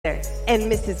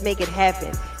and Mrs. Make It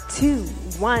Happen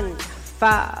 215.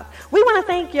 We want to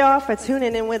thank y'all for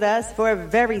tuning in with us for a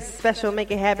very special Make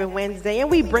It Happen Wednesday,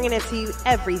 and we bringing it to you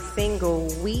every single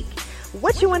week.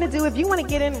 What you want to do, if you want to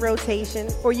get in rotation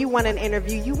or you want an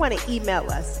interview, you want to email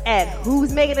us at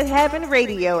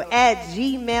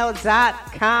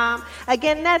who'smakingithappenradio@gmail.com.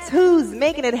 Again, that's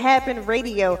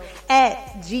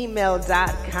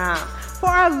who'smakingithappenradio@gmail.com. For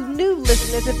our new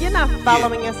listeners, if you're not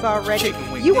following us already,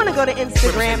 you want to go to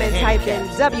Instagram and type in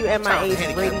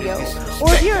WMIH Radio.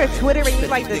 Or if you're a Twitter and you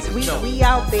like to tweet, we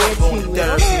out there too.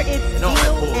 There it's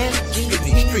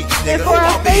DOMGT. And for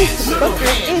our Facebook,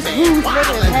 it's Who's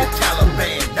Making It Happen.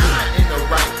 Taliban, 9 in the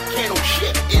right, candle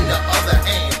shit in the other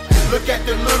hand. Look at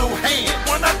the little hand,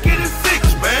 when I get it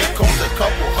 6, man. It costs a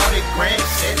couple $100,000,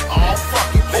 said all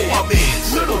fucking man. Who I mean?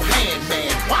 Little hand,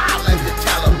 man, wild as the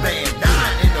Taliban,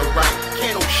 9 in the right,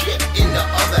 candle shit in the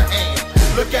other hand.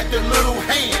 Look at the little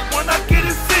hand, when I get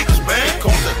it 6, man. It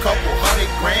costs a couple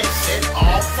 $100,000, said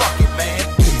all fucking man.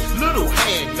 Little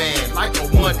hand, man, like a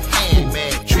one hand,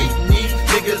 man. Treating these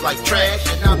niggas like trash,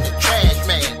 and I'm the trash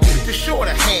man. The shorter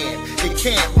hand, it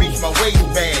can't reach my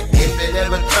waistband. If it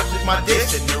ever touches my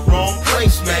dick, in the wrong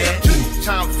place, man.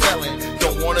 2-time felon,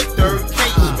 don't want a third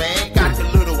case, man. Got the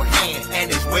little hand,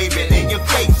 and it's waving in your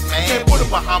face, man. Can't put it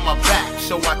behind my back,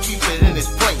 so I keep it in its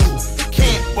place.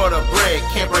 Can't butter bread,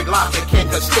 can't break locks, and can't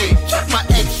cut stage. Check my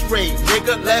x-ray,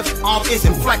 nigga, left arm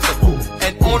isn't flexible.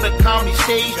 And on the comedy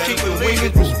stage, keeping wings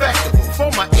is respectable.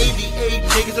 For my ADA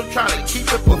niggas, I'm trying to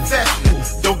keep it professional.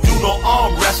 Don't do no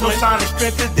arm wrestling, no sign of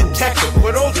strength is detectable.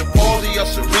 For those with palsy or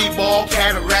cerebral,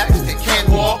 cataracts that can't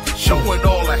walk, showing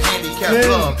all the handicap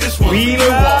love. This one's we for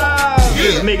you all.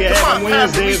 This Make It Happen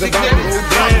Wednesday is about to go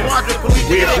down.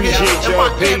 We appreciate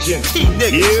y'all patience. You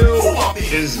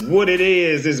is what it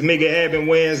is. This Make It Happen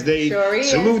Wednesday.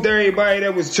 Salute to everybody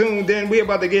that was tuned in. We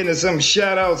about to get into some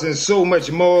shout outs and so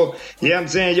much more. Yeah, I'm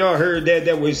saying y'all heard that.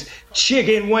 That was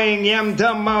chicken wing. Yeah, I'm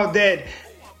talking about that.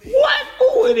 What?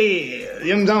 Who it is?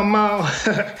 You know what I'm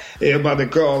talking about? Yeah, about to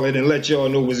call it and let y'all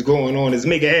know what's going on. It's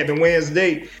Make It Happen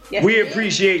Wednesday. Yes, we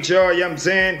appreciate y'all. You know what I'm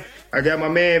saying? I got my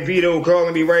man Vito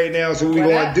calling me right now. So what we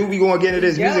going to do? We going to get into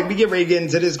this music. We get ready to get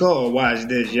into this call. Watch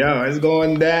this, y'all. It's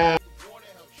going down.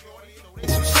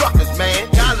 Some suckers, man.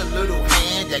 Got a little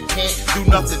hand that can't do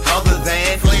nothing other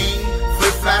than clean,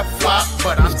 flip, flap, flop.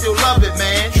 But I still love it,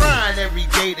 man. Trying every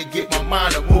day to get my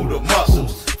mind to move the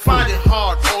muscles. Find it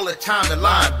hard all the time to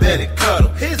lie in bed and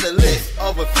cuddle. Here's a list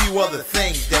of a few other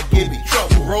things that give me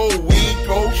trouble. Roll weed,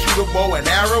 throw, shoot a bow and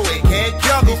arrow, and can't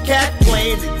juggle. These cats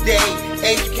playing today,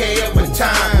 HK of a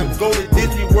time. Go to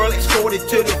Disney World, escorted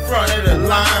to the front of the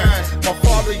line. My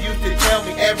father used to tell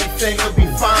me everything will be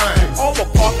fine. All my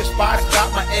parking spots got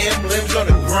my emblems on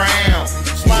the ground.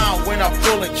 Smile when I'm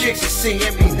pulling chicks and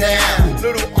seeing me down.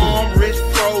 Little arm, wrist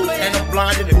froze, and I'm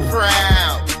blind in the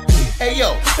crowd. Hey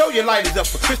yo, throw your lighters up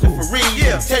for Christopher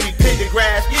Reeve, Teddy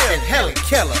Pendergrass, and Helen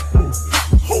Keller.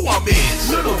 Who I'm in?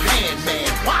 Little hand man,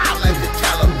 wild as the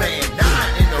Taliban, 9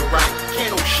 in the right,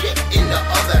 candle shit in the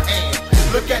other hand.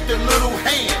 Look at the little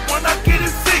hand, when I get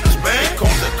it 6, man. It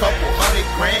costs a couple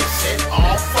 $100,000, said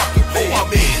all fucking man. Who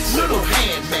I'm in? Little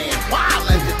hand man, wild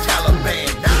as the Taliban,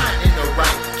 9 in the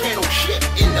right, candle shit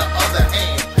in the other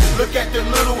hand. Look at the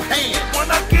little hand, when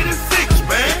I get it 6,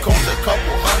 man. It costs a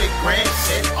couple $100,000,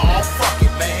 said all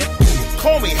fucking man.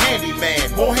 Call me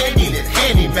handyman, more handy than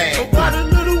handyman. But why the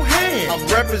little hand? I'm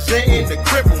representing the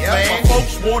cripple, man. My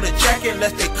folks wanna check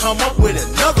unless they come up with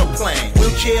another plan.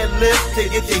 Wheelchair lift to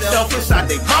get themselves inside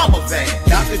their mama van.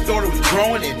 Doctor thought it was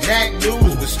growing and that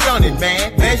news was stunning,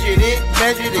 man. Measured it,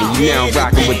 you now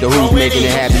rocking with the Who's Making It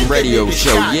Happen radio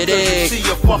show. You dig? See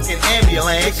a fucking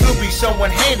ambulance, it could be someone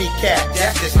handicapped.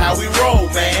 That's just how we roll,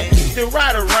 man. Still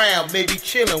ride around, maybe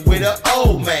chilling with an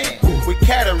old man with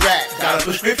cataracts. Got a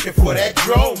prescription for that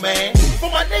dro, man. For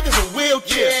my niggas in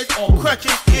wheelchairs, on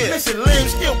crutches, missing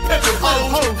limbs, still pimping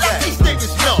hoes. Let these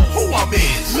niggas know who I'm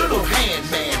in. Little hand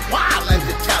man, wild as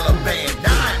the Taliban, 9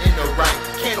 in the right,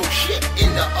 candle shit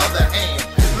in the other hand.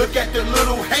 Look at the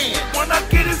little hand, when I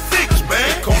get it 6,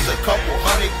 man. It costs a couple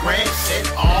 $100,000, said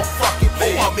all fucking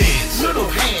man. Who I'm in? Little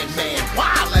hand man,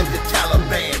 wild as the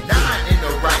Taliban, 9 in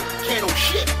the right, candle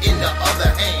shit in the other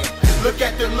hand. Look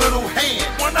at the little hand,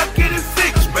 when I get it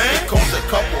 6, man. It costs a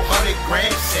couple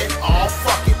 $100,000, said all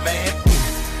fucking man.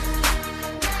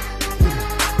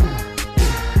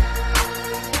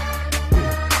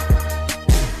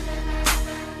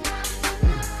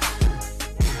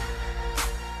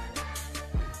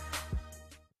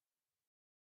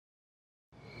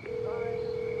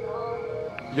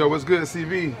 Yo, what's good,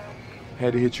 CV?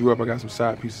 Had to hit you up. I got some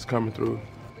side pieces coming through.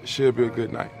 It should be a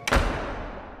good night.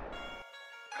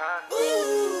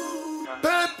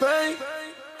 Bang, bang.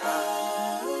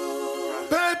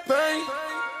 Bang, bang.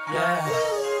 Yeah.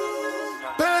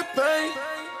 Bang, bang.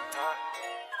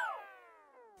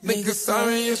 Nigga,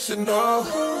 sorry, you should know.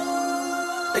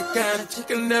 That kind of chick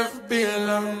can never be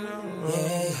alone.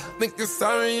 Yeah. Nigga,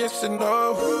 sorry, you should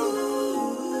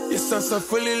know. You're so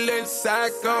fully lit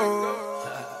psycho.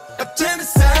 I turn the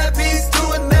side piece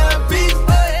to a nine piece.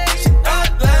 She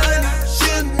outline,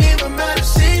 shouldn't even matter,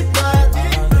 she mine.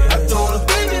 I told her,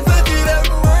 baby, fuck it up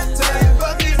one time.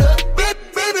 Fuck it up,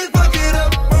 baby, fuck it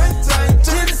up one time.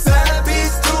 Turn the side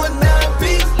piece to a nine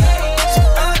piece. She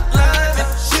outline,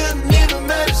 shouldn't even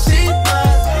matter, she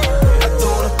mine. I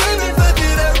told her, baby, fuck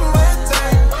it up one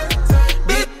time.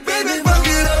 Baby, fuck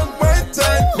it up one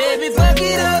time. Baby, fuck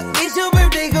it up. It's your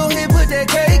birthday, go ahead, put that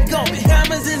cake on me.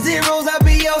 Commas and zeros, I'll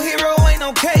be your hero, ain't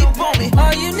no cape on me.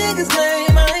 All you niggas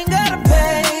claim I ain't gotta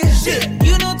pay. Shit,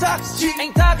 you don't talk shit,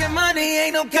 ain't talking money,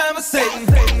 ain't no conversation.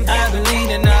 I've been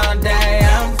leaning all day,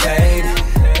 I'm faded.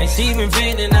 And she been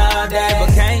feeding all day,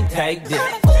 but can't take this.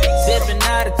 Sipping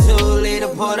out a 2-liter,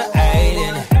 put a 8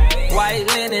 in it. White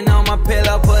linen on my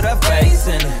pillow, put her face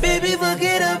in it. Baby, fuck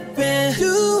it up and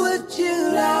do what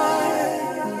you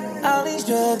like. All these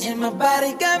drugs in my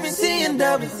body got me seeing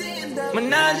double.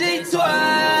 Menage a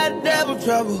trois, double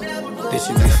trouble. This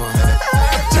should be fun.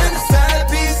 Turn the side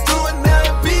piece to a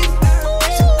nine piece.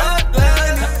 She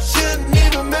outline, shouldn't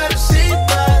even matter, she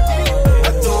fine. I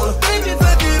told her, baby,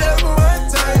 fuck it up one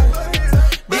time.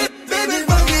 Baby,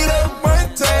 fuck it up one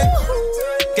time.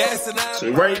 Gassing out.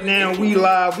 So right now we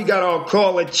live. We got our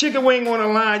caller Chicken Wing on the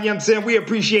line. You know what I'm saying? We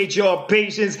appreciate y'all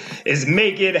patience. It's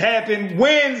Make It Happen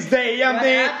Wednesday. You know what I'm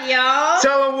saying? Y'all?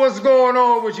 Tell them what's going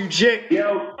on with you, Chick.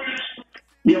 Yo,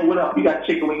 what up? You got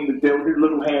Chicken Wing in the building,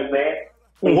 little hand man.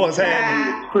 What's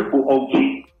happening? Triple OG.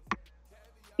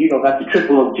 You know, that's the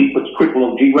triple OG, but the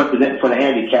triple OG representing for the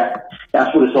handicap.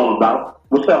 That's what it's all about.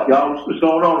 What's up, y'all? What's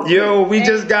going on? Yo, we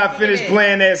just got finished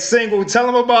playing that single. Tell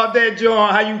them about that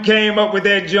joint, how you came up with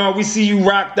that joint. We see you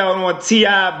rocked out on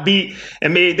T.I. beat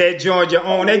and made that joint your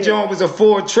own. That joint was a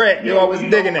 4-track. Yo, I was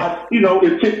digging it.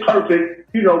 It's just perfect.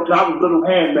 You know, because I was a little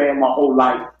hand man my whole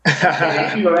life.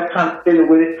 And, you know, that kind of fitted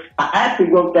with it. I actually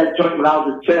wrote that joint when I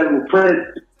was in federal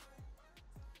prison.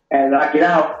 And I get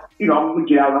out, you know, I'm going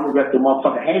to get out and I'm going to rep the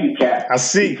motherfucking handicap. I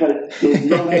see. Because there's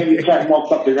no handicap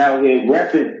motherfuckers out here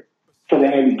repping for the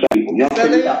handicap people. You know what I'm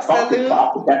saying? We got fucking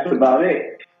pop, but that's about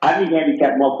it. I need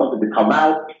handicap motherfuckers to come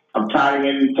out. I'm tired of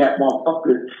handicap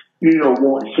motherfuckers, you know,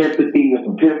 wanting sympathy with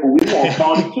some people. We want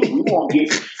party too. We want to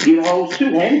get hoes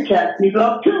too. Handicaps need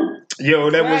love too.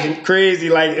 Yo, that was crazy.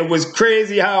 Like, it was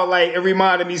crazy how, like, it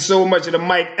reminded me so much of the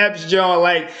Mike Epps joint.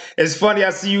 Like, it's funny,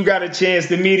 I see you got a chance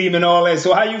to meet him and all that.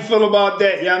 So how you feel about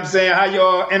that? You know what I'm saying? How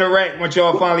y'all interact once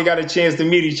y'all finally got a chance to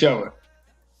meet each other?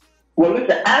 Well,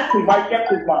 listen, actually, Mike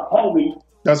Epps is my homie.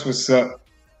 That's what's up.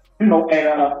 You know,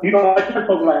 and, you know, I spent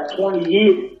over like 20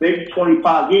 years, maybe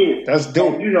 25 years. That's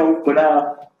dope. And, you know, but,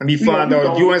 let me find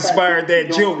out. You inspired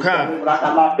that joke, huh? When I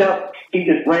got locked up, he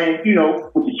just ran, you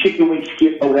know, with the chicken wing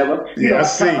skip or whatever. You know, I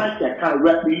see. I like that kind of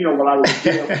rep me, you know, when I was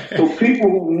in jail. So people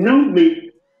who knew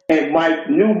me and Mike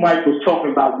knew Mike was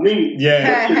talking about me.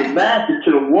 Yeah. To the masses,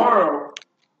 to the world,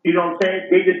 you know what I'm saying?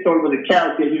 They just thought it was a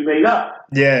character he made up.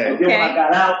 Yeah. And then when I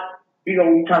got out, you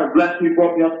know, he kind of blessed me,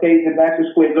 brought me on stage in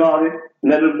Madison Square Garden,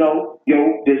 let him know,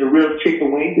 yo, there's a real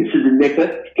chicken wing. This is a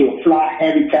nigga. He'll fly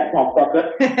handicap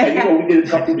motherfucker. And, you know, we did a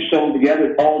couple of shows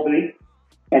together in Albany.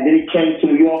 And then he came to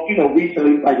New York, you know,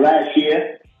 recently, like last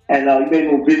year. And he made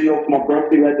a little video for my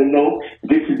birthday, let them know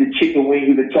this is the chicken wing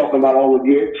you've been talking about all the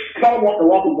years. Because I don't want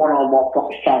the one-on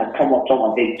motherfuckers trying to come up talking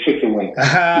about they chicken wing. You know what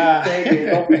I'm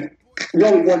saying?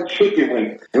 There's only one chicken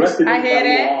wing. The rest of them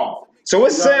got wrong. So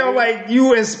it sounds like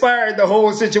you inspired the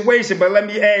whole situation, but let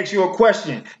me ask you a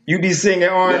question. You be singing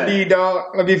R&B,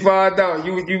 dog. Let me find out.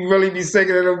 You really be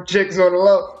singing to them chicks on the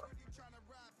low?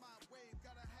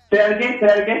 Say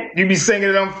that again? You be singing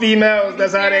to them females?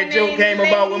 That's how that joke came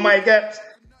about with Mike Epps?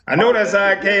 I know that's how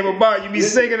it came about. You be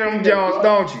singing to them Jones,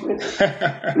 don't you?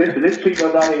 Listen, this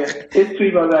female down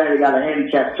here got a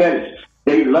handicap fetish.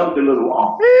 They love the little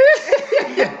arm.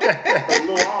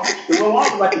 The little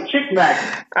arm is like a chick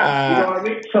magnet. You know what I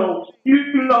mean? So,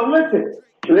 you know, listen,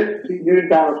 you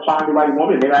gotta find the right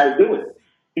woman, then I do it.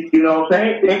 You know what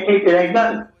I'm saying? It ain't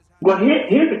nothing. But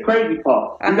here's the crazy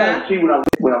part. You gotta see when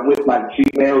I'm with my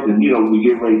females and, you know, we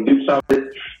get ready to do something,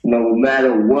 no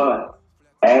matter what,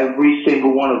 every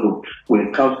single one of them, when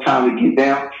it comes time to get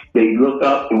down, they look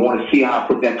up and want to see how I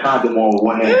put that condom on with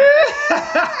one hand.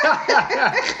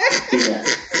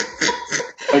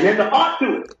 And there's an art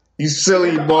to it. You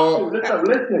silly boy. Listen.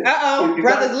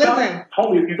 Brothers, listen.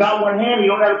 Homie, if you got one hand, you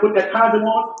don't have to put that condom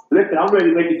on. Listen, I'm ready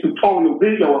to make a tutorial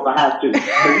video if I have to. But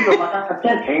you know, like I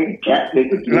said, handicap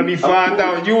niggas. Let me find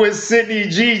out. You and Sydney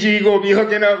Gigi gonna be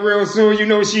hooking up real soon. You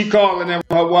know she calling them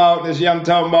her wildness. Yeah, I'm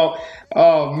talking about.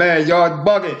 Oh man, y'all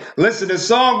bugging. Listen, the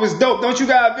song was dope. Don't you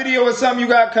got a video or something you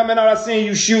got coming out? I seen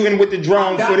you shooting with the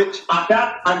drone footage. I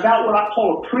got what I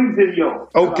call a pre-video.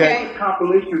 Okay. A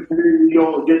compilation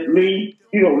video, just me,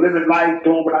 living life,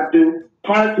 doing what I do,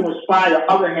 trying to inspire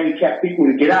other handicapped people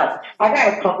to get out. I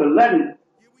got a couple of letters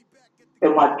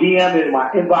in my DM and in my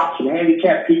inbox from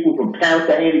handicapped people, from parents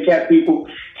to handicapped people,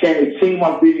 saying they seen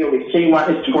my video, they seen my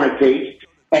Instagram page,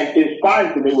 and it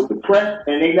inspired them. They were depressed,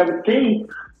 and they never seen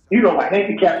a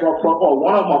handicapped motherfucker or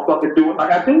one of them motherfuckers do it like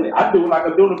I do it. I do it like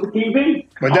I'm doing it for TV.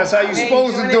 But that's how you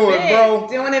supposed to do it, bro.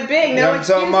 Doing it big, no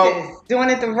excuses. Doing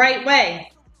it the right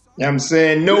way. You know what I'm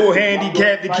saying? No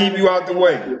handicap to keep you out the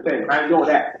way. I ain't doing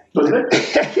that. So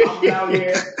listen, I'm down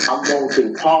here. I'm going to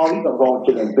the parties. I'm going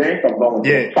to the events. I'm going to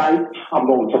the fights. I'm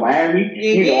going to Miami.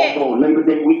 I'm going Labor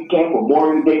Day weekend,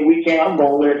 Memorial Day weekend. I'm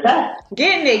going where it's at.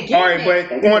 Getting it. All right,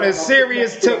 but on a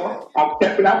serious tip, I'm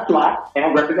stepping out slot and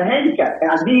I'm repping the handicap.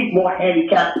 And I need more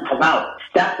handicaps to come out.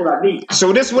 That's what I need.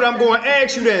 So this is what I'm going to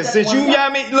ask you then. Since you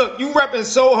look, you repping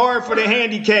so hard for the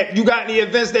handicap. You got any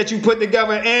events that you put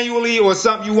together annually or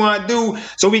something you want to do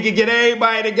so we can get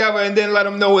everybody together and then let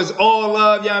them know it's all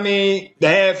love, to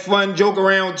have fun, joke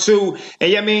around too,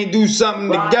 and do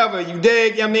something together. You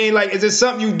dig? Like, is it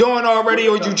something you doing already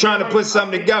or you trying to put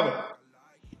something together?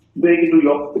 Big in New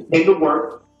York. It's in the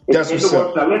work. It's in the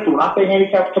work. Now listen, when I say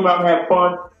handicaps come out and have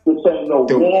fun, this ain't no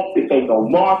walk, this ain't no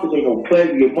mark, this ain't no play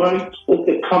to get money. It's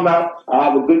to come out, I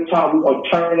have a good time. We're going to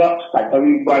turn it up like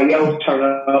everybody else turn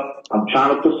it up. I'm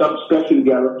trying to put something special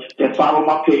together. Just follow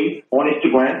my page on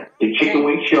Instagram, The Chicken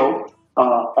Wing Show.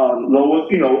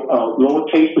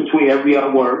 Lowercase between every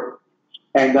other word.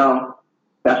 And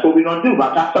that's what we're going to do.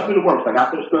 But I got something in the works. I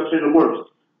got some structure in the works.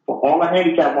 For all the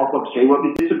handicapped motherfuckers, say what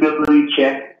the disability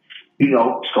check.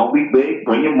 It's going to be big.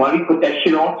 Bring your money. Put that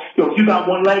shit on. If you got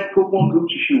one leg, put one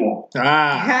Gucci shoe on.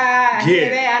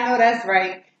 I know that's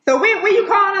right. So where you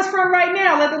calling us from right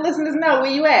now? Let the listeners know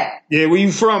where you at. Yeah, where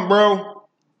you from, bro?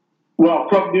 Well,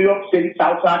 from New York City,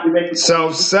 Southside, Jamaica.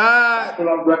 Southside. That's what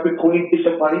I'm repping. Queens, get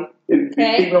the money. If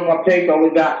you see on my page, I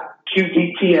always got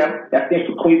QDTM. That stands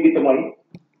for Queens, get the money.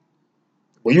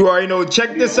 Well, you already know.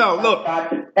 Check this out. Look.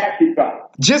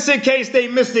 Just in case they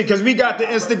missed it, because we got the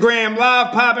Instagram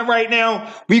live popping right now.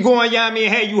 We going,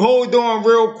 hey, you hold on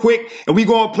real quick, and we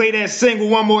going to play that single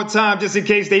one more time just in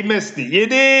case they missed it. You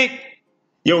dig?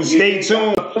 Yo, stay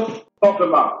tuned.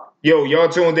 Yo, y'all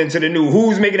tuned into the new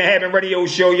Who's Making It Happen radio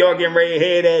show. Y'all getting ready to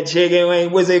hear that chicken wing.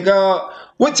 What's it called?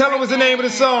 Tell them what's the name of the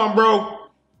song, bro?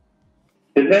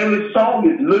 The name of the song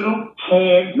is Little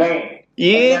Hand Man.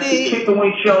 Yeah, that's the Chicken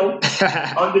Wing Show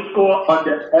 _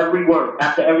 under every word,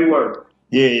 after every word.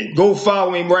 Yeah, go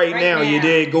follow him right now. You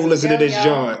did. Go listen to this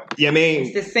joint.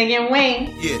 It's the singing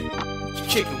wing. Yeah, it's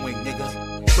Chicken Wing, niggas.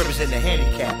 Represent the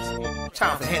handicaps.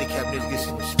 Time for handicapped niggas to get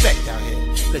some respect out here.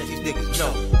 Let these niggas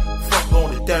know. Fuck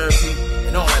going to therapy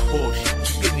and all that bullshit.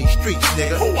 Get in these streets,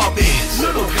 nigga. Who I'm in?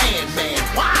 Little hand man.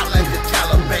 Wild like the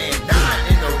Taliban. 9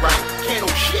 in the right. Can't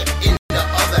no shit in the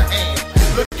other hand.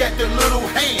 Look at the little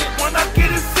hand. When I get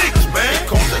it 6, man. It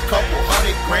costs a couple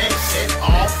 $100,000. Said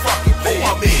all fucking man. Who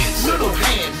I'm in? Little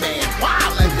hand man.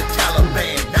 Wild like the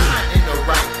Taliban. 9 in the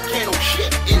right. Can't no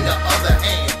shit in the other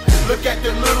hand. Look at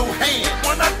the little hand.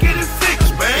 When I get it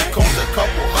 6, man. It costs a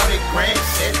couple $100,000.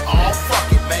 Said all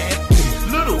fucking man.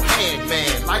 Little hand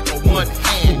man. Like a one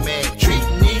hand man.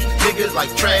 Treating these niggas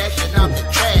like trash and I'm the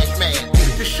trash man.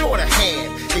 The shorter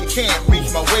hand. It can't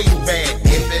reach my waistband.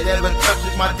 If it ever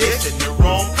touches my dick, in the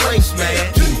wrong place,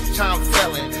 man. 2-time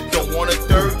felon, don't want a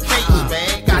third case,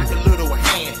 man. Got the little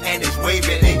hand and it's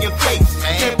waving in your face,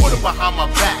 man. Can't put it behind my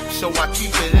back, so I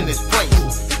keep it in its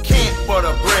place. Can't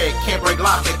butter bread, can't break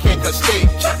lock, and can't cut steak.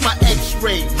 Check my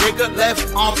x-ray, nigga. Left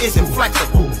arm isn't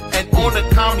flexible. And on the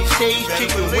comedy stage,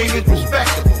 chicken wing is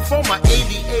respectable. For my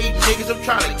ADA niggas, I'm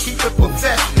trying to keep it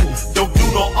professional. Don't do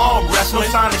no arm wrestling,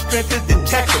 no sign of strength is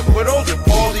detectable. For those with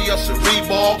palsy or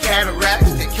cerebral,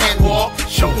 cataracts that can't walk,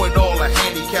 showing all the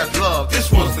handicapped love,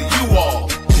 this one's for you all.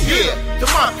 Yeah, to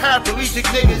my paraplegic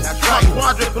niggas, my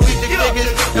quadriplegic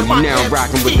niggas, and my you now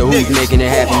rocking with the Who's Making It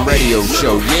Happen radio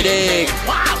show. You dig?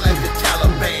 Wild like the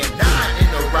Taliban, 9 in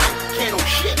the right, can't no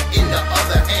shit in the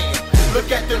other hand.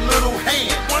 Look at the little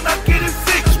hand. When I get it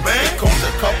 6, man. It costs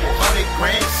a couple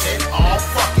 $100,000. Said all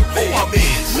fucking man. Who I'm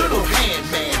in? Little hand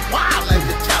man. Wild like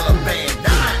the Taliban.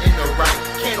 9 in the right.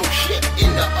 Can't no shit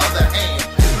in the other hand.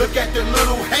 Look at the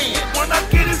little hand. When I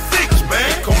get it 6,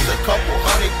 man. It costs a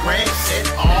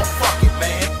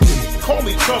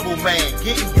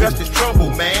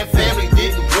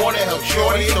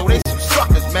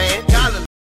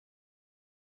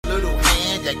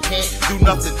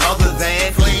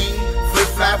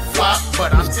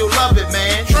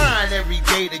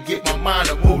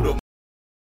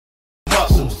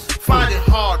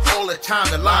hard all the time,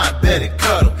 the line better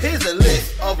cut 'em. Here's a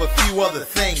list of a few other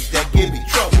things that give me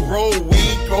trouble. Roll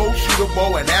weed, throw, shoot a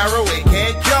bow and arrow, and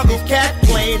can't juggle. Cat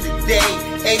playing today,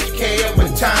 HK of a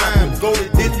time. Go to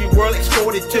Disney World,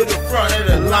 escorted to the front of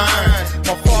the line.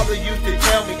 My father used to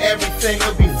tell me everything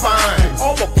will be fine.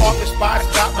 All my parking spots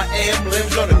got my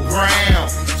emblems on the ground.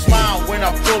 Smile when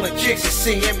I'm pulling chicks and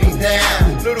seeing me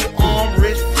down. Little arm,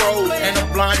 wrist froze, and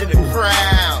I'm blind in the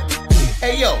crowd.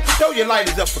 Hey yo, throw your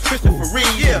lighters up for Christopher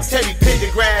Reeve, Teddy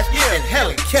Pendergrass, and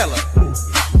Helen Keller.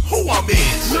 Who I'm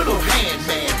is? Little hand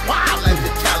man, wild as the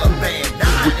Taliban.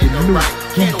 Nine in the right,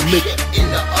 candle shit in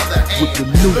the other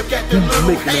hand. Look at the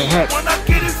little hand, when I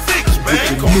get it fixed,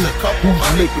 man. Cost a couple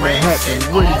 $100,000 and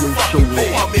all fucking who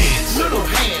I'm is. Little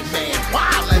hand man,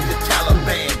 wild as the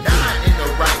Taliban. Nine in the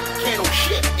right, candle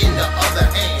shit in the other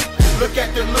hand. Look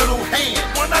at the little hand,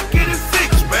 when I get it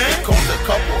fixed, man. Cost a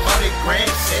couple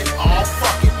 $100,000 and all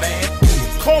fucking man.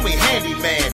 Call me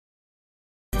handyman.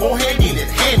 More handy than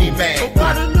handyman. So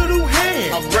why the little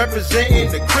hand? I'm representing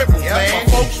the cripples, man.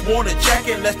 My folks wanna check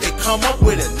unless they come up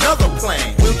with another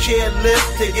plan. Wheelchair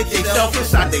lift to get themselves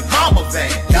inside their mama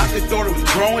van. Doctor thought it was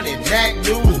growing and that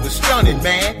news was stunning,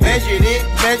 man. Measured it,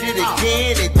 measured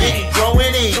again, it didn't grow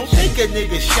an inch. Don't think a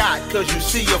nigga shot cause you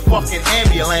see a fucking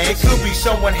ambulance. It could be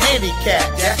someone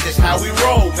handicapped, that's just how we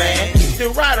roll, man.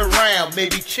 Still ride around,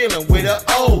 maybe chilling with an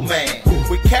old man.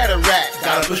 With cataracts,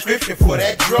 got a prescription for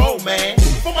that dro, man.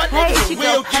 For my niggas with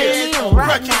wheelchairs,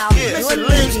 crutches, missing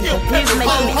limbs, still picking who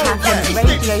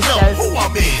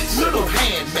I'm is. Little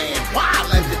hand man, wild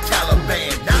like the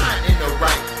Taliban. Nine in the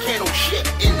right, candle shit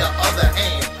in the other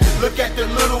hand. Look at the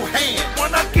little hand,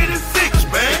 when I get it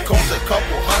fixed, man. It costs a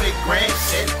couple $100,000,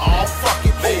 and all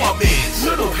fucking who I'm is.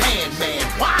 Little hand man,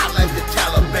 wild like the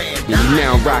Taliban. You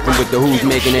now rocking with the Who's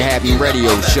Making It Happen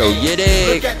radio show. You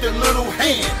dig?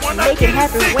 Make It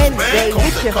Happen Wednesday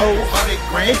with your host,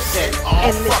 Mr.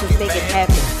 and Mrs. Make It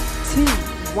Happen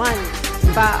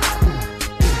 215.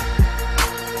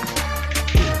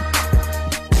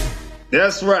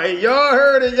 That's right. Y'all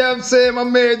heard it, you know what I'm saying? My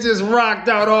man just rocked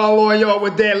out all on y'all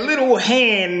with that little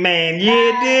hand, man.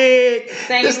 Yeah, dig?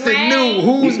 This the new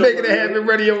Who's Making It Happen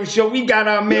radio show. We got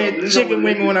our man Chicken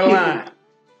Wing on the line.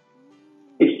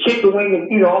 It's Chicken Wing,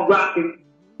 and, I'm rocking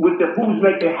with the Who's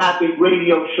Making It Happen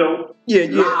radio show. Yeah.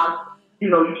 Live. You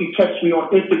can catch me on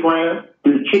Instagram,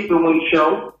 the Chicken Wing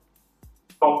Show.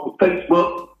 On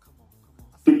Facebook,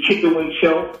 the Chicken Wing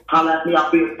Show. Holla at me,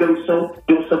 I'll be in Philly soon,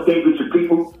 doing some things with your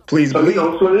people. Please believe.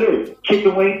 So it is.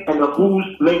 Chicken Wing and the Who's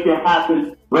Making It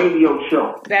Happen radio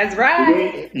show. That's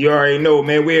right. You already know,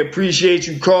 man. We appreciate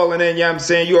you calling in. You know what I'm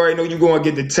saying? You already know you're going to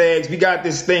get the tags. We got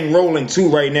this thing rolling too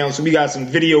right now, so we got some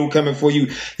video coming for you. You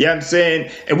know what I'm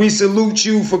saying? And we salute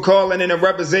you for calling in and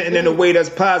representing in a way that's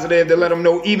positive to let them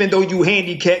know even though you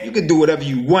handicapped, you can do whatever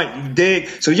you want. You dig?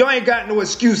 So y'all ain't got no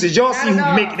excuses. Y'all see who's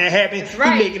making it happen. That's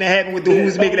right. Who's making it happen with the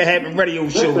Who's Making It Happen radio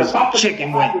show.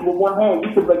 Chicken Wing. With one hand,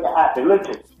 you can make it happen.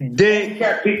 Listen. Dig?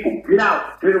 Handicap people, get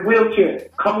out. Get a wheelchair.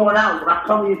 Come on out. When I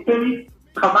come to your city,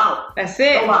 come out. That's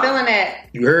it. I'm feeling that.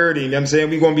 You heard him. You know what I'm saying?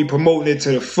 We're going to be promoting it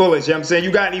to the fullest. You know what I'm saying?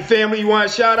 You got any family you want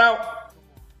to shout out?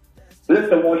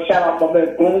 Listen, I want to shout out my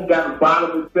man Boom down the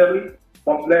bottom of Philly.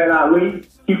 My man Ali.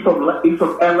 He's from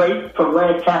LA, from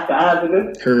Lancaster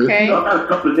Avenue. Heard. Okay. I got a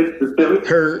couple of niggas in Philly.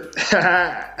 Heard.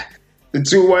 The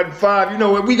 215, you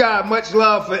know what? We got much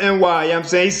love for NY, you know what I'm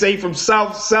saying? He say from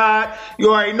South Side.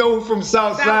 You already know from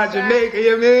South Side, Jamaica,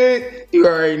 you know what I mean? You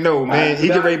already know, man. He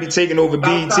get ready to be taking over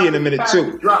BET in a minute,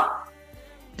 too.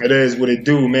 It is what it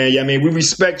do, man. Yeah, I mean, we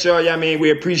respect y'all. Yeah, I mean,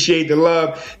 we appreciate the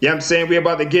love. Yeah, I'm saying we're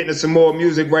about to get into some more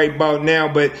music right about now,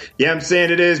 but yeah, I'm saying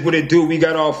it is what it do. We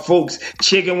got our folks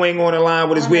Chicken Wing on the line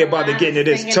with us. We're about to get into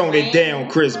this. Tone it down,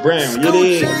 Chris Brown. You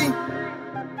dig?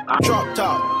 Drop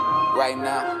top. Right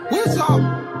now. What's up?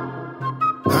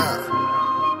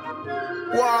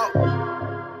 Wow.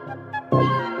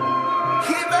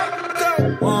 Keep back,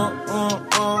 go.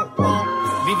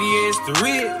 VVS the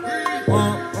real.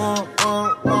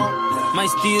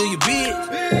 Might steal your bitch.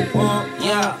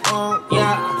 Yeah.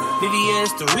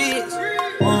 VVS the rich.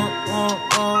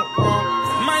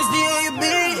 Might steal your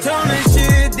bitch. Tone that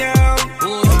shit down.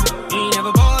 You ain't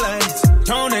never ball like this.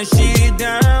 Tone that shit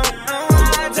down.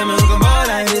 Tell me who can ball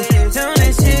like this. Tone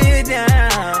that shit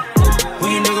down. We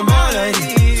ain't nigga ball like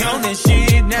this. Tone that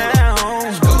shit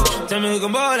down. Tell me who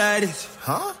can ball like this.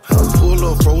 Huh? Pull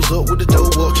up, froze up with the dough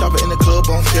up. Chopper in the club,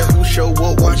 on care who show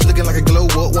up. Watch looking like a glow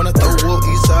up. Wanna throw up,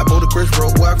 east side, Boulder Chris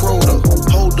Road, where I growed up.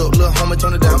 Hold up, little homie,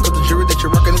 turn it down, cause the jury that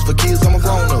you're rocking is for kids, I'm a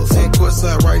grown up. And court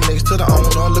side right next to the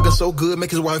owner. Looking so good,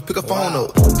 make his wife pick a phone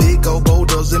up. Big old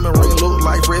boulders in my ring, look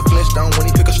like Fred Flintstone when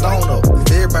he pick a stone up.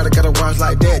 Everybody got a watch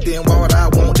like that, then why would I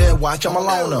want that watch? I'm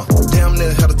alone up. Damn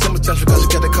near had a temper tantrum cause she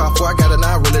got the car before I got it, and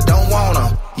I really don't want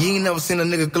her. You ain't never seen a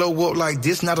nigga glow up like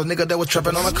this, not a nigga that was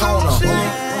trapping on the corner.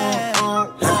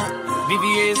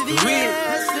 VVS the real.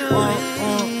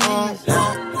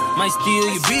 Might steal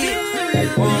your bitch.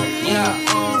 Yeah.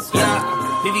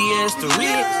 VVS the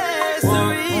real.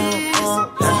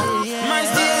 Might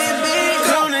steal your bitch.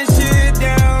 Tone that shit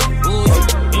down.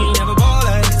 You ain't never ball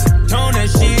like this. Tone that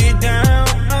shit down.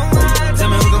 Tell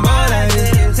me who can ball like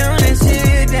this. Tone that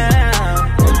shit down.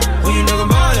 Who you know can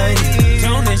ball like this?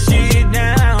 Tone that shit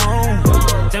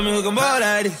down. Tell me who can ball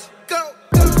like this.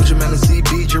 Put your man in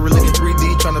CB, jury looking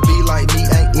 3D, tryna be like me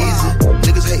ain't easy.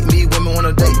 Niggas hate me, women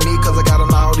wanna date me, cause I got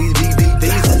on all these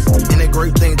VVDs. In that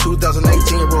great thing,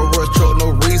 2018, Rolls Royce truck,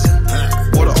 no reason.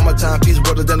 Water on my timepiece,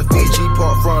 brother than the Fiji,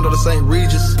 Park front of the St.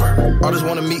 Regis. Artists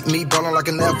wanna meet me, ballin' like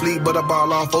an athlete, but I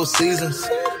ball on 4 seasons.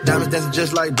 Diamonds dancing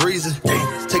just like breezy.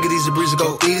 Take it easy, breezy,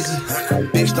 go easy.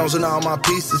 Big stones in all my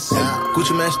pieces.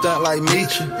 Gucci man stunt like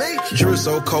Meechie. Jury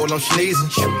so cold, I'm sneezing.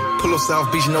 Pull up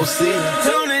South Beach, no ceiling.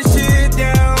 Tone that shit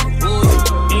down.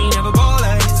 You ain't never ball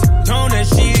like this. Tone that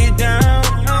shit down.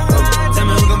 Tell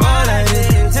me who can ball like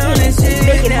this. Tone that shit down.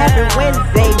 Make it happen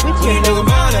Wednesday with Who you know can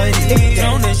ball like this.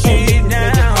 Tone that shit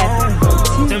down.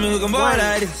 Tell me who can ball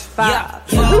like this. Yeah.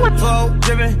 Full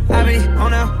drippin', I be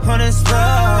on the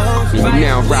spot. You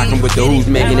now rockin' with the who's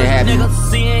making it happen. Niggas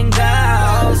seeing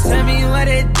ghosts. Tell me what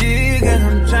it do, cause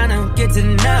I'm tryna get to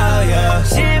know ya.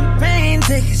 Champagne,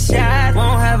 take a shot,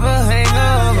 won't have a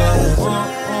hangover.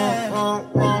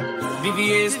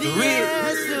 VVS the real.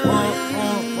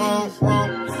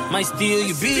 Might steal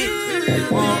your bitch.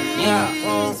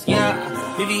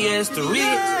 Yeah. VVS the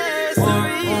real.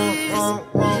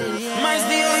 Might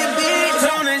steal your bitch.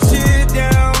 Tone that shit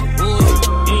down.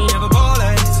 You ain't never ball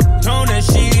like this. Tone that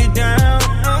shit down.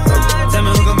 Tell me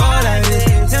who can ball like this.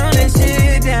 Tone that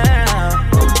shit down.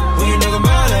 Who you know can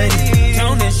ball like this.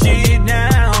 Tone that shit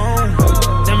down.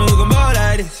 Tell me who can ball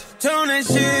like this. Tone that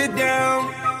shit down.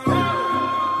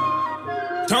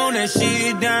 Tone that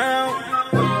shit down.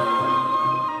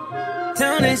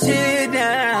 Tone that shit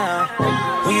down.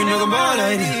 Who you know can ball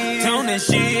like this. Tone that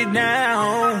shit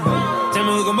down. Tell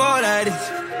me who can ball like this.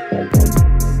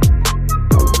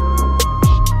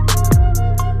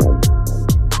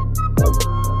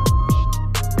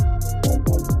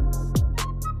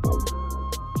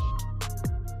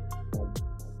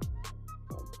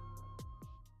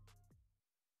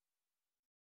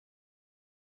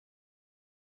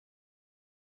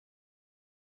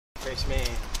 Fresh man.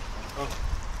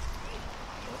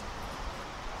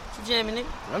 You jamming, nigga?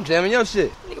 I'm jamming your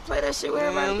shit. Nigga, play that shit where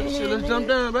everybody can hear. Let's jump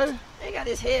down, baby. They got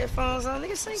his headphones on.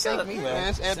 Nigga, sync up. Me, man.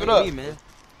 Let's amp it up. Me, man.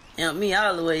 Amp me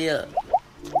all the way up.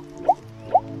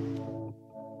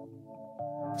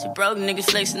 She broke niggas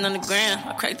flexing on the ground.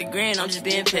 I cracked the grin, I'm just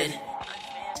being petty.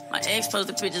 My ex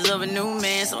posted pictures of a new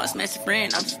man, so I smashed a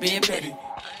friend, I'm just being petty.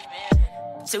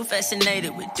 Too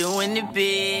fascinated with doing it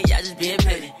big, y'all just being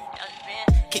petty.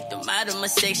 Kicked them out of my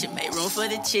section, made room for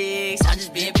the chicks, I'm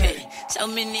just being petty. So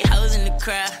many hoes in the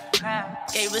crowd,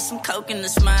 gave us some coke and a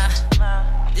smile.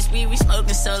 This weed we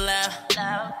smoking so loud,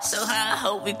 so high I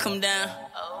hope we come down.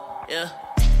 Yeah.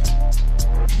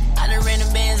 I done ran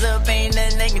the bands up, ain't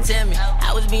nothing they can tell me.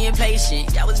 I was being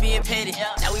patient, y'all was being petty.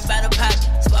 Now we bout to pop,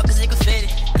 sparkles and confetti.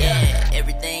 Yeah,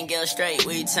 everything goes straight,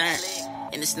 we turn.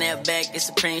 In the snapback, it's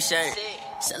Supreme shirt.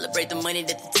 Celebrate the money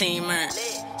that the team earned.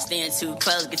 Staying too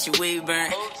close, get your weed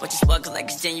burnt. Watch you sparkles like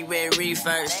it's January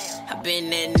 1st. I been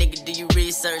that nigga, do you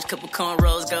research? Couple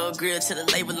cornrows, gold grill to the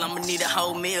label. I'ma need a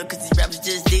whole meal, cause these rappers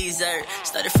just dessert.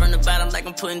 Started from the bottom like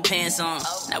I'm putting pants on.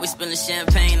 Now we spilling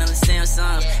champagne on the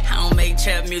Samsung. I don't make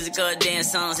trap music or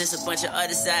dance songs. It's a bunch of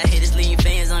other side hitters leaving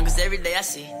fans on, cause every day I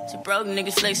see two broke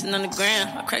niggas flexing on the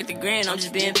ground. I cracked the grin, I'm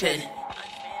just being petty.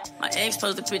 My ex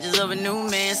posted pictures of a new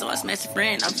man, so I smashed a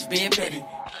friend, I'm just being petty.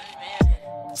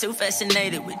 Too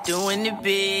fascinated with doing it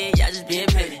big, y'all just being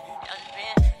petty.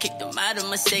 Kicked them out of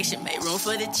my section, made room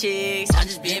for the chicks, I'm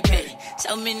just being petty.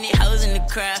 So many hoes in the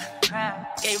crowd,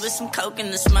 gave us some coke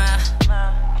and a smile.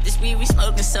 This weed we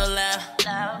smoking so loud,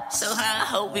 so high I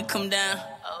hope we come down.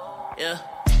 Yeah.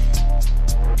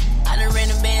 I done ran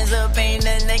the bands up, ain't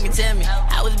nothing they can tell me.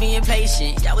 I was being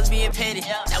patient, y'all was being petty.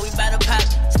 Now we bout to pop,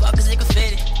 sparkles and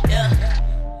confetti. Yeah.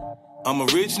 I'm a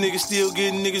rich nigga, still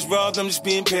getting niggas robbed, I'm just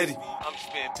being petty.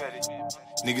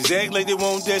 Niggas act like they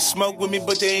want that smoke with me,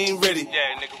 but they ain't ready.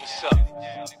 Yeah, nigga, what's up?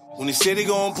 When they say they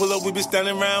gon' pull up, we been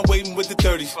standing around waiting with the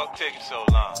 30s. Fuck taking so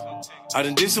long. I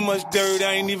done did so much dirt,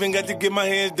 I ain't even got to get my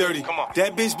hands dirty. Come on.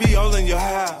 That bitch be all in your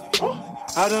house.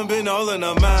 I done been all in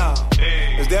her mouth.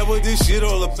 Hey. Is that what this shit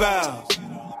all about?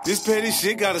 This petty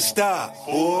shit gotta stop,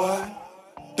 boy.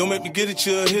 Don't make me get at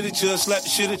you, hit at you, slap the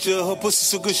shit at you. Her pussy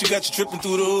so good she got you tripping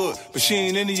through the hood. But she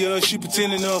ain't into you, she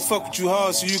pretending to fuck with you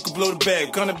hard so you can blow the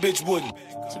bag. Kind of bitch wouldn't.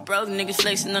 Some broke niggas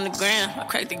flexing on the ground. I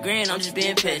cracked the grin, I'm just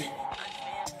being petty.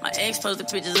 My ex posted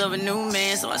pictures of a new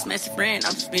man, so I smashed a friend,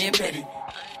 I'm just being petty.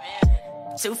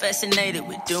 Too fascinated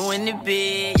with doing it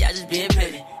big, y'all just being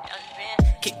petty.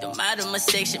 Kicked them out of my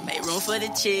section, made room for the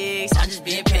chicks, I'm just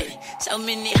being petty. So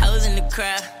many hoes in the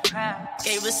crowd,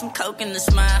 gave us some coke and a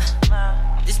smile.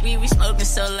 This weed we smoking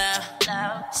so loud,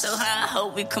 so high I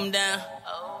hope we come down,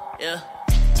 yeah.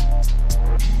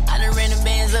 I done ran the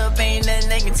bands up, ain't nothing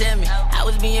they can tell me. I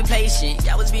was being patient,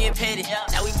 y'all was being petty.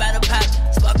 Now we bout to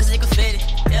pop, sparkles and confetti,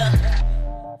 yeah.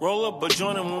 Roll up a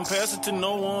joint and won't pass it to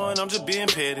no one. I'm just being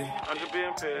petty.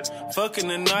 Fucking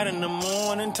the night in the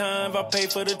morning time. I pay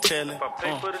for the telly.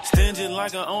 Stingy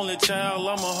like an only child.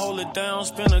 I'ma hold it down.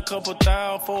 Spend a couple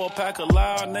 $1,000 for a pack of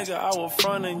loud. Nigga, I was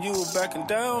frontin', you were backing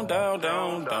down, down,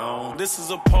 down, down. This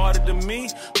is a party to me.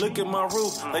 Look at my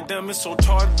roof. Like damn, it's so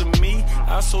tardy to me.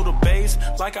 I saw the bass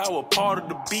like I was part of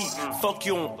the beat. Fuck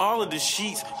you on all of the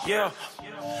sheets. Yeah.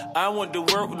 I went to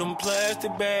work with them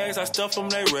plastic bags. I stuffed them,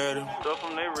 they ready.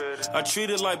 I treat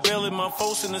it like belly. My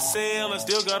folks in the cell, I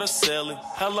still gotta sell it.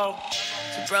 Hello?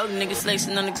 Some broke niggas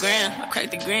flexing on the ground. I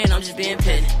cracked the grin, I'm just being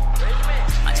petty.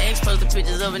 My ex posted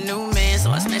pictures of a new man, so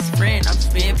I smashed a friend, I'm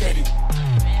just being petty.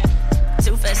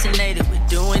 Too fascinated with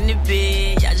doing it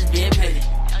big, y'all just being petty.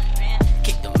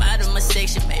 Kicked them out of my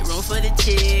section, made room for the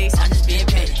chicks, I'm just being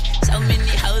petty. So many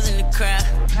hoes in the crowd,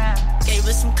 gave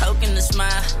us some coke and a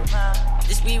smile.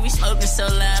 This weed we smoking so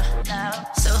loud,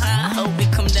 so high I hope we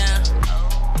come down,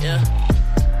 yeah.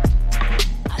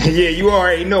 Yeah, you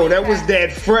already know that was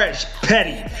that fresh,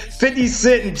 petty, 50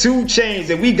 Cent and 2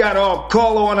 Chainz, and we got our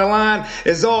caller on the line.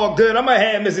 It's all good. I'm gonna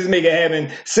have Mrs. Make It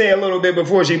Happen say a little bit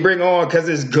before she bring on, cause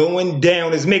it's going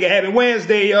down. It's Make It Happen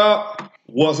Wednesday, y'all.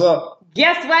 What's up?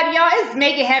 Guess what, y'all? It's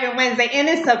Make It Happen Wednesday, and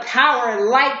it's a power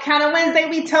light kind of Wednesday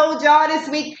we told y'all this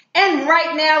week. And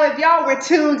right now, if y'all were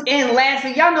tuned in last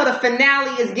week, y'all know the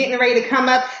finale is getting ready to come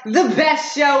up. The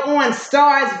best show on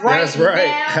Stars right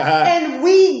now. And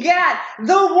we got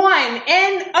the one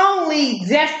and only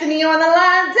Destiny on the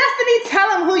line. Destiny, tell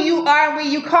them who you are and where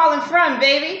you calling from,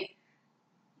 baby.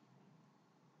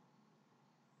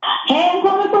 Hey, I'm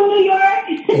coming from New York.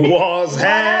 What's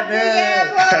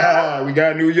happening? We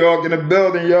got New York in the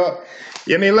building, y'all.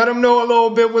 Yeah, I mean, let them know a little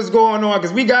bit what's going on,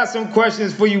 because we got some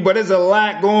questions for you, but there's a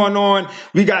lot going on.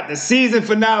 We got the season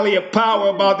finale of Power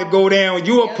about to go down.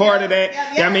 You a part of that.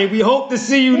 Yeah, I mean, we hope to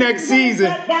see you next season.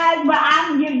 Guys, but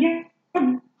I'm you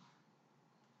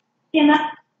know.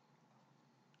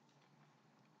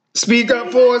 Speak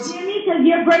up for us. Because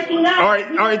you're breaking up. All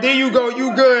right, there you go.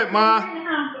 You good, Ma.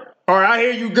 All right, I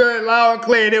hear you good, loud and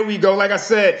clear. There we go. Like I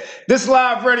said, this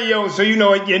live radio, so you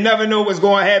know you never know what's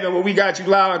going to happen, but we got you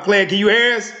loud and clear. Can you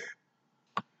hear us?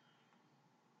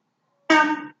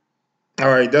 All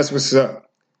right, that's what's up.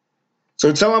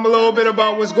 So tell them a little bit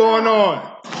about what's going on.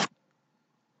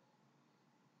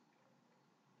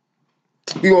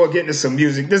 We all get into some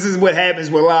music. This is what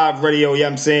happens with live radio, you know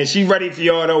what I'm saying? She ready for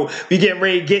y'all, though. We getting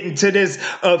ready to get into this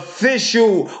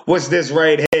official, what's this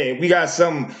right here? We got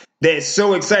something that's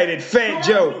so excited. Fat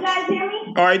Joe. You guys hear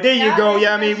me? All right, there you go.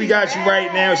 Yeah, I mean, we got you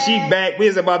right now. She back.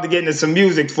 We're about to get into some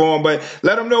music for him, but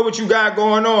let them know what you got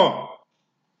going on.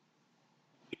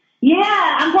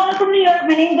 Yeah, I'm calling from New York.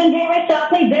 My name's Andrea Rachel. I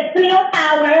play Destiny on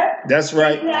Power. That's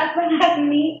right. Thank you guys for having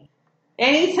me.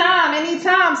 Anytime.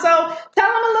 So tell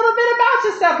them a little bit about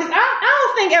yourself, because I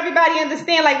don't think everybody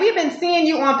understands. Like, we've been seeing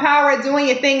you on Power doing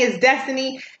your thing as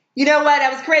Destiny. You know what?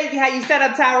 That was crazy how you set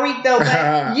up Tyreek, though.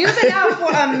 But you've been out for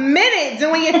a minute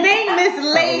doing your thing, Miss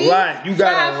Lady. A lot. You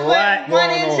got a lot going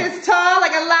on. 1 inch tall,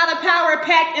 like a lot of power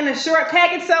packed in a short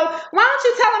package. So why don't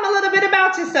you tell them a little bit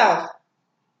about yourself?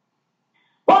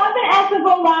 Well, I've been acting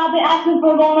for a while. I've been acting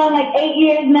for going on like 8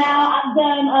 years now. I've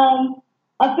done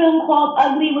a film called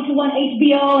Ugly, which is on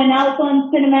HBO, and now it's on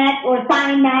Cinemax or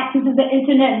Cinemax, which is the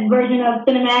internet version of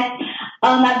Cinemax.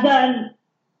 I've done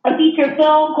a feature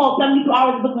film called 72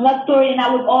 Hours of a Love Story, and I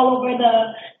was all over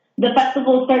the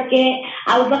festival circuit.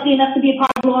 I was lucky enough to be a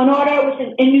part of Law & Order, which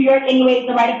is in New York anyway. It's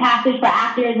a rite of passage for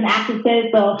actors and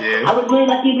actresses. So I was really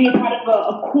lucky to be a part of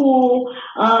a cool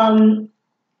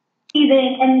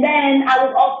season. And then I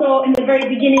was also in the very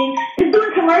beginning just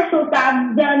doing commercials. So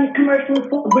I've done commercials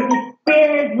for Britney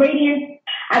Spears, Radiance.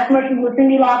 I commercials with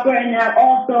Cyndi Lauper, and I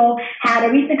also had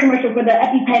a recent commercial for the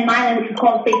EpiPen Mylan, which is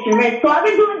called Face Your Wrist. So I've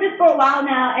been doing this for a while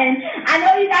now, and I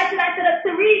know you guys said I set up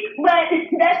Tariq, but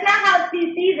that's not how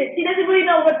she sees it. She doesn't really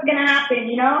know what's going to happen,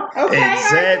 you know? Okay,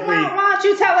 exactly. All right, so why don't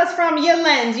you tell us from your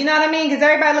lens, you know what I mean? Because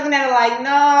everybody looking at it like,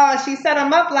 no, she set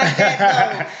him up like that,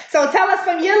 though. So tell us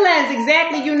from your lens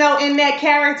exactly, you know, in that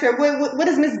character, what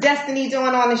is Miss Destiny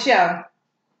doing on the show?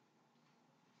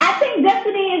 I think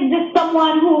Destiny is just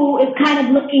someone who is kind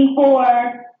of looking for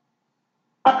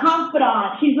a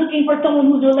confidant. She's looking for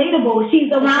someone who's relatable.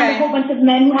 She's around a whole bunch of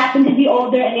men who happen to be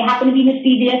older and they happen to be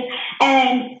mischievous,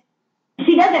 and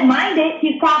she doesn't mind it.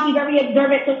 She's probably very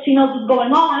observant, so she knows what's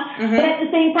going on. Mm-hmm. But at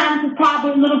the same time, she's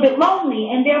probably a little bit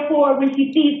lonely, and therefore, when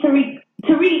she sees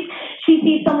Tariq, she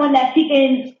sees someone that she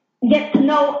can get to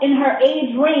know in her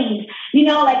age range. You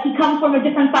know, like he comes from a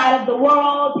different side of the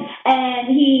world, and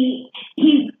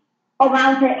he's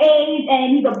around her age,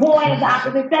 and he's a boy of the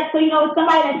opposite sex. So, you know, it's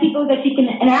somebody that she feels that she can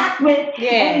interact with. Yeah.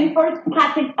 And when you first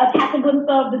catch a glimpse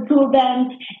of the two of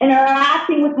them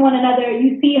interacting with one another,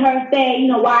 you see her say, you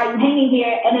know, why are you hanging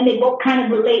here? And then they both kind of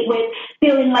relate with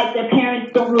feeling like their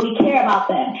parents don't really care about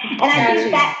them. And I think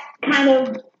that kind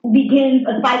of begins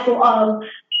a cycle of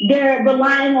they're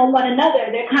relying on one another.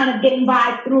 They're kind of getting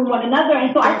by through one another.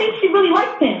 And so I think she really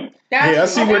likes him. I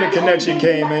see where the connection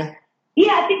came in.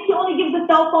 Yeah, I think she only gives the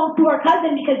cell phone to her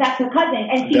cousin because that's her cousin.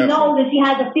 And she knows that she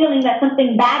has a feeling that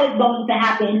something bad is going to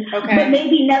happen. Okay. But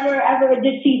maybe never, ever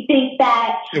did she think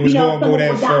that it was going to go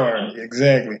that far.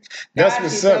 Exactly. That's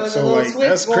what's up. So, like,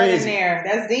 that's crazy. In there.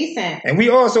 That's decent. And we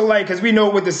also like, because we know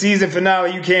with the season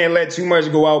finale, you can't let too much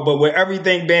go out. But with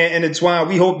everything being intertwined,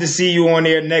 we hope to see you on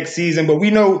there next season. But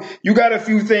we know you got a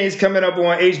few things coming up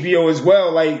on HBO as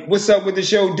well. Like, what's up with the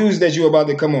show Deuce that you're about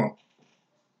to come on?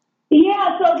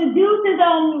 Yeah, so The Deuce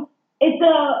is it's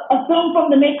a film from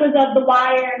the makers of The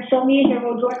Wire and Show Me a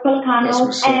Hero, George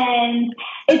Pelicanos, and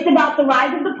it's about the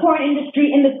rise of the porn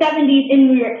industry in the 70s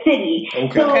in New York City.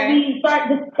 Okay. So we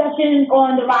start discussions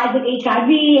on the rise of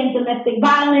HIV and domestic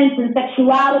violence and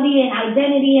sexuality and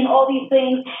identity and all these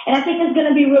things, and I think it's going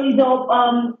to be really dope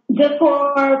just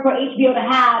for HBO to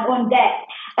have on deck.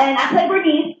 And I play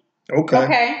Bernice.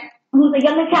 Okay. Who's a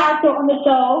younger character on the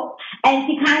show, and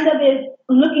she kind of is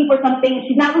looking for something.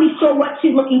 She's not really sure what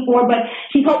she's looking for, but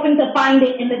she's hoping to find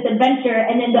it in this adventure,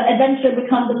 and then the adventure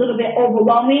becomes a little bit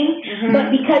overwhelming. Mm-hmm.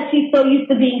 But because she's so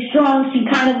used to being strong, she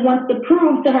kind of wants to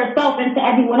prove to herself and to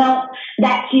everyone else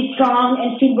that she's strong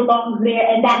and she belongs there,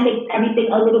 and that makes everything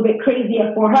a little bit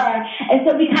crazier for her. And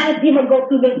so we kind of see her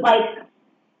go through this, like,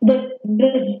 this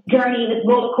journey, this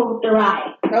roller coaster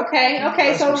ride. Okay.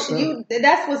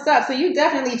 That's what's up. So you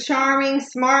definitely charming,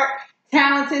 smart,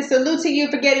 talented. Salute to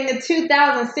you for getting the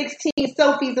 2016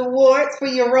 Sophie's Awards for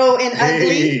your role in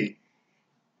Ugly.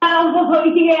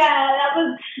 Yeah,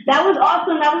 that was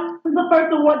awesome. That was the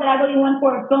first award that I really won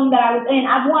for a film that I was in.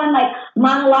 I've won like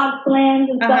monologue slams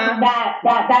and stuff of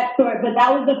that sort, but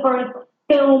that was the first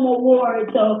film award,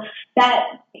 so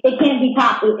that it can't be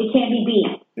topped. It can't be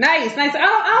beat. Nice. I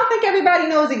don't think everybody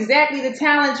knows exactly the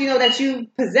talent, you know, that you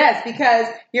possess, because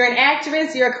you're an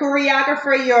actress, you're a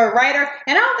choreographer, you're a writer,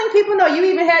 and I don't think people know you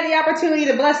even had the opportunity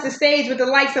to bless the stage with the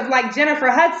likes of like Jennifer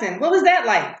Hudson. What was that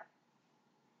like?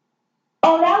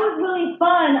 Oh, that was really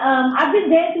fun. I've been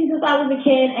dancing since I was a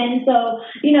kid, and so,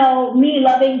 you know, me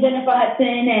loving Jennifer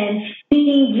Hudson and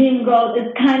seeing Dream Girls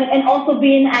is kind of, and also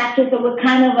being an actress, it was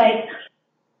kind of like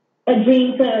a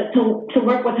dream to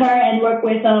work with her and work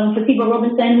with Fatiba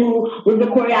Robinson, who was the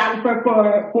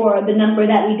choreographer for the number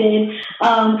that we did.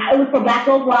 It was for Black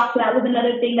Girls Rock, so that was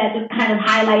another thing that just kind of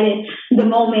highlighted the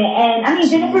moment. And I mean,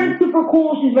 Jennifer is super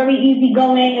cool. She's very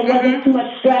easygoing. It wasn't too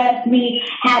much stress. We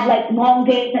had like long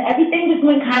dates, and everything just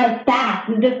went kind of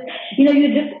fast. It just, you know,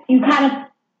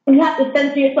 you have to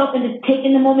censor yourself and just take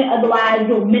in the moment, otherwise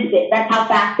you'll miss it. That's how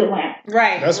fast it went.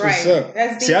 Right. That's what's up.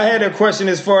 See, I had a question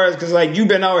as far as, because like you've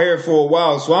been out here for a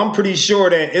while, so I'm pretty sure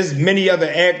that it's many other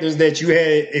actors that you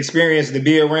had experience to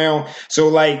be around. So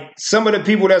like some of the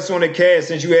people that's on the cast,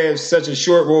 since you have such a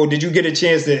short role, did you get a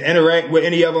chance to interact with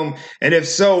any of them? And if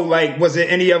so, like was it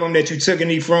any of them that you took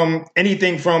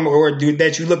anything from, or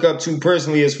that you look up to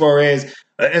personally as far as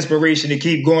inspiration to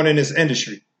keep going in this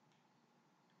industry?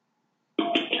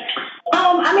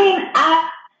 I mean, I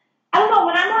don't know.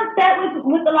 When I'm on set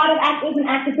with a lot of actors and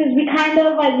actresses, we kind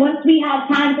of like, once we have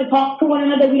time to talk to one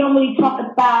another, we don't really talk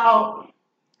about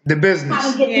the business.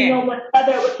 Kind of get to know one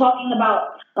another. We're talking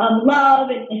about love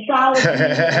and astrology.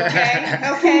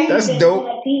 Okay. That's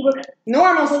dope.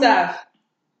 Normal stuff.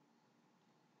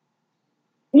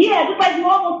 Yeah, just like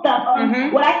normal stuff.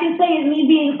 What I can say is me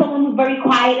being someone who's very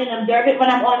quiet and observant when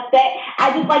I'm on set,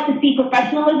 I just like to see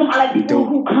professionalism. I like people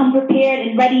who come prepared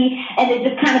and ready, and they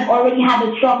just kind of already have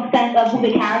a strong sense of who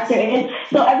the character is.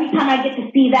 So every time I get to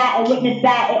see that and witness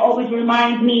that, it always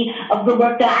reminds me of the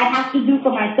work that I have to do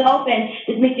for myself and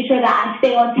just making sure that I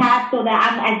stay on task so that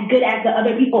I'm as good as the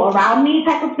other people around me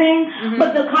type of thing.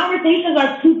 But the conversations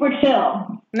are super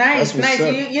chill. Nice.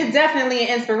 You're definitely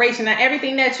an inspiration. Now,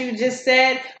 everything that you just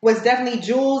said was definitely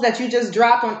jewels that you just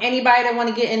dropped on anybody that want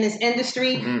to get in this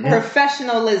industry.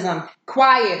 Professionalism,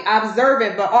 quiet,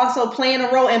 observant, but also playing a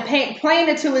role and playing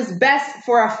it to his best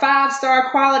for a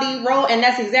 5-star quality role. And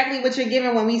that's exactly what you're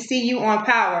giving when we see you on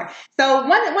Power. So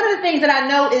one of the things that I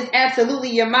know is absolutely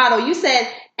your motto. You said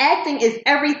acting is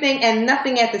everything and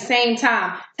nothing at the same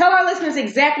time. Tell our listeners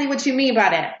exactly what you mean by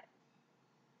that.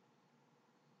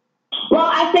 Well,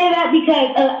 I say that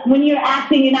because when you're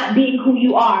acting, you're not being who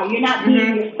you are. You're not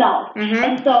being yourself.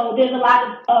 And so there's a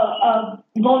lot of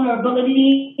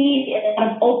vulnerability, a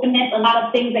lot of openness, a lot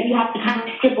of things that you have to kind of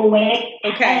strip away.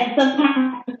 And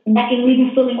sometimes that can leave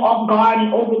you feeling off guard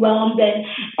and overwhelmed. And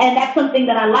that's something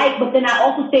that I like. But then I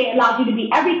also say it allows you to be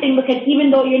everything, because even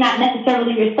though you're not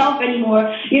necessarily yourself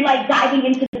anymore, you're like diving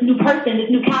into this new person, this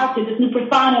new character, this new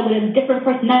persona with a different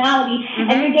personality.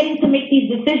 And you're getting to make these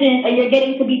decisions, and you're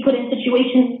getting to be put in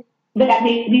situations that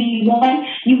maybe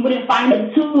you wouldn't find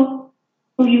it, two,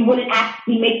 who you wouldn't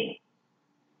actually make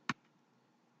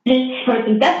this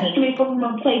person. That's coming from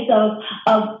a place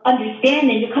of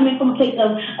understanding. You're coming from a place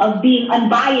of being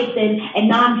unbiased and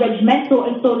non-judgmental.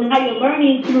 And so now you're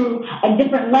learning through a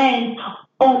different lens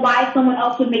on why someone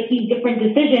else would make these different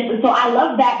decisions. And so I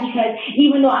love that, because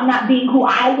even though I'm not being who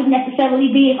I would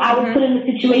necessarily be if I was put in the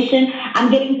situation,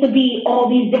 I'm getting to be all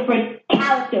these different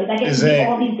characters. I get to be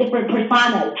all these different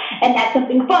personas. And that's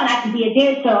something fun. I could be a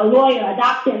dancer, a lawyer, a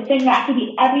doctor, a singer. I could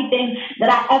be everything that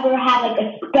I ever had like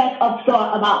a speck of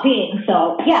thought about being.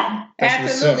 So yeah.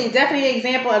 Absolutely. Definitely an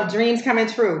example of dreams coming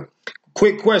true.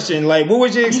 Quick question, like, what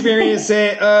was your experience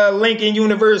at Lincoln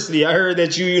University? I heard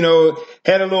that you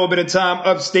had a little bit of time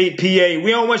upstate PA.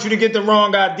 We don't want you to get the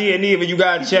wrong idea neither. You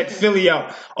got to check Philly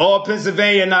out. All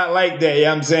Pennsylvania not like that, you know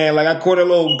what I'm saying? Like, I caught a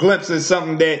little glimpse of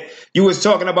something that you was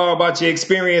talking about your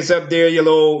experience up there, your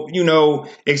little,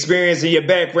 experience in your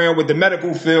background with the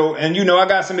medical field. And, I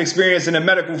got some experience in the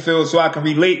medical field, so I can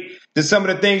relate to some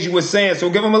of the things you were saying. So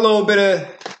give them a little bit of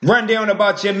rundown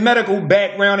about your medical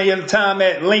background and your time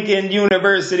at Lincoln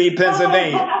University,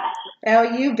 Pennsylvania.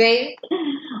 LU, babe.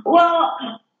 Well,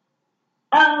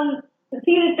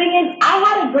 see, the thing is, I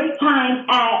had a great time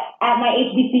at my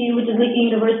HBCU, which is Lincoln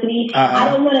University. I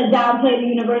don't want to downplay the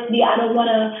university. I don't want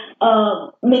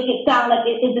to make it sound like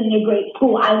it isn't a great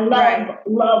school. I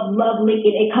love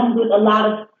Lincoln. It comes with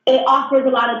it offers a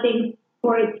lot of things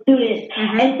for its students.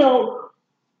 And so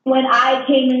when I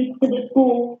came into the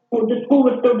school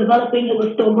was still developing, it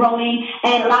was still growing,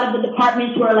 and a lot of the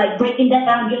departments were like breaking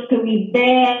down just to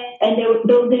revamp, and they were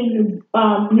building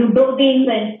new buildings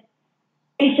and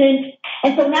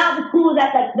so now the school is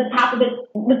at the top of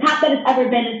the top that it's ever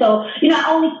been. And so, I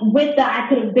only wish that I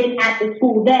could have been at the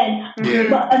school then.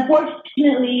 But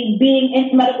unfortunately, being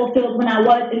in medical field when I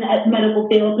was in the medical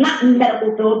field, not in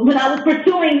medical field, when I was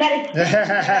pursuing medicine.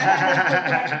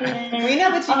 We know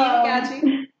what you need, we got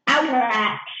you. I was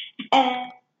at.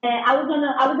 And I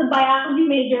was a biology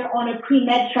major on a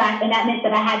pre-med track, and that meant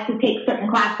that I had to take certain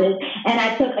classes. And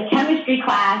I took a chemistry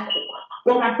class.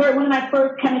 Well, one of my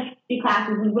first chemistry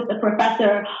classes was with a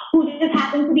professor who just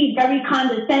happened to be very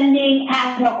condescending,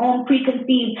 had her own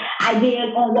preconceived ideas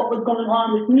on what was going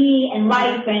on with me and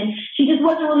life, and she just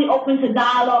wasn't really open to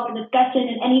dialogue and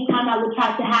discussion. And anytime I would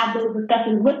try to have those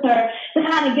discussions with her to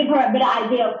kind of give her a better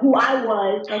idea of who I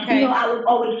was, I was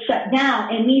always shut down.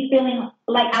 And me feeling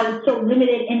like I was so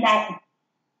limited in that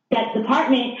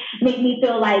department made me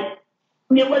feel like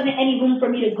there wasn't any room for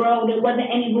me to grow. There wasn't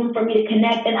any room for me to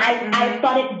connect. And I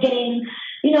started getting,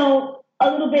 a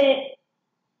little bit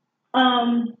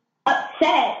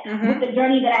upset with the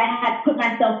journey that I had put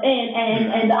myself in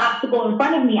and the obstacle in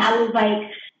front of me. I was like,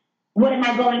 what am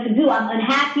I going to do? I'm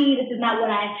unhappy. This is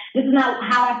not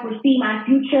how I foresee my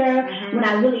future when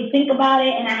I really think about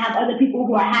it. And I have other people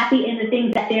who are happy in the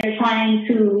things that they're trying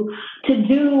to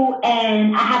do.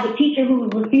 And I have a teacher who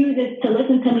refuses to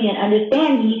listen to me and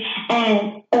understand me.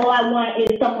 And all I want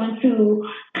is someone to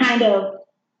kind of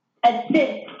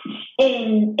assist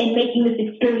in making this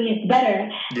experience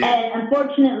better. Yeah. And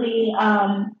unfortunately,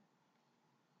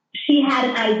 she had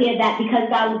an idea that because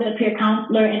I was a peer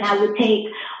counselor and I would take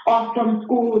off from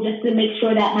school just to make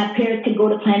sure that my peers could go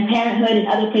to Planned Parenthood and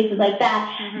other places like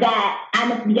that, that I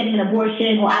must be getting an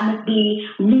abortion, or I must be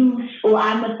loose, or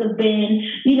I must have been,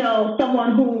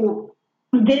 someone who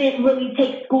didn't really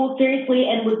take school seriously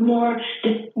and was more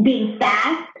just being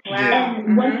fast. Wow.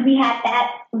 And once we had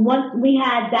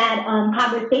that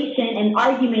conversation and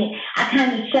argument, I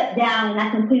kind of shut down and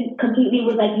I completely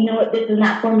was like, you know what, this is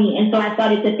not for me. And so I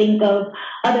started to think of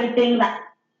other things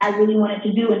I really wanted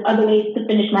to do and other ways to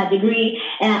finish my degree.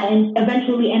 And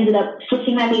eventually ended up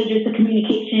switching my major to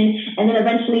communication. And then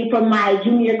eventually from my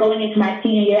junior going into my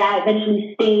senior year, I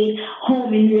eventually stayed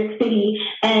home in New York City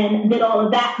and did all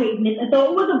of that craziness. And so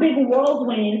it was a big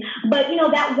whirlwind. But,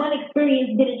 that one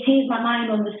experience didn't change my mind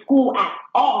on the school at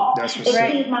all. It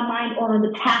changed my mind on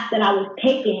the path that I was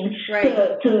taking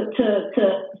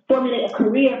to formulate a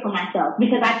career for myself.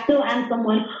 Because I still am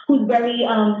someone who's very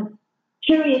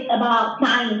curious about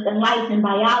science and life and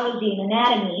biology and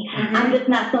anatomy. I'm just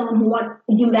not someone who wants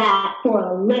to do that for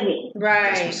a living.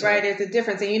 Right. There's a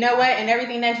difference. And you know what? And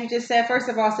everything that you just said, first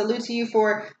of all, salute to you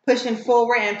for pushing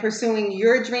forward and pursuing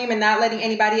your dream and not letting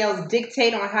anybody else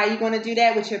dictate on how you're going to do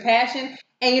that with your passion.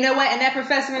 And you know what? And that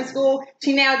professor in school,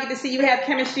 she now get to see you have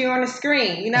chemistry on the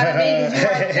screen. You know what I mean? Because you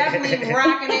are definitely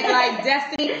rocking it like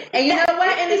Destiny. And you know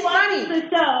what? And it's funny. The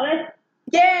show.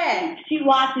 Yeah. She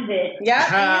watches it.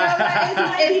 Yep. And you know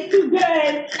what? It's too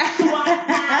good to watch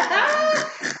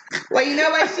that. Well, you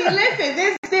know what?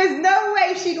 Listen, there's no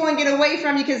way she going to get away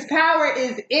from you because Power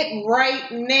is it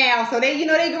right now. So they going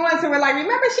to her like,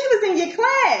 remember she was in your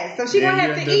class. So she going to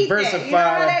have to eat that. You know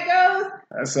how that goes?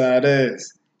 That's how it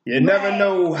is. You never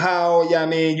know how,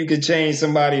 you can change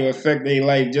somebody or affect their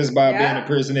life just by being the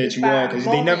person that you are, because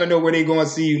they never know where they're going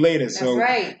to see you later. So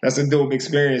that's a dope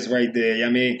experience right there.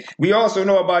 We also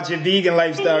know about your vegan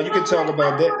lifestyle. You can talk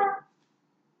about that.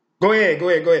 Go ahead.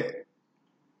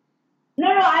 No,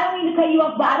 I don't mean to cut you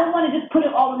off, but I don't want to just put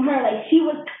it all on her. Like, she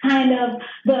was kind of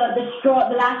the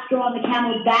last straw on the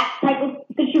camel's back type of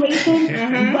situation.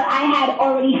 But I had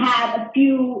already had a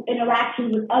few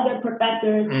interactions with other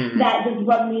professors that just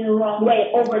rubbed me the wrong way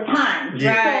over time.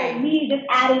 So me just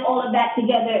adding all of that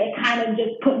together, it kind of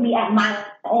just put me at my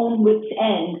own wit's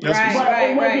end. But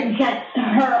it wasn't just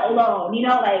her alone,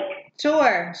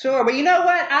 Sure. But you know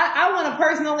what? I want to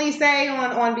personally say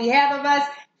on behalf of us,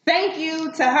 thank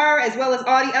you to her as well as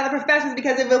all the other professors,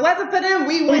 because if it wasn't for them,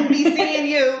 we wouldn't be seeing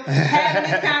you having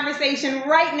this conversation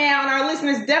right now. And our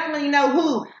listeners definitely know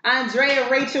who Andrea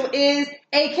Rachel is,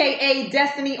 a.k.a.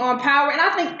 Destiny on Power. And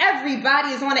I think everybody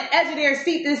is on the edge of their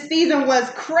seat. This season was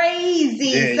crazy.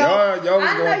 Yeah, so I know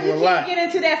you can't get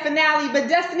into that finale, but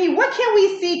Destiny, what can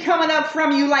we see coming up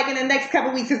from you like in the next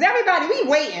couple weeks? Because everybody, we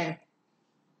waiting.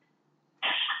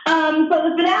 So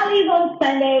the finale is on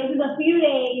Sunday, which is a few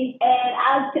days,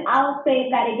 and I'll say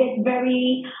that it gets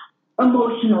very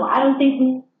emotional. I don't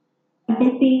think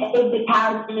we've seen the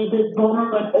characters this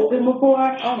vulnerable and open before,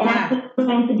 and I think it's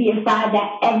going to be a side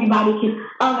that everybody can.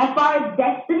 As far as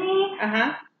Destiny,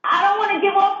 I don't want to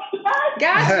give up too much.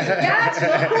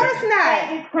 Gotcha. Of course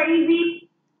not. It's crazy.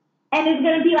 And it's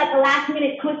going to be like a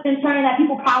last-minute twist and turn that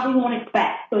people probably won't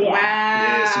expect. So, yeah. Wow.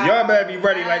 Yeah, so y'all better be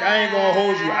ready. Like, I ain't going to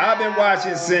hold you. I've been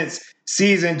watching since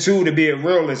season 2 to be a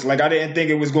realist. Like, I didn't think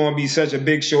it was going to be such a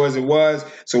big show as it was.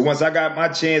 So once I got my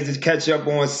chance to catch up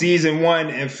on season 1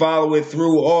 and follow it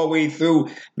through, all the way through,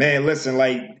 man, listen,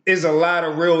 like, there's a lot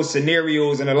of real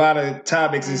scenarios and a lot of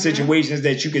topics and situations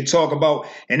that you could talk about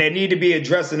and that need to be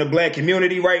addressed in the Black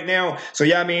community right now. So,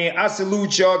 I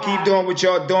salute y'all. Keep doing what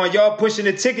y'all doing. Y'all pushing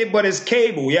the ticket, but it's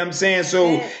cable. You know what I'm saying?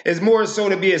 So it's more so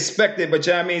to be expected. But,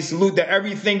 salute to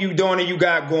everything you doing and you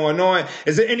got going on.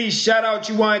 Is there any shout out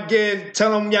you want to give?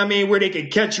 Tell them, where they can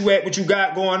catch you at, what you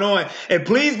got going on. And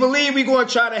please believe we're going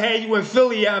to try to have you in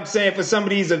Philly, for some of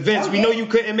these events. We know you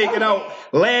couldn't make it out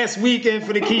last weekend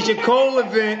for the Keisha Cole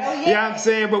event,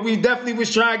 but we definitely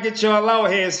was trying to get y'all out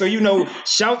here. So,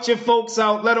 shout your folks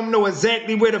out, let them know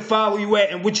exactly where to follow you at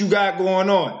and what you got going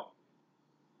on.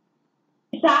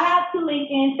 Shout out to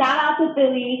Lincoln, shout out to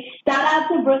Philly, shout out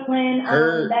to Brooklyn.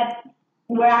 That's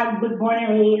where I was born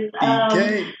and raised.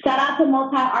 Shout out to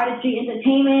Multi Artistry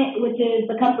Entertainment, which is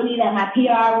the company that my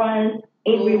PR runs.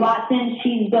 Avery Watson,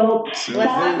 she's dope. Shout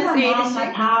out to my mom,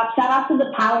 my top. Shout out to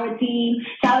the Power team.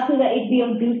 Shout out to the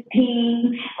HBO Deuce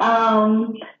team.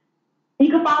 You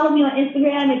can follow me on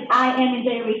Instagram. It's I am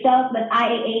Andrea Rachel. That's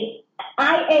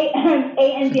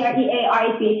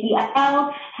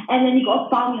IANDREARACHEL. And then you can also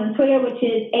follow me on Twitter, which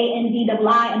is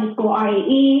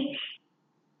ANDII_RAE.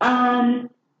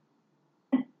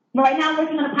 But right now I'm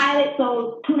working on a pilot,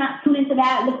 so tune into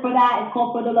that. Look for that. It's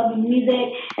called For the Love of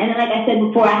Music. And then, like I said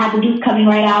before, I have the news coming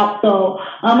right out. So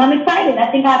I'm excited. I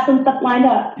think I have some stuff lined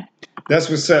up. That's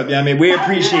what's up. Yeah, I mean, we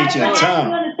appreciate your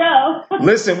time.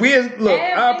 Listen,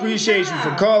 I appreciate you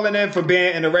for calling in, for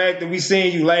being interactive. We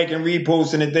seeing you liking,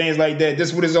 reposting, and things like that. This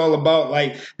is what it's all about.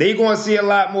 Like, they going to see a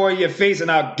lot more of your face, and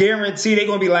I guarantee they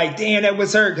going to be like, damn, that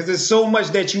was her, because there's so much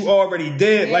that you already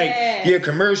did, like your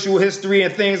commercial history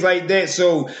and things like that.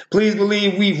 So please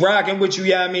believe we rocking with you.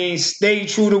 Yeah, I mean, stay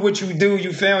true to what you do.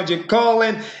 You found your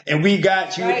calling, and we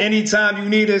got you. Right. Anytime you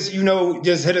need us,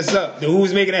 just hit us up. The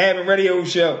Who's Making It Happen radio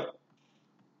show.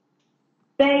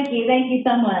 Thank you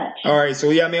so much. All right,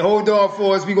 so hold on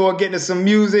for us. We gonna get into some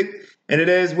music, and it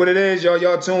is what it is, y'all.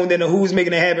 Y'all tuned in to Who's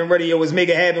Making It Happen Radio. It's Make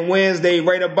It Happen Wednesday.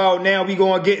 Right about now, we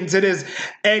gonna get into this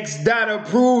X-Dot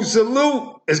approved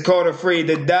salute. It's called Afraid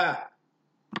to Die.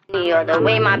 Or the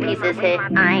way my pieces hit.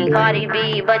 I ain't Cardi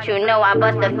B, but you know I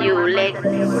bust a few licks.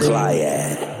 Fly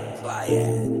it.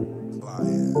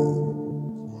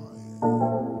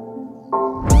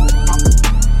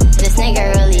 This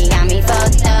nigga really got me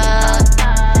fucked up.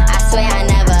 I swear I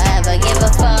never ever give a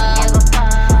fuck.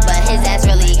 But his ass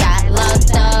really got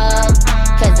locked up.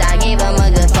 Cause I gave him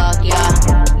a good fuck, y'all.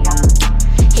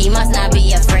 He must not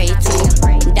be afraid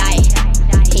to die.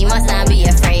 He must not be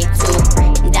afraid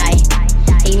to die.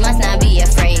 He must not be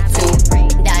afraid to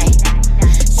die.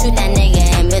 Shoot that nigga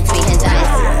in between his eyes.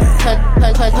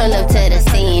 Pull up to the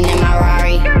scene in my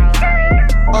Rari.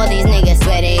 All these niggas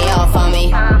swear they all for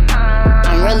me.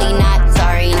 I'm really not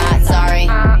sorry.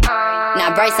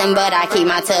 Not Bryson, but I keep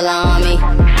my tiller on me.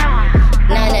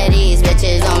 None of these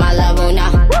bitches on my level,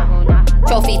 nah.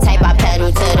 Trophy type, I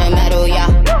pedal to the metal, yeah.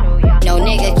 No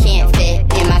nigga can't fit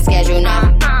in my schedule,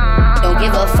 nah. Don't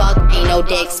give a fuck, ain't no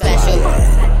dick special.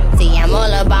 See, I'm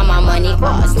all about my money,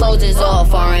 cause clothes is all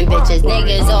foreign bitches.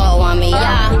 Niggas all want me,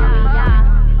 yeah.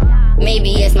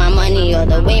 Maybe it's my money or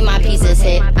the way my pieces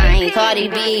hit. I ain't Cardi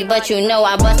B, but you know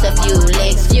I bust a few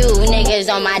licks. Few niggas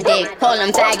on my dick, call them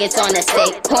faggots on the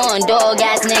stick. Horn dog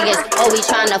ass niggas, always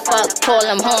tryna fuck, call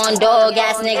them horn dog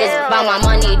ass niggas. By my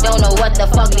money, don't know what the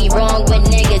fuck be wrong with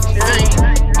niggas. See,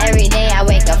 every day I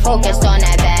wake up focused on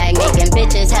that bag, making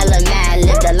bitches hella mad,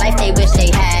 live the life they wish they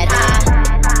had.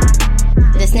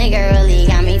 This nigga really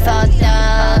got me fucked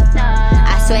up.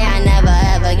 I swear I never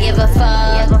ever give a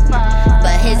fuck.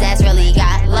 But his ass really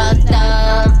got locked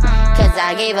up. Cause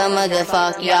I gave him a good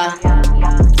fuck, y'all.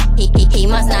 He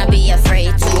must not be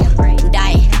afraid to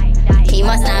die. He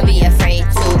must not be afraid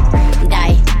to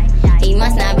die. He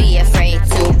must not be afraid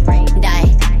to die.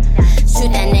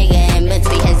 Shoot that nigga in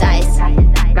between his eyes.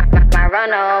 My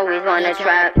runner always wanna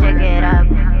trap. Pick it up.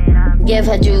 Give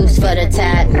her juice for the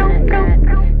tap.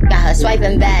 Got her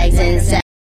swiping bags inside.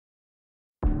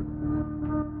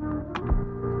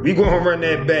 We gonna run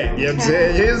that back, you know what I'm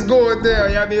saying? It's going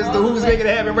down, I mean, it's the Who's Making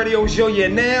It Happen radio show. You're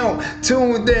now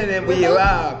tuned in and we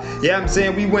live. You know what I'm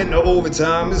saying? We went into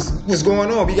overtime. What's going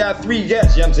on? We got 3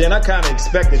 guests, you know what I'm saying? I kind of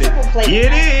expected it.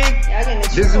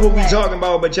 This is what we talking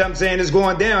about, but you know what I'm saying? It's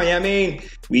going down, you know what I mean?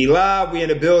 We live, we in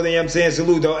the building, you know what I'm saying?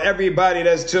 Salute to everybody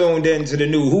that's tuned in to the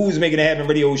new Who's Making It Happen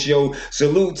radio show.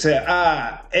 Salute to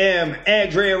I am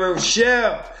Andrea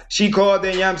Rochelle. She called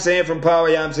in, you know what I'm saying, from Power,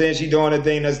 you know what I'm saying? She doing her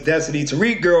thing. That's Destiny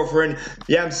Tariq girlfriend,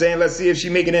 you know what I'm saying? Let's see if she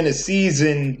make it in the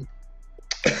season.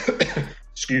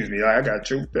 Excuse me, I got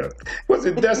choked up. Was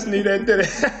it Destiny that did it?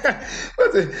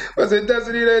 was it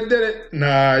Destiny that did it?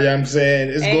 Nah, you know what I'm saying?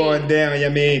 It's going down, you know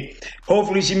what I mean?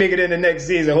 Hopefully she make it in the next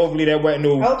season. Hopefully that wasn't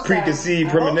no preconceived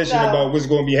premonition about what's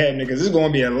going to be happening, because there's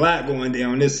going to be a lot going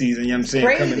down this season, you know what I'm saying?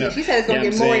 Crazy. Coming up. She said it's going to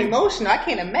get more emotional. I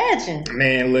can't imagine.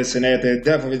 Man, listen, after the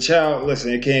death of a child,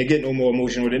 listen, it can't get no more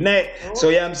emotional than that. So,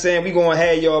 yeah, I'm saying we going to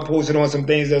have y'all posted on some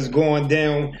things that's going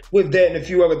down with that and a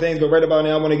few other things. But right about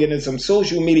now, I want to get into some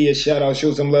social media shout-outs,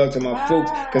 show some love to my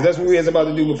folks, because that's what we was about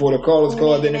to do before the callers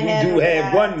called in. And we do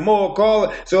have one more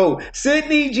caller. So,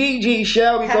 Sydney GG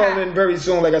shall be calling in very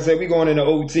soon. Like I said, we going into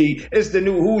OT. It's the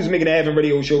new Who's Making It Happen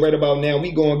radio show right about now.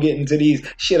 We going to get into these.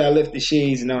 Shit, I lift the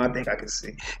shades. No, I think I can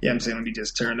see. Yeah, I'm saying, let me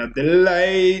just turn up the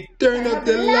light. Turn up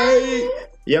the light.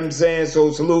 You know what I'm saying?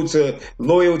 So salute to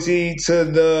loyalty to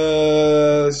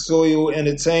the Soil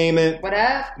Entertainment. What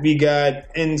up? We got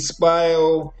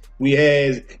Inspire. We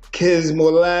have Kiz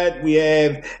Molat. We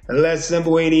have Less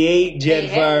Simple 88,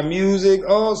 Jetfire Music.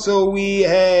 Also, we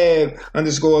have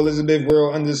 _Elizabeth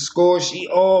World _ She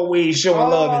always showing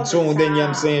love and tuned in, you know what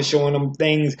I'm saying? Showing them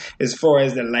things as far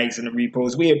as the likes and the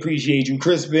reposts. We appreciate you.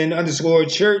 Crispin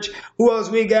 _Church. Who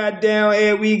else we got down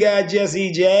here? We got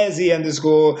Jesse Jazzy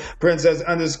 _ Princess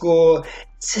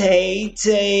 _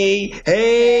 Tay.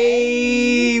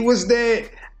 Hey, what's that?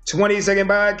 20-second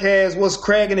podcast. What's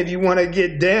cracking? If you want to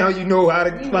get down, you know how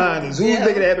to find us. Who's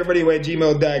making it happen? Radio at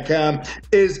gmail.com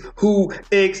is Who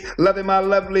X. Loving my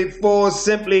lovely four.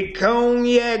 Simply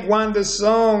Cognac. Wanda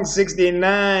Song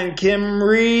 69. Kim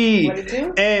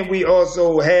Reed. And we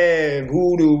also have,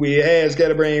 who do we have?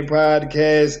 Scatterbrain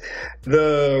Podcast.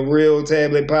 The Real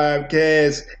Tablet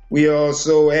Podcast. We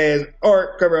also have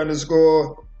Art Cover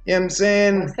 _ you know what I'm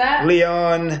saying? What's that?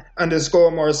 Leon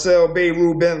 _ Marcel,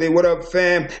 Beirut, Bentley, what up,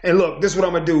 fam? And look, this is what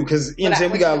I'm going to do, because, you know what I'm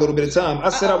saying, we got a little bit of time. I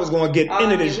said I was going to get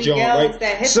into this joint,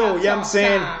 right? So, you know what I'm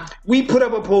saying? We put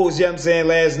up a post, you know what I'm saying,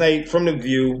 last night from The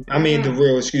View. I mean, The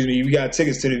Real, excuse me. We got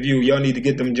tickets to The View. Y'all need to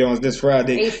get them Jones this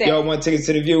Friday. Y'all want tickets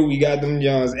to The View? We got them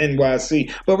Jones,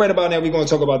 NYC. But right about now, we're going to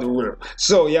talk about The Real.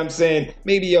 So, you know what I'm saying?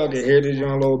 Maybe y'all can hear this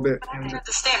Jones a little bit. I can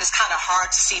understand it's kind of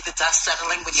hard to see the dust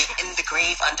settling when you're in the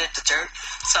grave under the dirt.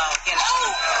 So, you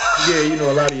know. Yeah, you know,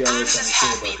 a lot of y'all I'm just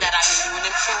happy that I'm new and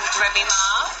improved Remy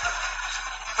Martha.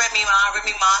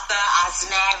 I was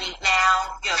married now.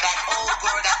 You know, that old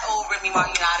girl, that old Remy Ma,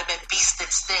 you know, I'd have been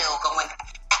beasted still, going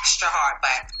extra hard.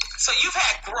 But so you've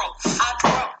had growth. I've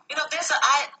grown. You know,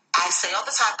 I say all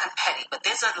the time I'm petty, but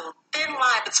there's a thin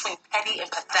line between petty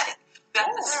and pathetic. You have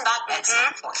to stop at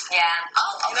some point. Yeah.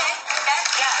 Oh, okay.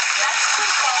 That's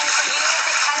cool. And for you, is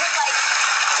it kind of like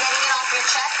getting it off your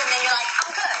chest and then you're like,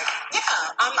 I'm good.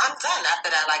 Yeah, I'm done after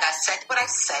that. Like, I said what I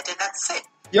said, and that's it.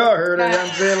 Y'all heard it, you know what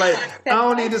I'm saying? Like, I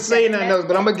don't need to say nothing else,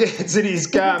 but I'm going to get into these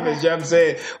comments, you know what I'm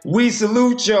saying? We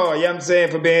salute y'all, you know what I'm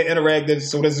saying, for being interactive.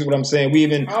 So this is what I'm saying. We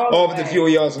even offered a few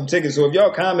of y'all some tickets. So if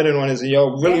y'all commented on this and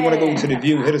y'all really want to go to The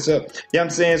View, hit us up. You know what I'm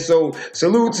saying? So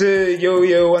salute to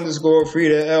Yo-Yo _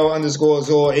 Frida L _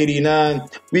 Zor 89.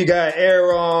 We got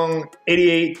Aaron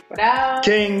 88.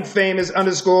 King Famous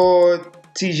 _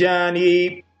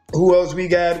 Tijani. Who else we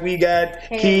got? We got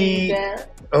Key.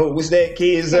 Oh, what's that?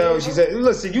 Key Azell. She said,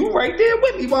 listen, you right there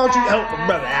with me. Why don't you help a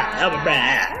brother out? Help a brother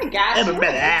out. I got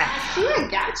you. I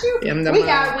got you. We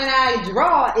got When I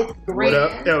Draw, It's Great. What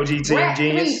up, LG Team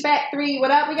Genius? Fat 3,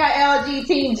 what up? We got LG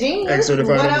Team Genius.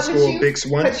 X-Certified _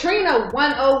 Bix 1. Katrina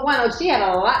 101. Oh, she had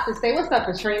a lot to say. What's up,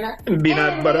 Katrina? And we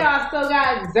also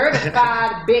got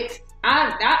Certified Bix.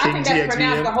 I think that's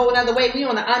pronounced a whole other way. We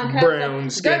on the uncut. Brown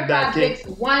Skin Bix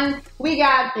 1. We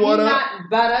got Peanut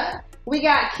Butter. We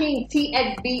got King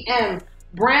TXBM.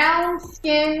 Brown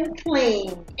Skin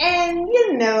Clean. And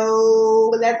you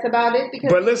know, that's about it.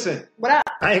 But listen, what up?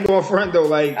 I ain't going front though.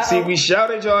 Like, see, we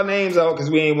shouted y'all names out because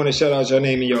we ain't want to shout out your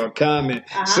name in your comment.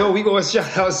 So we gonna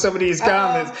shout out some of these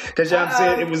comments because y'all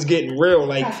said it was getting real.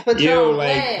 Like,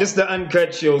 this is the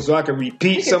uncut show, so I can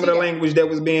repeat some of the language that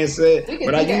was being said.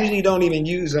 But I usually don't even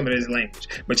use some of this language.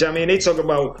 But y'all mean they talk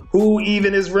about who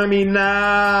even is Remy?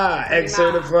 Nah,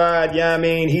 X-Certified. Yeah, I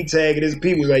mean he tagged his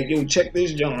people like, yo, check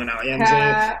this joint out. You know what I'm saying?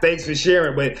 Thanks for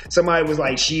sharing. But somebody was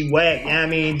like, she whack. You know what I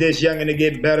mean? This young to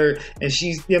get better. And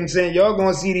she's, you know what I'm saying? Y'all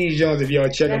gonna see these Jones if y'all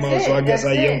check them out. So I guess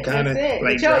I am kind of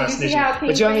like dry snitching.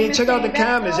 But y'all mean, check out the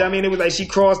comments. I mean, it was like she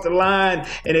crossed the line.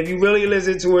 And if you really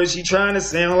listen to her, she trying to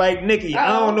sound like Nicki.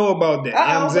 I don't know about that. You know what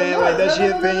I'm saying? Like, that's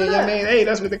your thing. I mean, hey,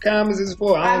 that's what the comments is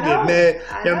for. I don't get mad.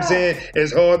 You know what I'm saying?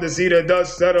 It's hard to see the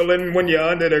dust settling when you're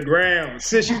under the ground.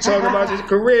 Sis, you talking about your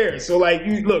career. So, like,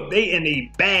 you look, they in the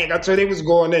bag. I told you they was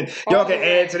going in. Y'all can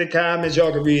add to the comments.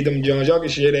 Y'all can read them, Jones. Y'all can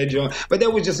share that, John. But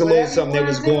that was just a little something that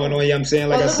was going on. You know what I'm saying?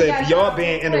 Like I said, for y'all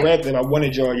being interactive, I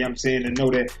wanted y'all, you know what I'm saying, to know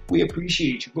that we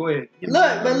appreciate you. Go ahead. You know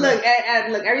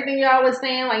look, everything y'all was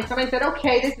saying, like somebody said,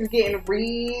 okay, this is getting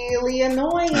really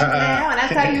annoying now. And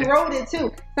that's how you wrote it,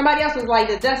 too. Somebody else was like,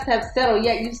 the dust have settled,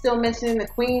 yet you still mentioning the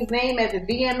Queen's name at the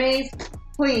VMAs?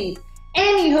 Please.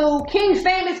 Anywho, King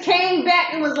Famous came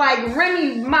back and was like,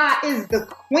 Remy Ma is the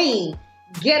queen.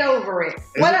 Get over it.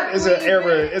 It's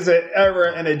an error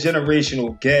and a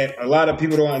generational gap. A lot of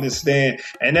people don't understand.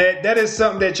 And that is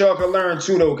something that y'all can learn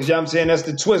too, though, because y'all I'm saying that's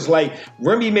the twist. Like,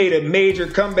 Remy made a major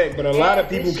comeback, but a lot of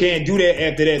people can't do that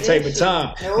after that type of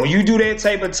time. When you do that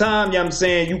type of time, you know what I'm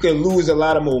saying, you can lose a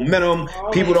lot of momentum.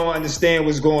 People don't understand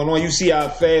what's going on. You see how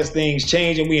fast things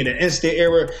change, and we in the instant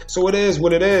era. So it is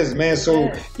what it is, man.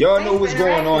 So y'all know what's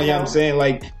going on, you know what I'm saying?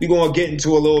 Like, we going to get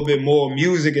into a little bit more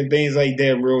music and things like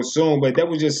that real soon, but that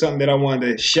was just something that I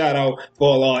wanted to shout out for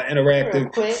all our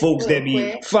interactive folks that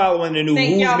be following the new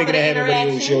Who's Making It Happen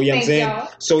radio show. You know what I'm saying?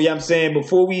 So, you know what I'm saying?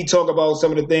 Before we talk about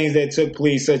some of the things that took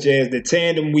place, such as the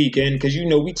Tandem Weekend, because, you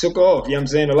know, we took off. You know what I'm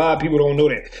saying? A lot of people don't know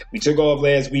that. We took off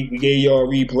last week. We gave y'all a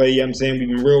replay. You know what I'm saying? We've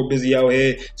been real busy out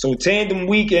here. So, Tandem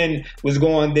Weekend was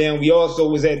going down. We also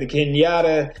was at the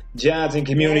Kenyatta Johnson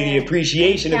Community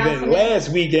Appreciation event last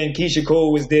weekend. Keisha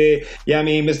Cole was there. Yeah, you know I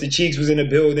mean, Mr. Cheeks was in the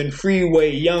building.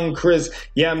 Freeway, Young Chris,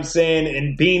 you know what I'm saying,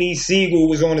 and Beanie Siegel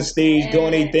was on the stage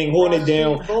doing their thing, holding it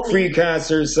down, free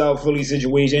concert, South Philly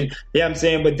situation, you know what I'm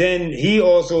saying, but then he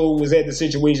also was at the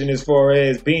situation as far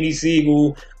as Beanie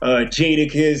Siegel,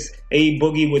 Jadakiss, A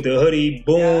Boogie with the hoodie,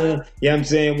 boom, you know what I'm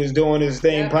saying, was doing his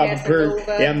thing, Papa Perk,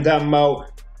 yeah, I'm talking about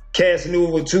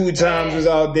Casanova 2 times was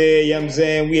out there, you know what I'm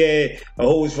saying? We had a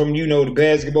host from, the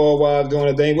Basketball Wives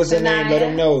doing a thing. What's her name? Let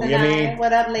them know. You know what I mean?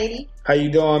 What up, lady? How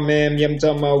you doing, man? Yeah, I'm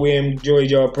talking about we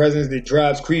enjoyed y'all presence. The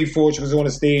Drops, Creed Forge was on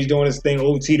the stage doing his thing.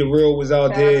 OT The Real was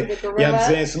out there. You know what I'm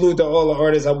saying? Salute to all the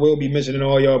artists. I will be mentioning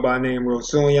all y'all by name real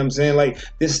soon. You know what I'm saying? Like,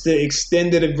 this is the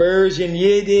extended version.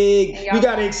 You dig? We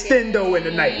got an extendo in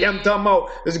the night. Yeah, I'm talking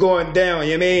about it's going down.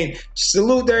 You know what I mean?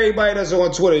 Salute to everybody that's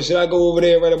on Twitter. Should I go over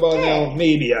there right about now?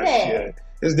 Maybe I should.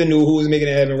 This is the new Who's Making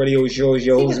It Happen radio show.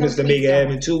 Your host, Mr. Make It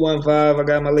Happen 215. I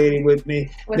got my lady with me.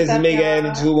 Mrs. Make It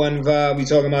Happen 215. We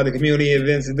talking about the community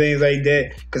events and things like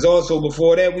that. Because also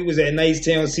before that, we was at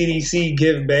Nicetown CDC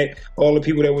Give Back. All the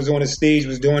people that was on the stage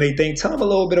was doing their thing. Tell them a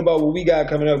little bit about what we got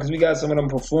coming up, because we got some of them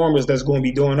performers that's going to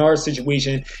be doing our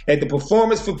situation at the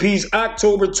Performance for Peace,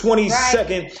 October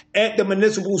 22nd at the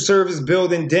Municipal Service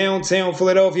Building, downtown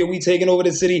Philadelphia. We taking over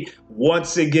the city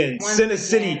once again. Center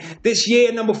City, this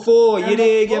year, number 4. You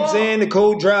know what I'm saying? The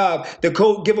code drive, the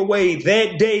code giveaway.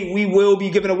 That day, we will be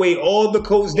giving away all the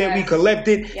codes that we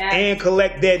collected and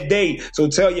collect that day. So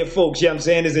tell your folks, you know what I'm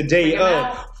saying? It's a day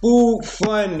of food,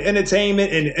 fun,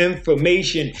 entertainment, and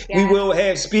information. We will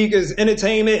have speakers,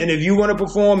 entertainment, and if you want to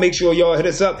perform, make sure y'all hit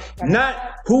us up. Not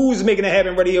Who's Making It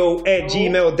Happen Radio at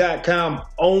gmail.com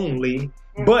only,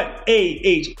 but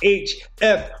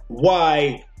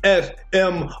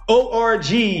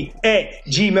AHHFYFMORG@gmail.com.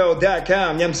 You know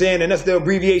what I'm saying? And that's the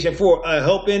abbreviation for a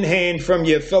helping hand from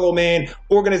your fellow man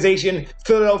organization,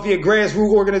 Philadelphia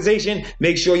Grassroots Organization.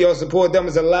 Make sure y'all support them.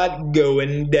 There's a lot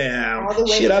going down.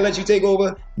 Should I let you take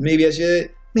over? Maybe I should.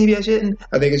 Maybe I shouldn't.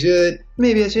 I think I should.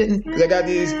 Maybe I shouldn't. Because I got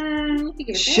these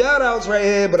shout outs right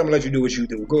here, but I'm going to let you do what you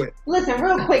do. Go ahead. Listen,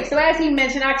 real quick. So as he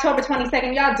mentioned, October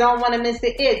 22nd, y'all don't want to miss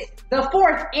it. It's the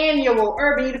 4th annual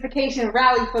Urban Unification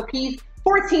Rally for Peace.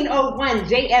 1401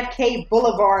 JFK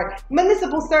Boulevard,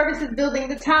 Municipal Services Building,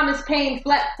 the Thomas Paine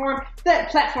platform,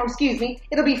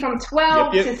 It'll be from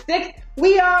 12 to 6.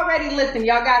 We already listen.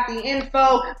 Y'all got the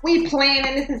info. We plan,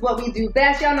 and this is what we do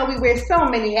best. Y'all know we wear so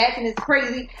many hats, and it's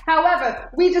crazy. However,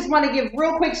 we just want to give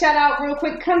real quick shout out, real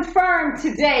quick. Confirmed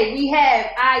today, we have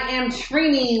I Am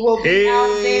Trini will be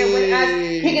out there with us.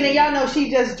 Kicking it. Y'all know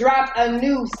she just dropped a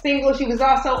new single. She was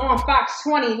also on Fox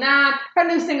 29. Her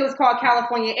new single is called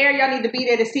California Air. Y'all need to be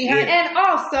there to see her. And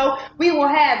also, we will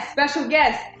have special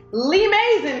guests. Lee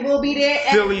Mason will be there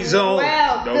Philly's own.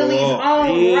 Philly's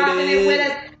own, rocking it with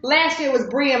us. Last year was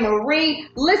Bria Marie.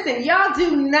 Listen, y'all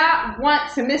do not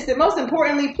want to miss it. Most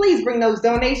importantly, please bring those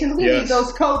donations. We need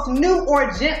those coats, new or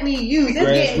gently used. It's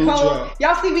getting cold.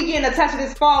 Y'all see we getting a touch of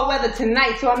this fall weather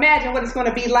tonight, so imagine what it's going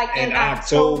to be like in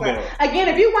October. Again,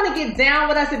 if you want to get down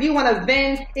with us, if you want to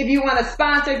vend, if you want to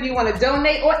sponsor, if you want to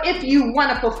donate, or if you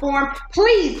want to perform,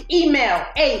 please email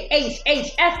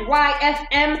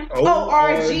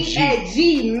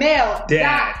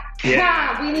AHHFYFMORG@gmail.com. We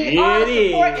need all the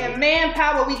support and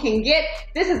manpower we can get.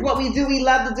 This is what we do. We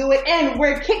love to do it. And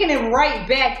we're kicking it right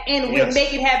back in with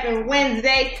Make It Happen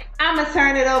Wednesday. I'm going to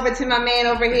turn it over to my man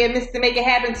over here, Mr. Make It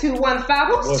Happen 215.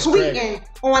 Who's tweeting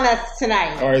on us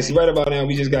tonight? All right, see, right about now,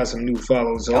 we just got some new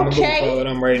follows. So I'm going to go follow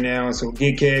them right now. So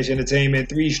Get Cash Entertainment,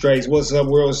 3 Strikes, What's Up,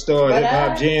 World Star, Hip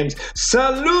Hop Jams.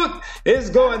 Salute!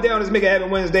 It's going down. It's Make It Happen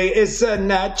Wednesday. It's a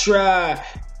not try.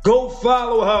 Go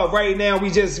follow her right now. We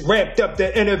just wrapped up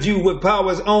the interview with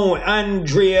Power's own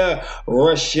Andrea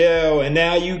Rochelle. And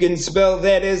now you can spell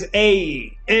that as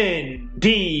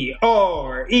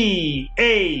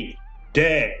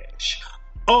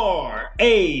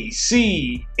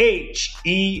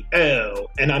ANDREA-RACHEL.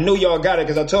 And I know y'all got it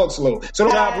because I talk slow. So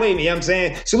don't gotta play me, you know what I'm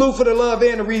saying? Salute for the love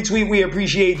and the retweet. We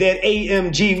appreciate that.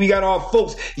 AMG. We got our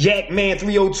folks. Yakman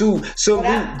 302.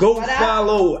 Salute. Go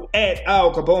follow at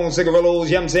Al Capone Cigarillos.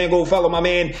 You know what I'm saying? Go follow my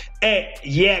man at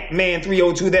Yakman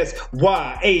 302. That's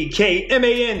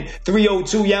YAKMAN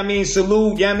 302. You know what I mean?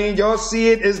 Salute. You know what I mean? Y'all see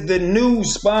it is the new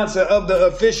sponsor of the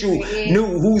official new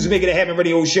Who's Making It Happen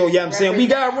radio show. You know what I'm saying? We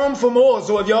got room for more.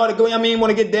 So if y'all to go, I mean,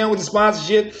 want to get down with the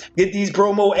sponsorship, get these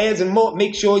promo ads and more,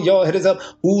 make sure y'all hit us up.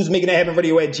 Who's Making It Happen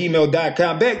Radio at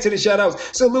gmail.com. Back to the shout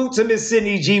outs. Salute to Miss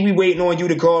Sydney G. We waiting on you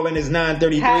to call in. It's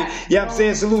 9:33. You know what I'm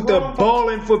saying? Salute to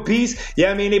Ballin' for Peace.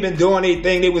 Yeah, I mean, they've been doing their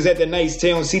thing. They was at the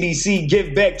Nicetown CDC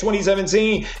Give Back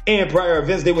 2017 and prior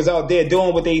events. They was out there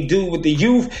doing what they do with the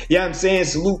youth. Yeah, you know what I'm saying?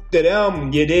 Salute to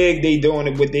them. You dig? They doing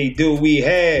it what they do. We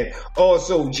have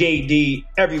also JD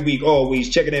every week, always.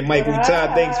 Checking in, Michael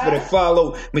Todd. Thanks for the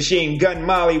follow. Machine Gun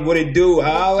Molly, what it do?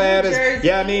 Holla at us.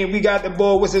 Yeah, I mean, we got the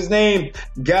boy, what's his name?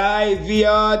 Guy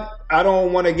Viard. I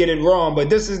don't want to get it wrong, but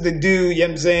this is the dude, you know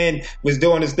what I'm saying, was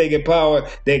doing his thing of power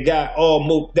that got all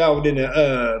moped out in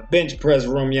the bench press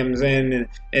room, you know what I'm saying,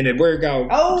 in the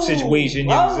workout situation, you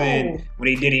know what I'm saying, when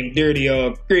they did him dirty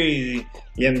all crazy.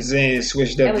 You know what I'm saying?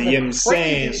 Switched up the, you know what I'm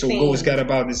saying? So Ghost got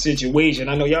about the situation.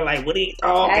 I know y'all like, what are you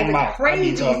talking about? I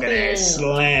be talking that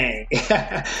slang.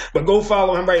 But go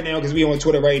follow him right now because we on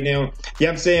Twitter right now. You know what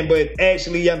I'm saying? But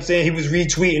actually, you know what I'm saying, he was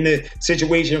retweeting the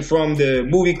situation from the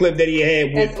movie clip that he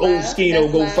had with Oskino.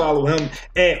 Go follow him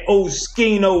at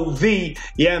Oskino V.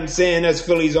 You know what I'm saying? That's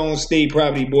Philly's own state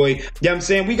property boy. You know what I'm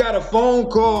saying? We got a phone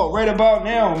call right about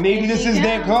now. Maybe this is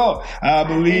that call. I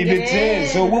believe it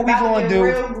is. So what we going to do,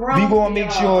 we going to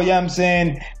make sure, you know what I'm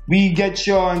saying, we get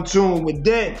y'all in tune with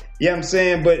that, you know what I'm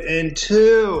saying, but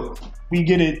until we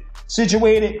get it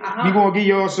situated, we gonna give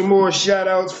y'all some more shout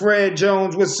outs. Fred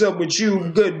Jones, what's up with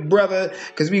you, good brother,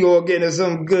 because we gonna get into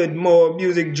some good more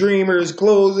music. Dreamers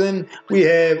closing, we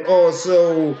have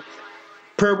also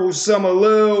Purple Summer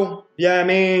Lil, you know what I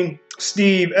mean,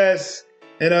 Steve S,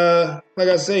 and like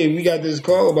I say, we got this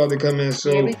call about to come in,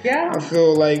 so I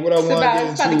feel like what I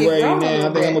want to get into right now,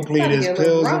 I think I'm going to play this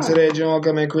Pills into that joint.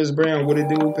 Come in, Chris Brown, what it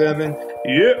do, Pimpin'?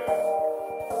 Yep.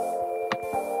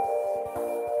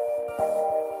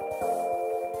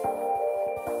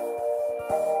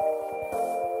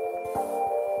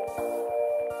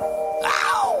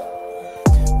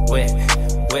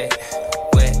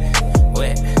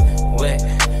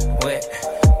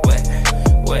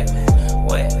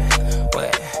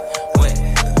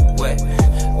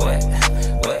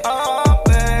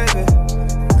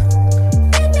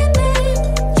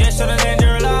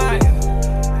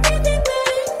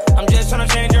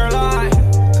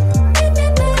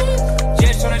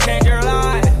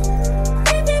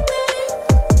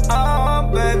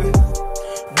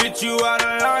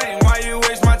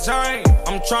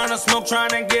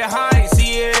 Tryna get high,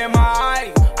 see it in my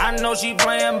eye. I know she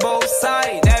playing both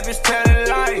sides, that bitch telling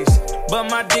lies. But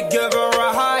my dick give her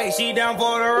a high, she down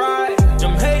for the ride.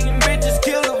 Them hating bitches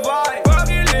kill the vibe,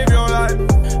 fucking live your life.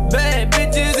 Bad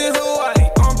bitches in Hawaii,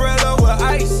 umbrella with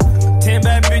ice. 10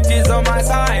 bad bitches on my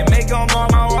side, make them all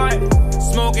my wife.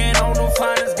 Smoking on the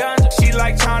finest ganja, she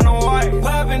like China White.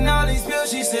 Popping all these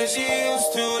pills, she said she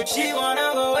used to it. She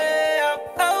wanna go way up.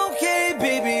 Okay,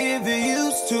 baby, if you're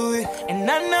used to it. And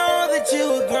I know that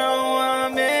you a grown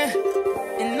woman,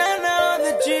 and I know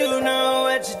that you know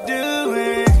what you're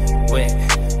doing.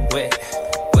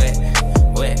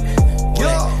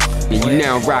 And you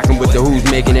now rocking with the Who's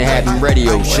Making It Happen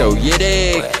radio show. You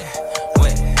dig?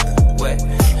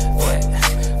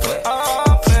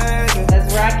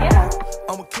 Let's rock out.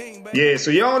 Yeah,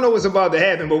 so y'all know what's about to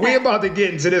happen, but we about to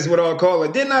get into this with our caller.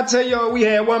 Didn't I tell y'all we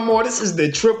had one more? This is the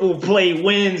Triple Play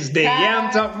Wednesday. Yeah, I'm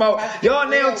talking about. Y'all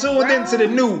now tuned into the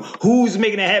new Who's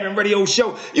Making It Happen radio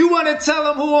show. You want to tell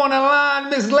them who on the line,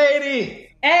 Miss Lady?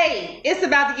 Hey, it's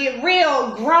about to get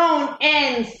real, grown,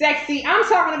 and sexy. I'm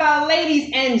talking about ladies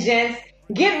and gents.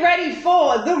 Get ready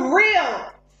for the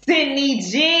real Sydney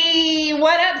G.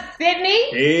 What up,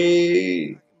 Sydney?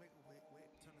 Hey.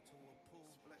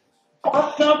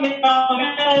 What's up, y'all?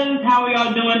 How are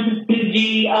y'all doing? This is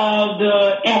G of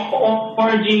the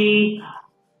F-orgy,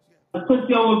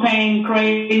 pussy over pain,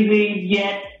 crazy,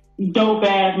 yet dope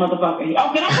ass motherfucker.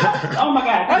 Oh, can I? Oh my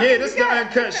God. Yeah, this is the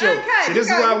uncut show. See, this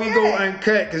is why we go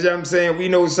uncut, because you know what I'm saying, we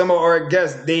know some of our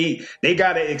guests, they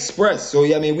gotta express. So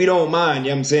I mean, we don't mind,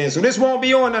 you know what I'm saying? So this won't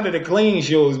be on under the clean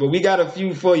shows, but we got a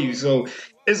few for you. So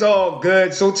it's all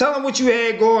good. So tell them what you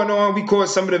had going on. We caught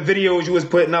some of the videos you was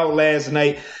putting out last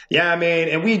night. Yeah, I mean,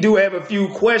 and we do have a few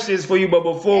questions for you, but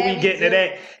before we get into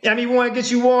that, I mean, we want to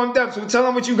get you warmed up. So tell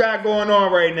them what you got going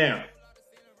on right now.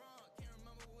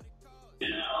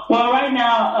 Well, right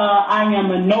now, I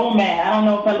am a nomad. I don't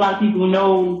know if a lot of people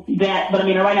know that, but I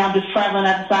mean, right now I'm just traveling.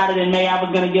 I decided in May I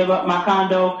was going to give up my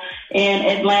condo in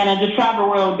Atlanta, just travel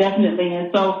the world, definitely. And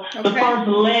so the first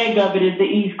leg of it is the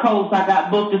East Coast. I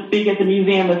got booked to speak at the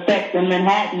Museum of Sex in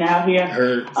Manhattan out here.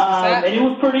 And it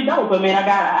was pretty dope. I mean,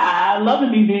 I love the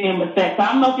Museum of Sex.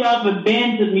 I don't know if y'all ever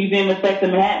been to the Museum of Sex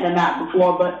in Manhattan or not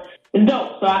before, but it's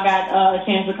dope. So I got a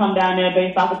chance to come down there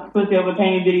based off the Pussy Over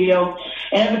Pain video.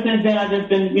 And ever since then, I've just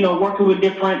been, working with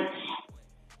different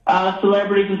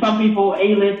celebrities, and some people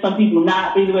A-list, some people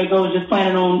not. Either way it goes, just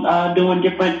planning on doing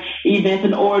different events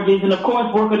and orgies, and of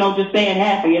course working on just staying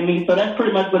happy. I mean, so that's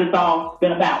pretty much what it's all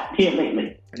been about here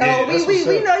lately. Yeah,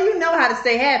 we know you know how to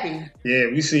stay happy. Yeah,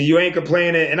 we see you ain't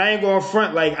complaining, and I ain't going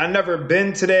front. Like, I never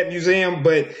been to that museum,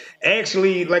 but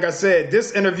actually, like I said,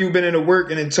 this interview been in the work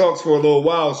and in talks for a little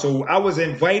while, so I was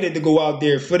invited to go out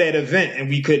there for that event, and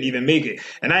we couldn't even make it.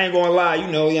 And I ain't gonna lie, you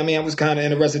know, I mean, I was kind of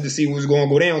interested to see what was going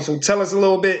to go down. So tell us a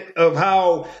little bit of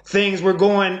how things were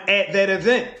going at that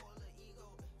event.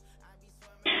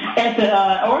 At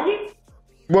the orgy?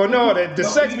 Well, no, the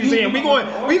sex museum. We gonna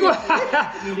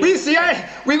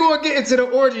get into the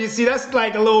orgy. See, that's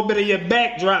like a little bit of your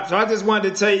backdrop. So I just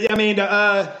wanted to tell you. I mean,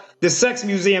 the sex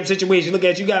museum situation. Look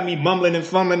at you, got me mumbling and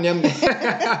fumbling. Okay,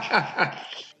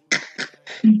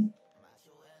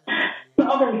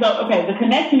 the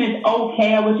connection is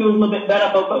okay. I wish it was a little bit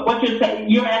better, but what you're saying,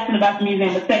 you're asking about the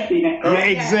museum of sex event, correct?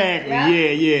 Yeah, exactly.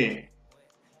 Yeah.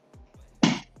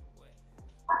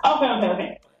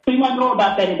 Okay. So you want to know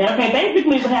about that event. Okay,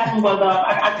 basically what happened was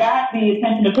I got the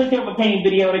attention to Pussy Over Pain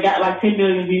video that got like 10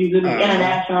 million views. It was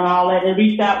international and all that. It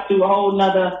reached out to a whole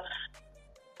nother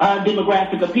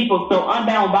demographic of people. So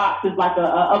Unbound Box is like a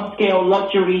upscale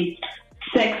luxury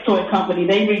sex toy company.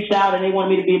 They reached out and they wanted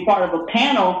me to be a part of a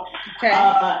panel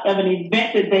of an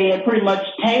event that they had pretty much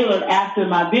tailored after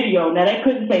my video. Now, they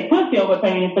couldn't say Pussy Over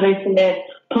Pain, so they said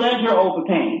Pleasure Over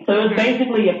Pain. So it was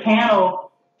basically a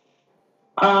panel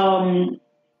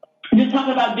just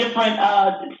talking about different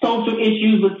social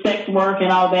issues with sex work and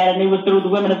all that, and it was through the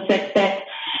Women of Sex.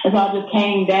 And so I just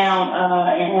came down,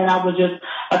 and I was just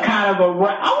I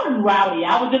wasn't rowdy.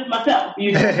 I was just myself,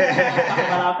 you know, talking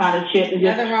about all kind of shit and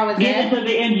just get into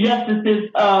the injustices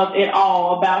of it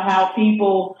all, about how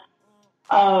people,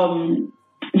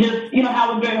 just, you know,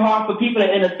 how it's very hard for people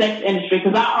in the sex industry.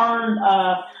 Because I earned,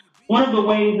 one of the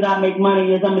ways that I make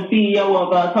money is I'm the CEO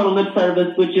of Total Lip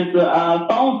Service, which is a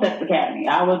phone sex academy.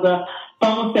 I was a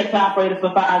phone sex operator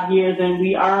for 5 years, and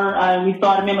we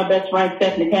started, me and my best friend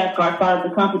Stephanie Cathcart started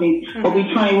the company, but we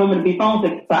train women to be phone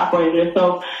sex operators.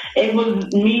 So it was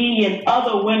me and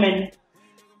other women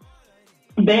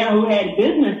there who had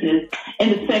businesses in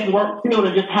the sex work field,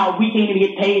 and just how we can't even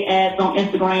get paid ads on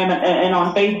Instagram and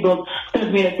on Facebook because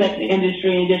we're in the sex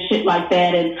industry and just shit like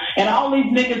that. And all these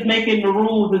niggas making the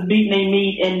rules is beating their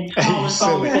meat and calling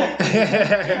phone sex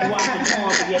and watching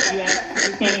porn, but yet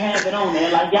you can't have it on there.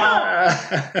 Like,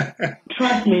 y'all,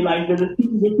 trust me, like the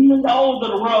CEOs of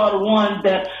the world are the ones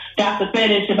that got the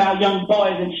fetish about young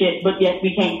boys and shit, but yet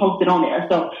we can't post it on there.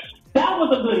 So that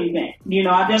was a good event. You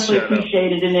know, I definitely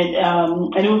appreciated it.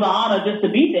 And it was an honor just to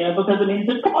be there because, I mean,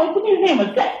 it's a museum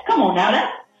of sex. Come on now,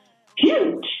 that's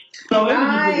huge. So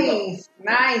nice.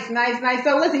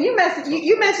 So listen, you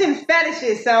mentioned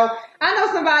fetishes. So I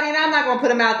know somebody, and I'm not going to put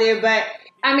him out there, but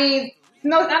I mean, I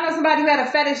know somebody who had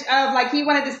a fetish of, like, he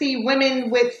wanted to see women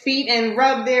with feet and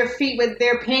rub their feet with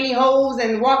their pantyhose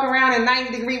and walk around in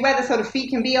 90-degree weather so the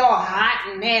feet can be all hot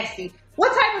and nasty.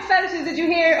 What type of fetishes did you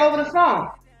hear over the phone?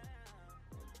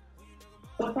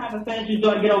 What type of fetishes do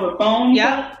I get over the phone?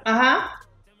 Yeah.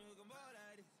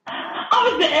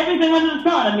 Obviously, everything under the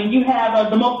sun. I mean, you have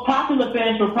the most popular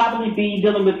fetish will probably be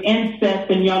dealing with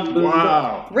incest and young boys.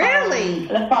 Wow. Really?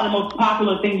 That's probably the most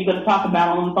popular thing you're going to talk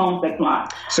about on the phone sex line.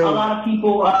 So, a lot of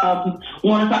people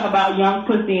want to talk about young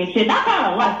pussy and shit. And I kind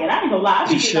of like it. I ain't going to lie. I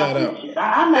be getting off this shit.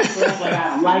 I'm not going to like I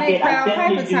don't like it. I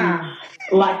definitely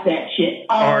do like that shit.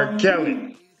 R.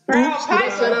 Kelly.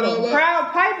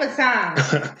 Proud Piper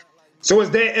time. So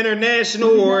is that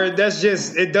international, or that's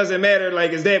just, it doesn't matter?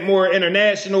 Like, is that more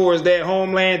international, or is that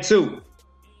homeland too?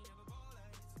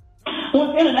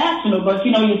 Well, it's international, but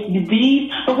you know,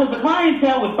 because the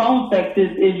clientele with phone sex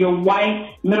is your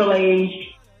white, middle-aged,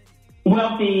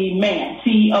 wealthy man,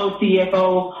 CEO,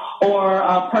 CFO, or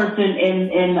a person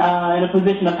in a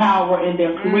position of power in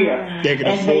their career. They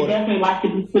definitely like to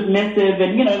be submissive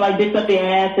and, you know, like dicks up their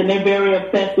ass, and they're very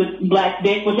obsessed with black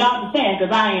dick, which I understand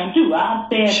because I am too. I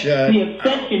understand the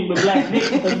obsession with black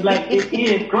dick because black dick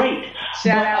is great.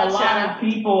 A lot of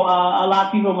people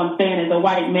understand that the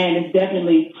white man is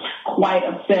definitely quite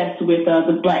obsessed with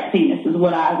the black penis, is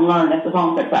what I've learned as a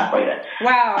phone sex operator.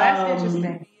 Wow, that's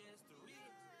interesting.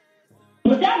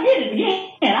 But y'all get it again,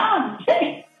 I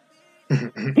understand.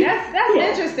 That's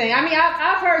interesting. I mean,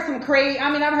 I've heard some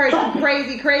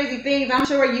crazy things. I'm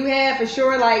sure you have for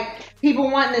sure. Like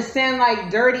people wanting to send like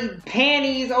dirty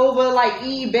panties over like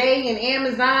eBay and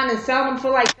Amazon and sell them for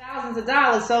like thousands of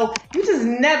dollars. So you just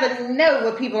never know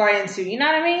what people are into. You know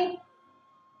what I mean?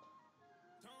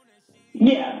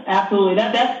 Yeah, absolutely.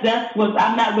 That's what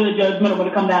I'm not really judgmental when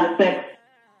it comes down to sex.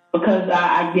 Because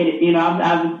I get it, you know.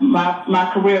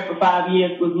 My career for 5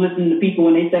 years was listening to people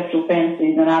and their sexual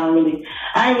fantasies, and I ain't really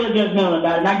judgmental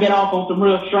about it. And I get off on some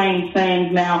real strange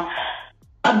sayings now.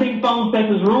 I think phone sex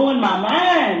has ruined my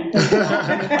mind.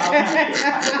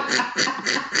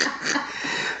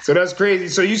 So that's crazy.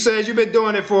 So you said you've been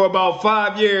doing it for about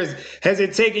 5 years. Has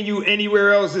it taken you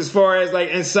anywhere else as far as like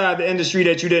inside the industry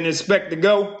that you didn't expect to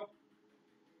go?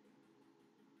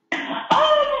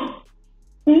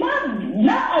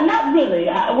 Not really.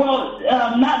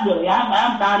 Not really.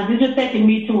 I'm honest. It's just taking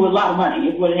me to a lot of money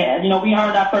is what it has. You know, we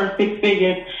earned our first 6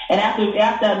 figures, and after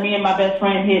me and my best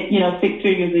friend hit, 6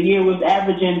 figures a year, we was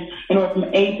averaging anywhere from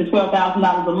 $8,000 to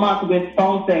 $12,000 a month with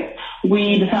phone sex.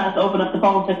 We decided to open up the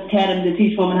phone sex academy to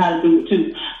teach women how to do it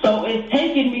too. So it's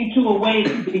taking me to a way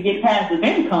to get passive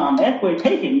income. That's where it's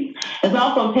taking me. It's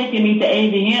also taking me to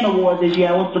AVN Awards this year.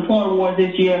 I went to the Porn Awards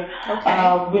this year.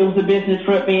 Okay. It was a business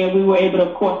trip, and we were able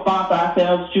to, of course, sponsor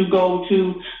ourselves to go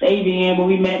to the AVN where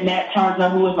we met Nat Turner,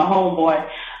 who was my homeboy.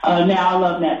 Now I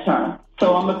love Nat Turner.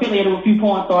 So I'm affiliated with a few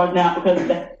porn stars now because of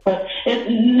that. But it's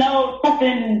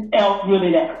nothing else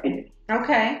really that crazy.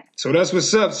 Okay. So that's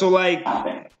what's up. So like,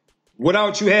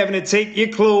 without you having to take your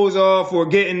clothes off or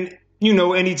getting,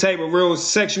 any type of real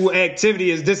sexual activity,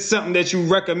 is this something that you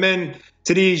recommend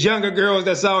to these younger girls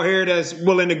that's out here that's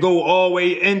willing to go all the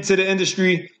way into the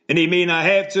industry and they may not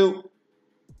have to?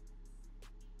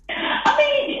 I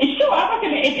mean, sure. I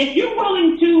reckon if you're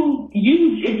willing to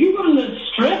if you're willing to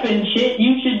strip and shit,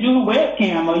 you should do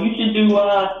webcam or you should do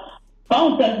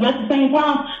phone sex. But at the same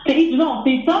time, to each his own.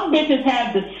 See, some bitches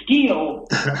have the skill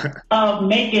of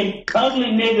making ugly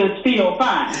niggas feel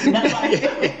fine. And that's why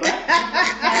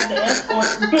have the escort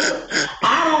strippers.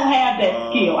 I don't have that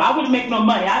skill. I wouldn't make no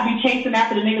money. I'd be chasing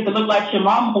after the niggas that look like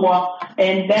Shamama,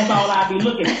 and that's all I'd be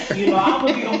looking at. I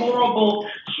would be a horrible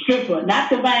stripper. Not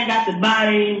because I ain't got the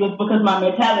body, but because my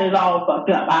mentality is all fucked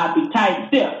up. I'd be tight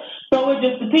still. So it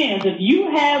just depends. If you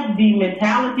have the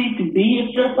mentality to be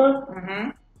a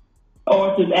stripper,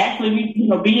 or to actually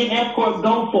be an escort,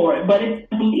 go for it. But it's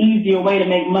an easier way to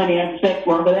make money as a sex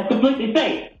worker. That's completely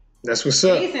safe. That's what's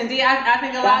up. Decent, D. I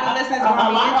think a lot of listeners are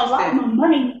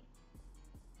interested.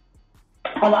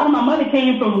 A lot of my money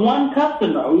came from one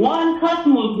customer. One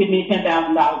customer was giving me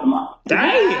 $10,000 a month.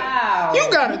 Damn. Wow. You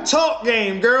got a talk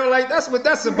game, girl. Like, that's what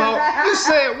that's about. You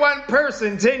said one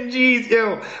person, 10 G's.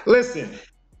 Yo, listen.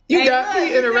 You got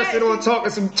me interested on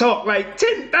talking some talk, like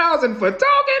 10,000 for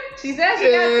talking. She said she got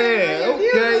 10 million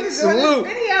views. Okay, salute.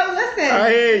 Video, listen. I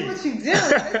hear you. What you doing?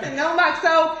 Listen, no much.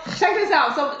 So check this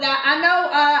out. So now I know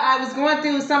I was going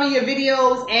through some of your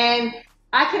videos, and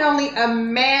I can only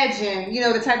imagine,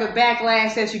 the type of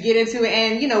backlash that you get into,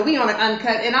 and we on an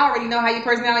uncut, and I already know how your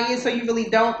personality is, so you really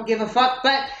don't give a fuck.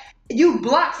 But you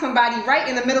block somebody right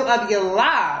in the middle of your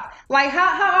live. Like,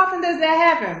 how often does that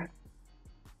happen?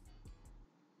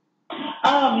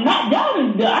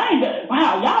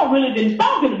 Y'all really didn't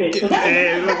talk to the bitch.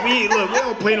 Hey, look, we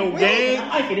don't play no game.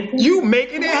 You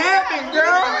making it happen,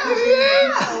 girl.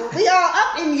 Yeah. We all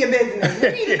up in your business.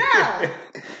 We need to know.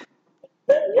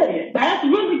 Yeah, that's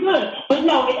really good. But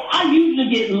no, I usually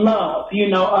get love,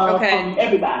 from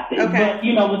everybody. Okay.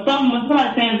 But, when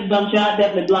somebody saying some dumb shit, I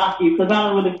definitely block you because I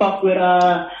don't really fuck with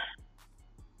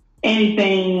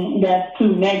anything that's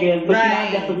too negative. But I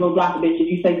definitely will block a bitch if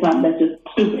you say something that's just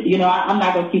stupid. I'm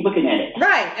not going to keep looking at it.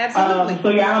 Right,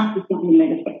 absolutely. I'm just going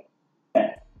to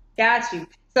niggas. Got you.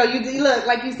 So you look,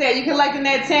 like you said, you collecting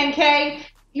that 10K.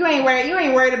 You ain't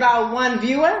worried about one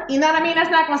viewer. You know what I mean? That's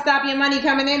not going to stop your money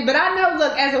coming in. But I know,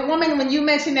 look, as a woman, when you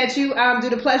mentioned that you do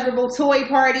the pleasurable toy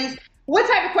parties, what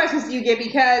type of questions do you get?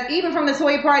 Because even from the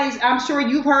toy parties, I'm sure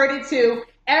you've heard it too.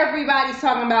 Everybody's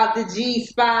talking about the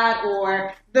G-spot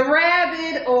or the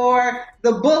rabbit or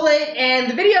the bullet. And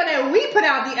the video that we put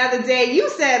out the other day, you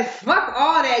said, fuck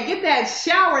all that. Get that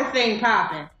shower thing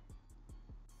popping.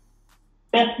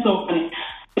 That's so funny.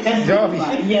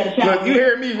 Look, you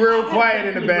hear me real quiet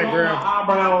in the background.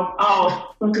 Eyebrows,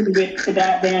 to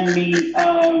that damn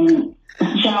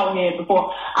shower head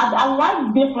before. I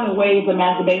like different ways of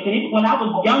masturbation. When I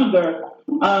was younger,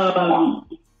 that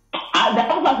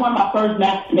was like one of my first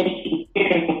masturbation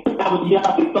experiences. I was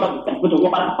young, with the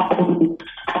water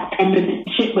and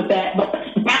shit with that. But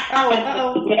I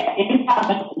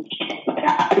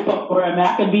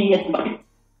could be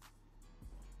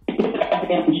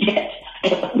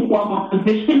I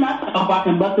position myself, I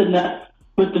can bust a nut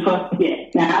with the first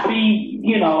bit. Now, I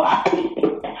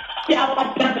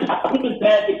like that. I think it's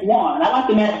Magic Wand. I like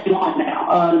the Magic Wand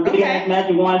now. The big ass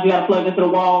Magic Wands you got to plug into the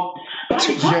wall. But I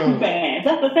can talk too fast.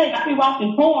 fast. That's the thing. I be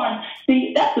watching porn.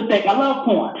 See, that's the thing. I love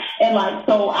porn. And like,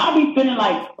 so I'll be spending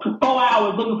like 4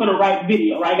 hours looking for the right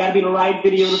video, right? Gotta be the right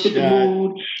video to fit the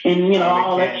mood and, you know,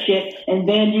 all that shit. And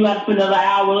then you gotta spend another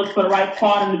hour looking for the right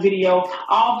part in the video,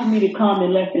 all for me to come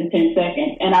in less than 10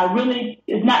 seconds. And I really,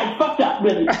 it's fucked up,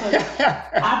 really.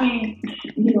 I be,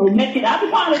 you know, I be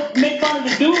trying to make fun of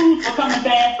the dudes for coming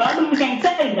fast, but I really can't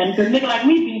say nothing because nigga like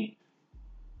me be.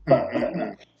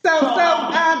 So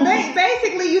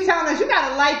basically you telling us you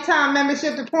got a lifetime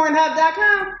membership to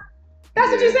Pornhub.com? That's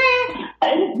what you're saying?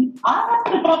 I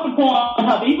have to fuck with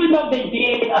Pornhub, even though they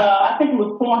did, I think it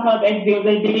was Pornhub X videos,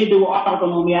 they did do an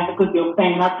article on me after Cookie was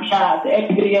saying, I shout out to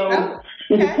X videos.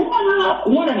 Is it Pornhub?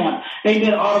 One of them. They did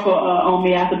an article on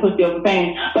me after Pussy Over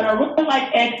Pain. But I really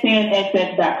like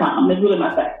xnxx.com. That's really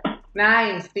my favorite.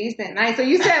 Nice, decent, nice. So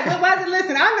you said, what was it?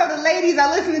 Listen, I know the ladies are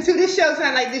listening to this show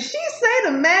tonight. Like, did she say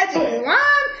the magic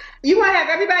wand? You want to have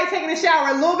everybody taking a shower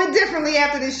a little bit differently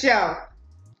after this show.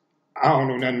 I don't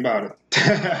know nothing about it.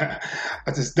 I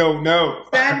just don't know.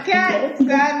 Sun cat. So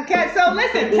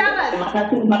listen, tell us. I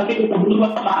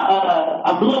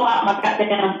blew out my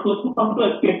goddamn clip.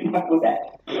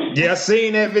 Yeah, I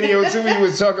seen that video too. He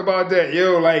was talking about that.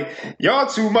 Yo, like, y'all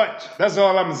too much. That's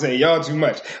all I'm gonna say. Y'all too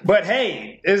much. But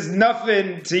hey, it's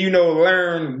nothing to,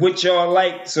 learn what y'all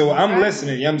like. So I'm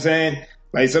listening, you know what I'm saying?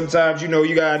 Like sometimes, you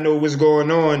gotta know what's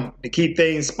going on to keep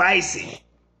things spicy.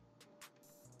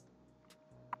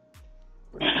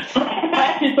 I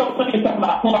actually so funny talking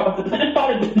about porn. I just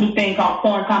started this new thing called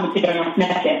porn commentary on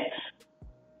Snapchat.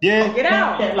 Yeah, get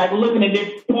out. Snapchat, like looking at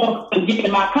this porn and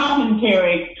getting my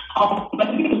commentary on. But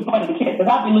it's funny because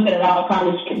I've been looking at all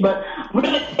kinds of shit. But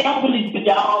really, they don't really do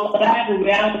y'all. I have a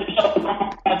reality show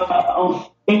on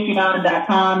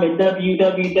Patreon.com at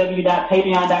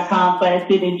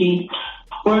www.patreon.com/synergy,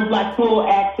 where it's like full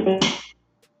access.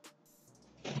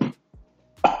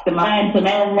 The mind to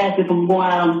man from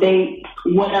going out on dates,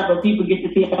 whatever, people get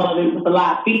to see all of it with a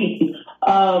live feed.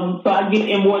 So I get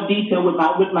in more detail with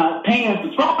my parents'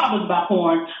 subscribers about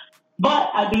porn,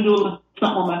 but I do something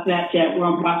on my Snapchat where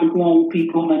I'm watching porn with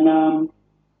people and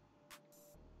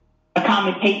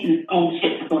commentating on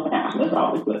shit that's going down. That's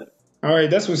always good. All right,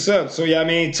 that's what's up. So yeah,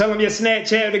 tell them your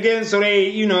Snapchat again so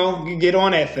they, can get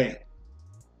on that thing.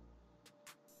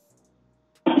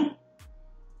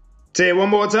 Say it one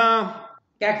more time.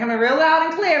 Got coming real loud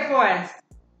and clear for us.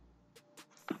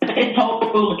 It's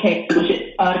total okay.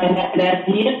 And that's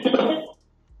the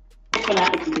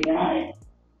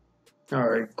all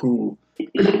right, cool.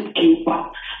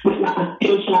 With my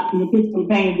still shots and the pistol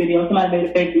pain video, somebody made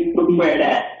a fake me wear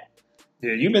that.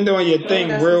 Yeah, you've been doing your thing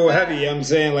real heavy, you know what I'm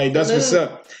saying? Like, that's what's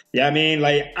up. Yeah,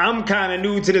 like, I'm kind of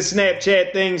new to the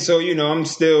Snapchat thing, so, I'm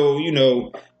still,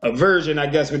 a virgin, I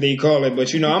guess what they call it.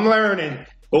 But, I'm learning.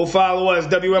 Go follow us,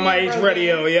 WMIH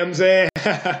Radio, you know what I'm saying?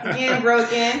 Again,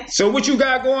 broken. So what you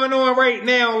got going on right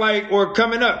now, like, or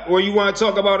coming up? Or you want to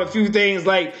talk about a few things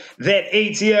like that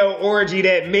ATL orgy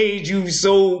that made you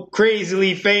so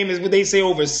crazily famous? Would they say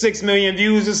over 6 million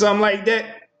views or something like that?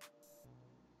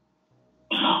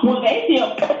 Well,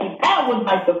 ATL, that was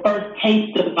like the first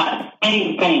taste of my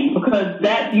fame because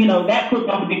that, that put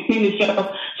on the Big Tigger show.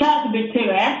 Shout out to Big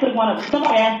Tigger. Actually,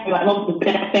 somebody asked me, like, what was the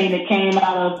best thing that came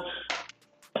out of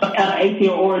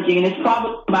ATL orgy, and it's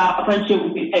probably my friendship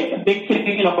with Big Tigger. Big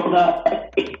Tigger,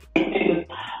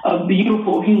 a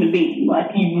beautiful human being. Like,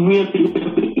 he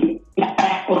really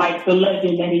act like the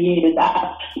legend that he is.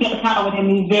 I spent time with him.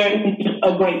 He's just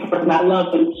a great person. I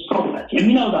love him so much.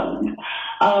 And that.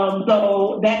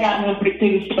 So that got me a Big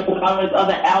Tigger show with all those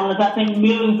other outlets. I think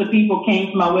millions of people came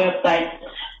to my website.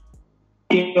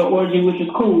 Orgy, which is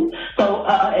cool. So,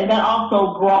 and that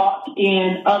also brought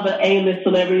in other A-list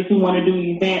celebrities who want to do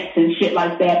events and shit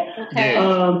like that. Okay.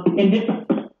 In different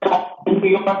in New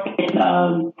York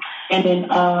and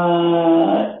in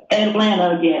Atlanta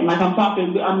again. Like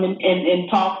I'm in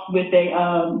talks with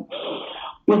a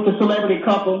celebrity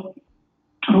couple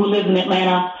who lives in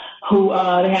Atlanta. Who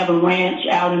they have a ranch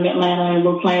out in Atlanta, and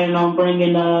we're planning on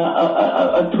bringing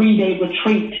a 3-day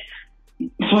retreat.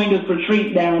 Swingers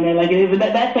retreat down there. Like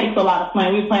that takes a lot of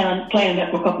planning. We plan on planning that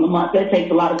for a couple of months. That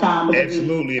takes a lot of time.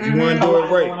 Absolutely, if you want to do it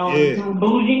right, yeah.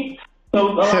 Bougie.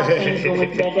 So a lot of things go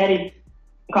into that. That is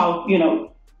cost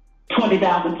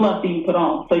 $20,000 plus to even put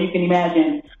on. So you can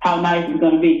imagine how nice it's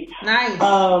going to be. Nice.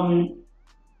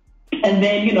 And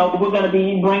then we're going to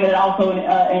be bringing it also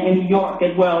in New York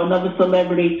as well. Another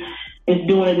celebrity is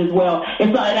doing it as well.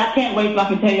 And I can't wait till I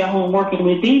can tell you who I'm working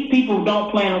with. These people don't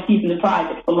plan on keeping it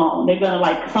private for long. They're going to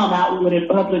like come out with it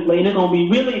publicly, and it's going to be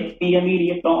really the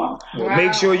immediate storm. Well,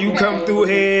 make sure you come through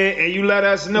here and you let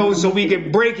us know so we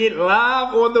can break it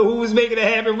live on the Who's Making It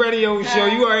Happen radio show.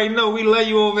 You already know we love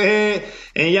you over here.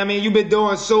 And I mean, you've been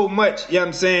doing so much, you know what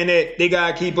I'm saying, that they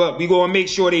got to keep up. We going to make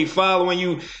sure they following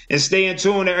you and stay in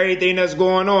tune to everything that's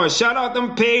going on. Shout out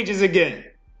them pages again.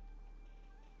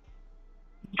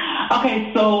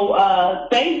 Okay, so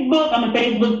Facebook, I'm a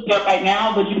Facebook right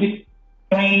now, but you can,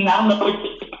 I don't know which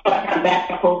kind of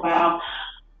back profile.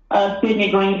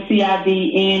 Sydney Green,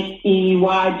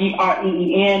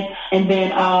 CIDNEYGREEN, and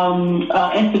then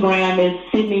Instagram is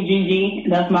Sydney GG.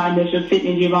 That's my initial,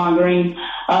 Sydney Javon Green.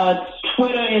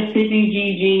 Twitter is Sydney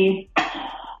GG.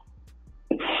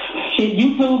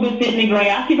 YouTube is Sydney Green.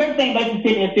 I keep everything based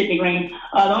Sydney and Sydney Green.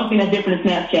 The only thing that's different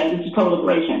is Snapchat. This is Total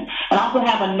Liberation. And I also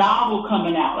have a novel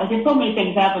coming out. Like, there's so many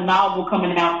things. I have a novel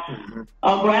coming out,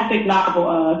 a graphic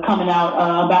novel coming out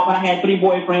about when I had 3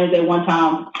 boyfriends at one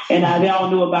time, and they all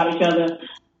knew about each other.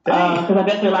 Because I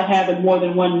definitely like having more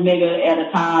than one nigga at a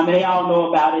time, and they all know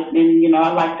about it. And, you know,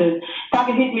 I like to, if I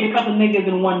can hit me a couple niggas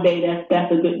in one day,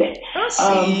 that's a good day. I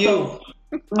see you.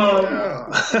 That's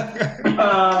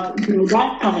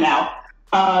coming out.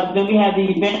 Then we have the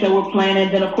events that we're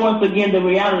planning. Then, of course, again, the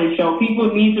reality show.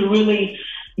 People need to really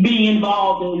be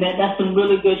involved in that. That's some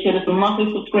really good shit. It's a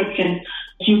monthly subscription.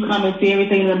 You come and see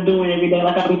everything that I'm doing every day.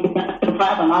 Like I don't even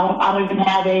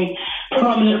have a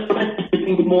permanent residence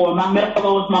anymore. My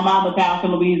Metro is my mama's house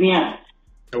in Louisiana.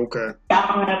 Okay. I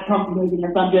don't have permanent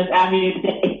residence. I'm just out here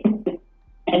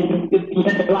and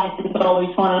the license is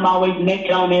always fun. I'm always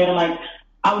naked on there. Like,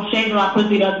 I was shaving my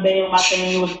pussy the other day on my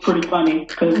thing. It was pretty funny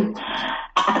because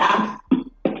I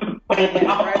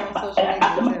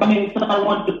mean, somebody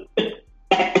wanted to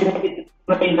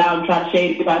raise out and try to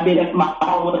shave if I did that for my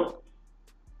followers.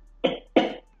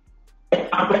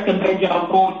 I recommend y'all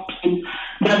going to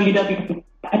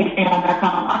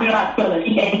www.patreon.com. I'm going to spell it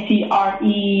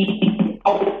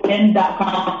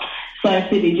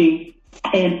EATREON.com/CityG.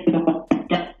 And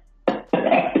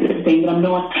everything that I'm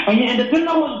doing. And depending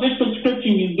on which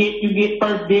subscription you get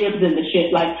first dibs in the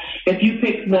shit. Like, if you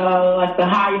pick the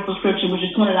highest subscription, which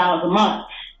is $20 a month,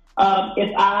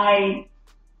 if I'm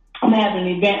having an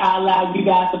event, I allow you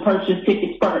guys to purchase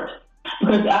tickets first.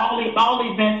 Because all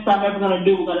the events I'm ever going to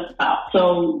do, we're going to stop.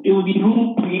 So it would be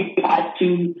who for you guys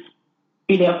to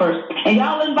be there first. And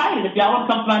y'all invited. If y'all want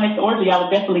to come to my next orgy, y'all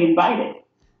are definitely invited.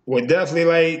 Well, definitely,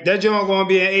 like, that joint going to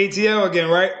be in ATL again,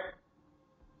 right?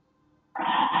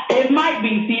 It might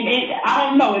be. See, I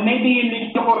don't know. It may be in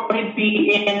New York, it may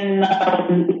be in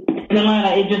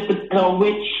Atlanta. It just depends on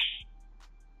which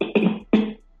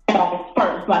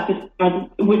first, like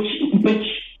which.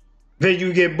 Then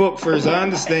you get booked first. I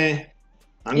understand.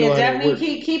 I know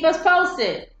definitely keep us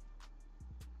posted.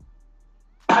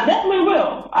 I definitely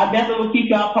will. I definitely will keep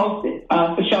y'all posted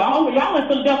for sure. Y'all in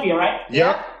Philadelphia, right?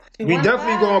 Yep. We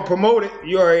definitely gonna promote it.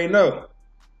 You already know.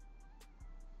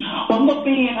 Well, I'm gonna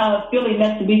be in Philly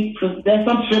next week because there's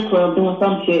some strip club doing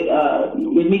some shit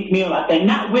with Meek Mill. I think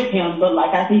not with him, but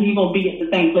like I think he's gonna be at the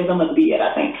same place I'm gonna be at.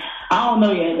 I think I don't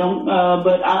know yet.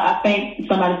 But I think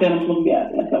somebody said I'm supposed to be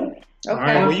out there. So. Okay. All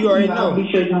right. Well, you already know. I'll be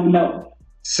sure y'all know.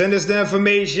 Send us the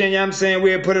information, you know what I'm saying?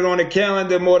 We'll put it on the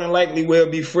calendar. More than likely, we'll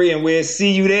be free and we'll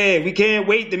see you there. We can't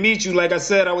wait to meet you. Like I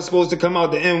said, I was supposed to come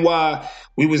out to NY.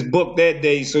 We was booked that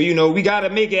day. So, you know, we got to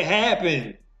make it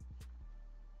happen.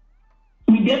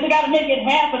 We definitely got to make it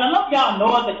happen. I love y'all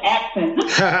northern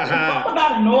accents. Talk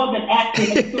about a northern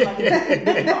accent.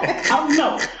 I don't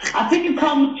know. I think it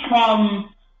comes from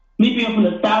me being from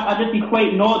the South. I just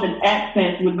equate northern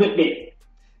accents with good dick.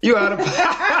 You out of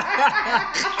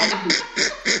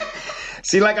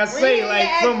See, like I say, like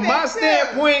from my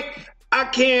standpoint, I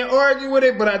can't argue with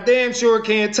it, but I damn sure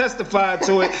can't testify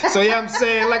to it. So, yeah, I'm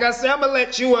saying, like I said, I'm going to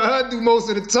let you or her do most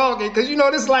of the talking because, you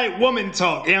know, this is like woman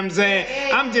talk. You know what I'm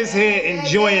saying? I'm just here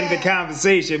enjoying the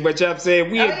conversation. But, you know what I'm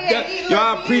saying?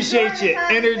 Y'all appreciate your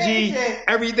energy,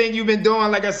 everything you've been doing.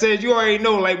 Like I said, you already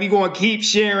know, like, we going to keep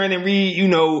sharing and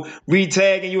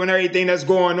re-tagging you and everything that's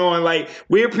going on. Like,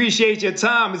 we appreciate your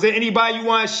time. Is there anybody you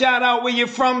want to shout out where you're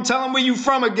from? Tell them where you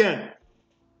from again.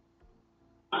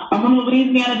 I'm from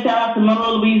Louisiana. Shout out to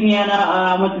Monroe, Louisiana.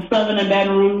 I went to Southern and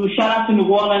Baton Rouge. Shout out to New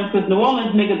Orleans because New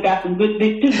Orleans niggas got some good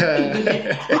dick too.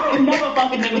 I ain't never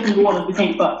fucking niggas from New Orleans who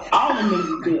can't fuck. All them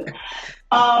niggas is good.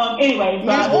 Anyway,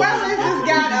 so New Orleans has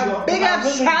got a big up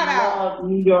shout out.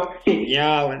 New York City.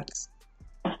 Y'allins.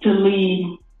 To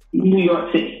leave New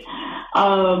York City.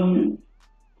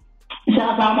 Shout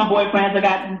out to all my boyfriends. I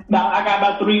got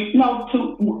about 2.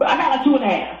 I got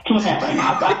like 2.5 right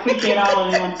now. I appreciate all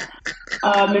of them.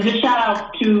 And just shout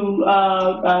out to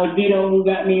Vito who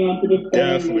got me onto this thing.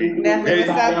 Definitely. What's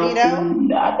up,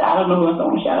 Vito? I don't know who else I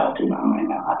want to shout out to right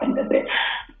now. I think that's it.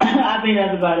 I think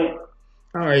that's about it.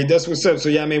 All right, that's what's up. So,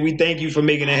 yeah, man, we thank you for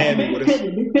making it happen with us.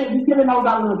 Big Tigger knows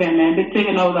I love him, man. Big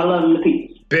Tigger knows I love him to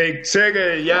pieces. Big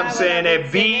Tigger, you know what I'm saying?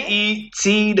 That BET,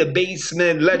 the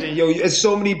basement legend. Yo, there's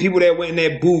so many people that went in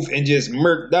that booth and just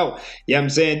murked out. You know what I'm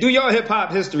saying? Do y'all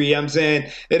hip-hop history, you know what I'm saying?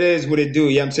 It is what it do,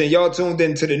 you know what I'm saying? Y'all tuned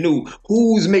into the new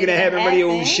Who's Making It Happen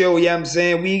radio show, you know what I'm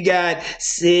saying? We got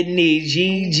Sydney,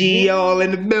 Gigi, all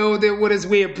in the building with us.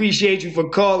 We appreciate you for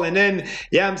calling in.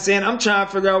 You know what I'm saying? I'm trying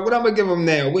to figure out what I'm going to give them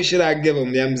now. What should I give them?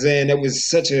 You know what I'm saying? That was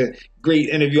such a great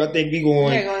interview. I think we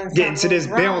going to get into this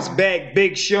bounce back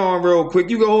Big Sean real quick.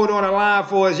 You can hold on the line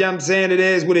for us. You know what I'm saying? It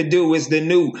is what it do. It's the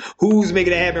new Who's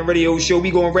Making It Happen radio show. We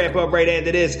going to wrap up right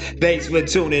after this. Thanks for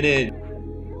tuning in.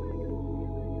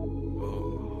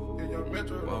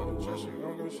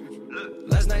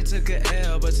 Last night took a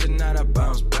L, but tonight I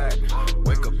bounce back.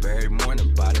 Wake up every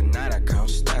morning, by the night I count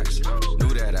stacks. Knew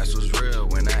that ass was real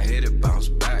when I hit it, bounce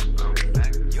back.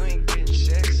 You ain't getting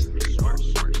checks.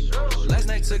 Last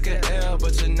night took a L,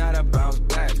 but tonight I bounce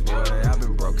back. Boy, I've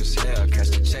been broke as hell, catch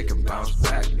the check and bounce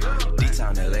back.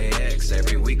 D-Town LAX,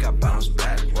 every week I bounce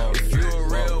back. If you a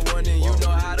real one, then you know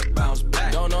how to bounce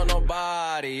back. Don't know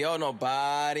nobody,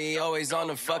 nobody. Always on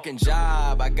the fucking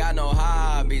job, I got no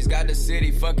hobbies. Got the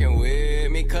city fucking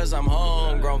with me, cause I'm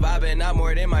homegrown. Vibing out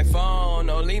more than my phone,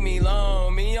 no, leave me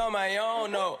alone. Me on my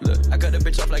own, no. Look, I cut the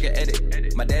bitch off like an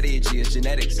edit. My daddy a G, it's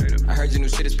genetics. I heard your new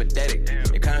shit is pathetic.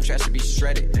 Your contrast should be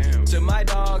shredded. To my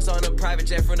dogs on a private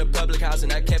jet from the public house,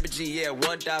 and I kept a G, yeah,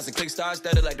 1,000. Click stars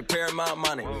studded like the Paramount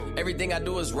money. Everything I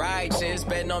do is righteous.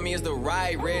 Betting on me is the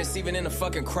right risk, even in a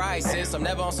fucking crisis. I'm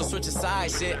never on some switch of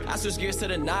side shit. I switch gears to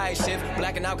the night shift.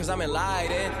 Blacking out cause I'm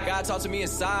enlightened. God talk to me in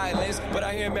silence, but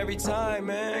I hear him every time,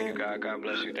 man. Thank you, God. God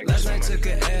bless you. Last night took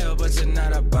an L, but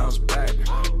tonight I bounce back.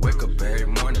 Wake up every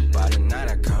morning, by the night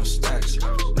I count stacks.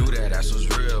 Knew that ass was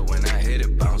real when I hit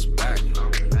it, bounce back.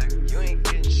 You ain't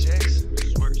getting checks.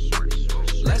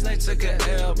 Last night took a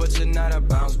L, but tonight I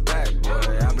bounce back.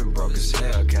 Boy, I've been broke as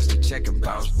hell, catch the check and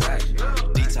bounce back.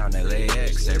 D-Town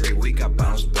LAX, every week I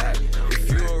bounce back. If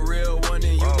you a real one,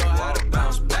 then you know how to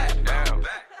bounce back.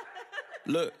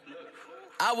 Look,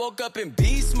 I woke up in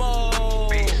beast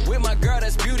mode with my girl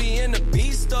that's Beauty in the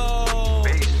Beast though.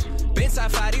 Bench I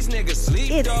fight these niggas sleep.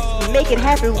 It's Make It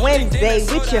Happen Wednesday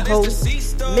with your host,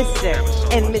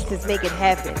 Mr. and Mrs. Make It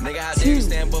Happen.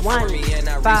 215.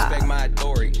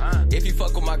 If you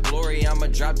fuck with my glory, I'ma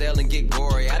drop the L and get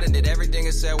gory. I done did everything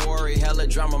and said worry. Hella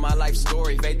drama, my life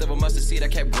story. Faith of a mustard seed, I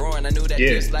kept growing. I knew that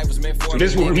this life was meant for me. So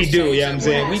this is what we do, you know what I'm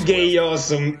saying? We gave y'all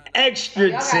some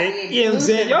extra tip, you know what I'm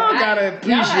saying? Y'all gotta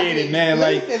appreciate it, man.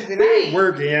 Like, we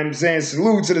working, you know what I'm saying?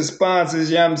 Salute to the sponsors,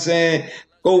 you know what I'm saying?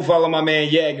 Go follow my man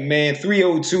Yak, man.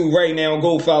 302 right now.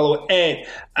 Go follow at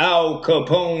Al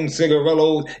Capone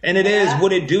Cigarillos. And it is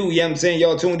what it do. You know what I'm saying?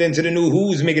 Y'all tuned into the new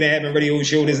Who's Making It Happen radio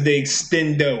show. This is the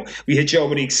extendo. We hit y'all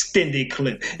with the extended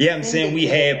clip. You know what I'm saying? We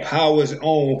had Powers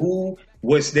on who?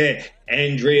 What's that?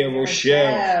 Andrea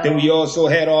Rochelle. Then we also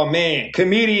had our man,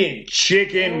 comedian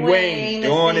Chicken Wayne,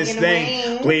 doing his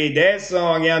thing. Played that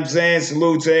song, you know what I'm saying?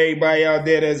 Salute to everybody out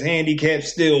there that's handicapped,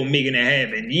 still making it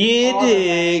happen. Yeah,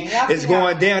 dig. It's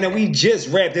going down, and we just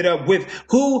wrapped it up with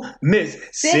who? Miss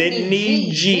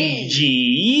Sydney Gigi.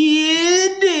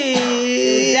 Yeah,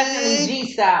 dig. Definitely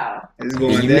G-style. It's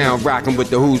going down. You now rocking with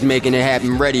the Who's Making It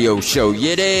Happen radio show.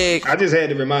 Yeah, dig. I just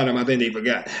had to remind them. I think they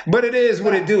forgot. But it is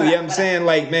what it do. You know what I'm saying?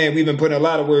 Like, man, we've been putting a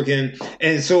lot of work in,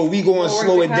 and so we going to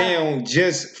slow it down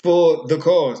just for the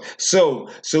cause. So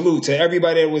salute to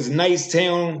everybody that was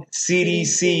Nicetown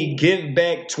CDC Give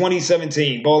Back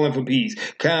 2017, Ballin' for Peace,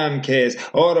 Comcast,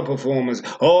 all the performers,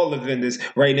 all the vendors.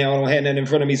 Right now I don't have nothing in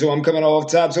front of me, so I'm coming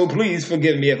off top, so please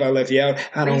forgive me if I left you out.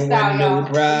 I don't want no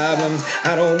problems,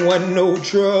 I don't want no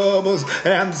troubles.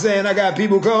 I'm saying I got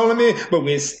people calling me, but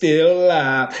we're still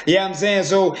alive. Yeah, I'm saying,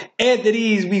 so after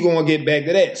these we gonna get back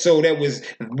to that. So that was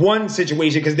one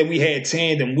situation, because then we had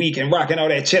Tandem Week and rocking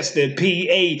out at Chester,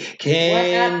 PA.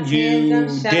 Can you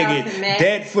dig it?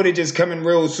 That footage is coming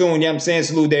real soon. You know what I'm saying?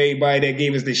 Salute to everybody that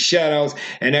gave us the shout outs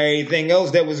and everything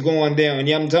else that was going down.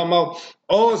 You know what I'm talking about?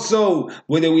 Also,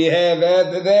 what do we have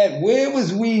after that? Where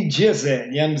was we just at?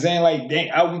 You know what I'm saying? Like, dang,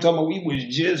 I'm talking about we was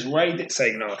just right there.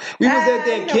 Say no. We was at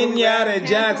that Kenyatta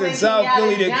Johnson, South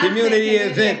Philly, the community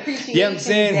event. You know what I'm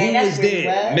saying? Who was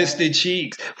there? Mr.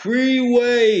 Cheeks,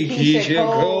 Freeway, Keisha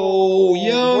Cole,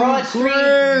 Young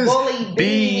Chris,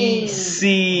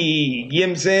 BC. You know what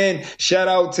I'm saying? Shout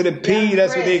out to the P.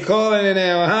 That's what they calling it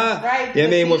now, huh? Right. Yeah,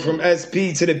 man, went from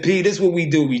SP to the P. This is what we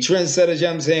do. We trendsetters, you know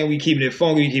what I'm saying? We keeping it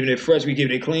funky, we keeping it fresh, we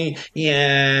keeping it clean.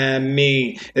 Yeah, I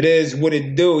mean, it is what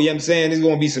it do. You know what I'm saying? There's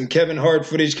going to be some Kevin Hart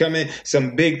footage coming,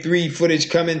 some Big 3 footage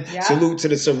coming. Yeah. Salute to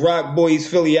the Ciroc Boys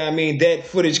Philly. I mean, that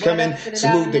footage coming.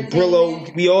 Salute to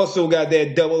Brillo. We also got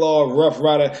that Double R Rough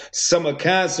Rider summer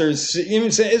concerts. You know what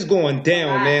I'm saying? It's going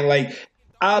down, man. Like,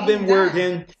 I've been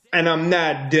working. And I'm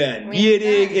not done. You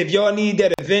dig? If y'all need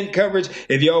that event coverage,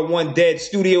 if y'all want that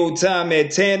studio time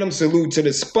at Tandem, salute to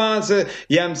the sponsor.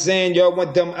 You know what I'm saying? Y'all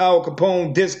want them Al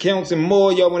Capone discounts and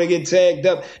more. Y'all want to get tagged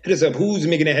up. Hit us up. Who's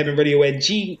Making It Happen Radio at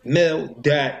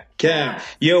gmail.com.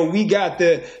 Yo, we got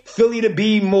the Philly to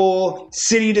Be More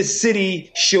City to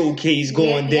City showcase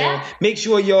going down. Make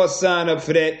sure y'all sign up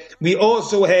for that. We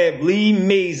also have Lee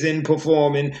Mason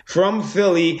performing from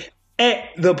Philly at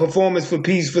the Performance for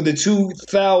Peace for the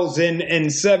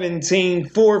 2017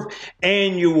 4th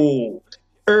Annual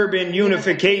Urban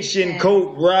Unification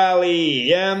Coat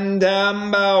Rally. I'm talking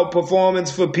about Performance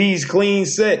for Peace, clean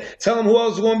set. Tell them who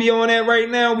else is going to be on that right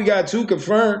now. We got 2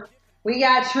 confirmed. We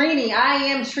got Trini. I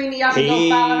am Trini. Y'all can go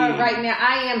follow her right now.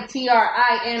 I am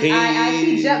TRINII.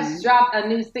 She just dropped a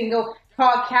new single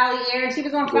called Cali Air. She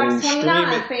was on Fox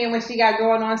 29 saying what she got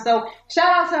going on. So shout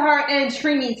out to her and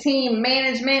Trini team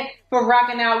management for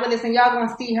rocking out with us. And y'all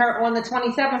gonna see her on the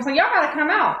 27th. So y'all gotta come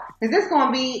out. Because it's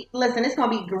gonna be, listen, it's gonna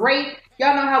be great.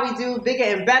 Y'all know how we do, bigger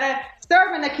and better.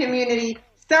 Serving the community,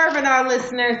 serving our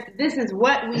listeners. This is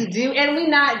what we do. And we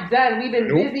not done. We've been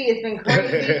busy. It's been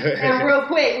crazy. And real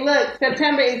quick, look,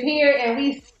 September is here and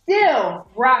we still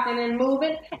rocking and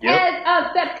moving. As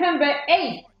of September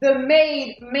 8th, the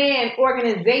Made Man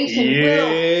organization will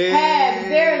have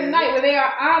their night where they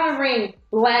are honoring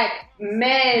Black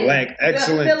men. Black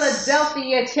excellence. The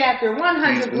Philadelphia chapter,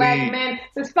 100 Black men.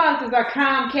 The sponsors are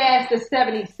Comcast, the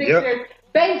 76ers,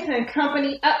 Banks and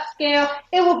Company, Upscale.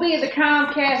 It will be at the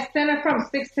Comcast Center from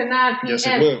 6 to 9 p.m. Yes,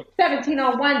 it will.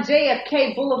 1701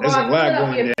 JFK Boulevard,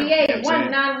 Philadelphia, PA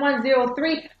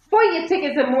 19103. For your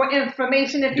tickets and more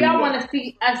information, if y'all want to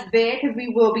see us there, because we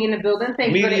will be in the building,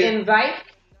 thanks for the invite.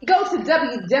 Go to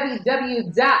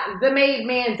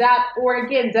www.themademan.org.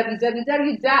 Again,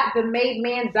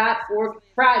 www.themademan.org.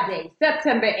 Friday,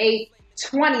 September 8th,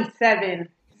 2017.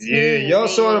 Yeah, y'all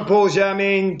saw the post, y'all. I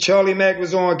mean, Charlie Mack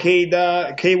was on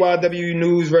KYW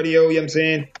News Radio, you know what I'm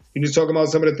saying? He was talking about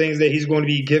some of the things that he's going to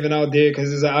be giving out there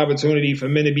because it's an opportunity for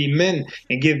men to be men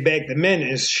and give back to men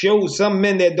and show some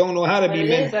men that don't know how to be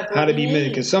men how to be men.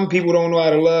 Because some people don't know how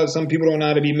to love, some people don't know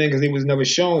how to be men because they was never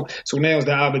shown. So now's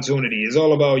the opportunity. It's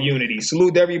all about unity.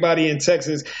 Salute to everybody in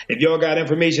Texas. If y'all got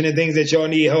information and things that y'all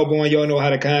need help on, y'all know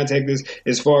how to contact us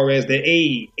as far as the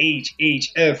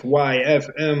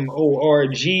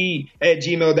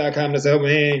AHHFYFMORG@gmail.com. That's a helping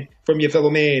hand from your fellow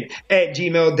man at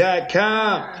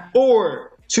gmail.com or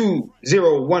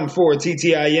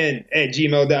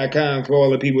 2014TTIN@gmail.com for all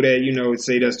the people that, you know,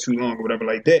 say that's too long or whatever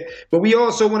like that. But we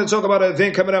also want to talk about an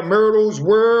event coming up. Myrtle's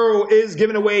World is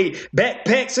giving away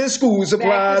backpacks and school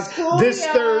supplies this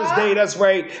Thursday. That's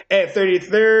right, at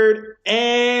 33rd.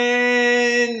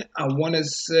 And I want to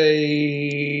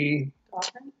say...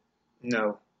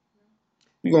 No.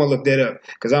 We're going to look that up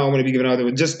because I don't want to be giving out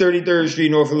there. Just 33rd Street,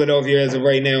 North Philadelphia as of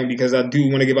right now because I do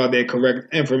want to give out that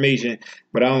correct information,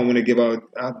 but I don't want to give out.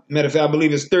 Matter of fact, I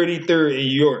believe it's 33rd in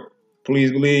York.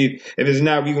 Please believe. If it's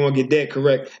not, we're going to get that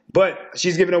correct. But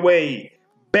she's giving away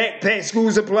backpack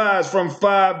school supplies from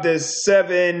 5 to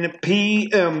 7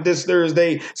 p.m. this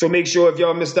Thursday. So make sure if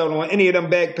y'all missed out on any of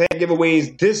them backpack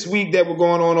giveaways this week that were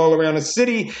going on all around the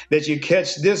city, that you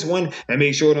catch this one and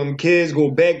make sure them kids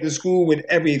go back to school with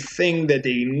everything that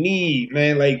they need,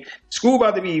 man. Like, school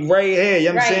about to be right here. You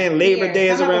know what I'm saying? Labor Day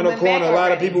is around the corner. A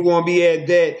lot of people going to be at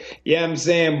that. You know what I'm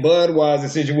saying? Budweiser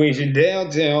situation,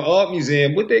 downtown art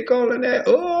museum. What they calling that?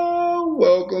 Oh,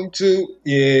 welcome to.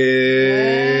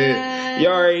 Yeah.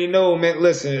 Y'all already know, man.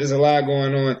 Listen, there's a lot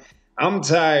going on. I'm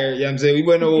tired, you know what I'm saying? We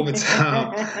went over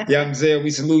time. You know what I'm saying? We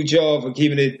salute y'all for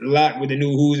keeping it locked with the new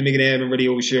Who's Making It Happen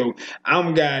radio show.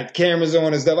 I'm got cameras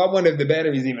on and stuff. I wonder if the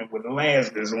batteries even would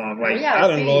last this long. Like, I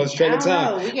done lost track of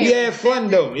time. We had fun,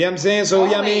 though. You know what I'm saying? So,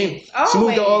 yeah, I mean,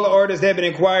 salute to all the artists that have been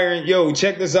inquiring. Yo,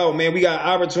 check this out, man. We got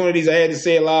opportunities. I had to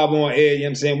say it live on air. You know what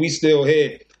I'm saying? We still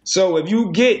here. So, if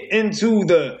you get into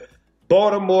the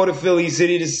Baltimore to Philly,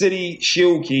 city to city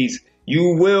showcase.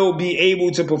 You will be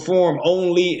able to perform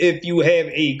only if you have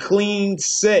a clean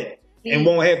set and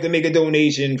won't have to make a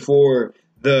donation for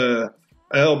the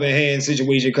Helping Hand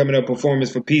situation coming up,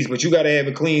 Performance for Peace. But you got to have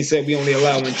a clean set. We only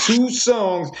allowing 2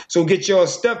 songs. So get your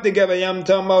stuff together. You know what I'm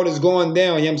talking about? It's going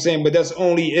down. You know what I'm saying? But that's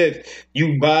only if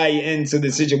you buy into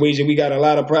the situation. We got a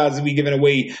lot of prizes. We giving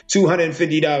away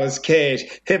 $250 cash.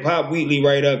 Hip Hop Weekly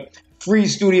right up. Free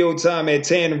studio time at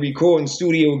Tandem Recording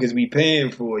Studio because we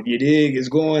paying for it. You dig? It's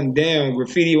going down.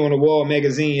 Graffiti on the Wall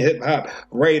magazine, hip hop,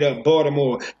 right up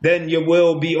Baltimore. Then you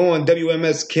will be on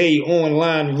WMSK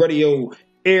online radio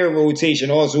air rotation.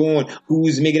 Also on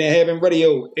Who's Making It Happen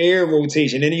radio air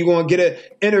rotation. And you're going to get an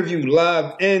interview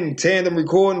live in Tandem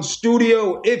Recording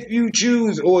Studio if you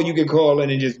choose, or you can call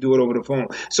in and just do it over the phone.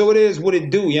 So it is what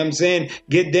it do. You know what I'm saying?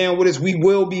 Get down with us. We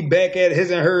will be back at His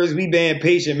and Hers. We being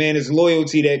patient, man. It's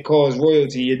loyalty that cause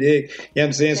royalty. You dig? You know what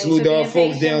I'm saying? Salute to our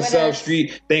folks down South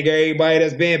Street. Thank everybody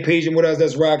that's being patient with us,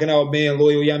 that's rocking out, being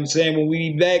loyal. You know what I'm saying? When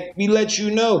we be back, we let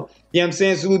you know. You know what I'm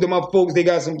saying? Salute to my folks. They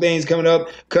got some things coming up.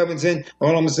 Covington. All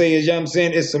I'm going to say is, you know what I'm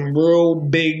saying? It's some real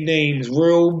big names,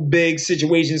 real big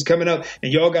situations coming up.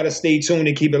 And y'all got to stay tuned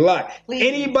and keep it locked. Please.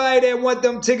 Anybody that want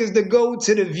them tickets to go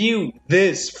to the View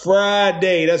this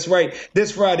Friday. That's right.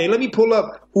 This Friday. Let me pull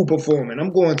up who performing.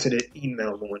 I'm going to the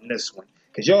email on this one.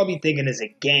 Because y'all be thinking it's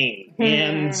a game. You know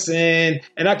what I'm saying?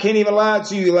 And I can't even lie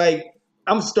to you. Like,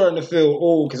 I'm starting to feel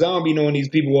old because I don't be knowing these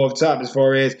people off top as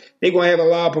far as they're going to have a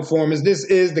live performance. This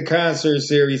is the concert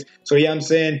series. So, yeah, I'm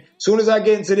saying, as soon as I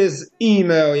get into this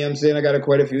email, yeah, I'm saying I got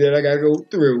quite a few that I got to go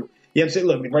through. Yeah, I'm saying,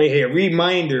 look, right here,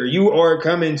 reminder, you are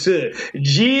coming to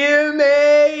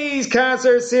GMA's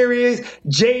concert series,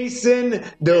 Jason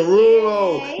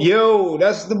Derulo. Yo,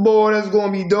 that's the boy that's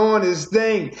going to be doing this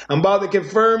thing. I'm about to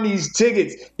confirm these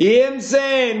tickets. You know what I'm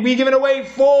saying? We giving away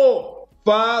 4.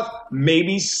 5,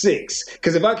 maybe 6.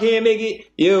 Because if I can't make it,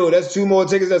 yo, that's 2 more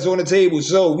tickets that's on the table.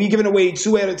 So we giving away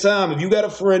 2 at a time. If you got a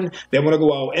friend that want to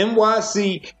go out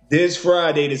NYC this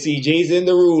Friday to see Jason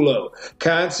Derulo,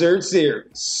 concert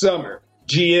series, summer,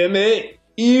 GMA,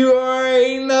 you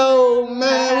already know,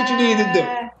 man, what you need to do.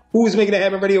 Who's Making It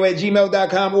Happen Radio at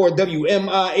gmail.com or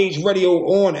WMIH Radio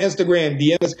on Instagram.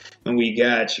 DM us and we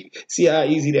got you. See how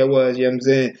easy that was, you know what I'm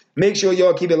saying? Make sure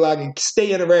y'all keep it locked and stay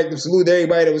interactive. Salute to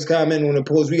everybody that was commenting on the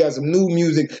post. We got some new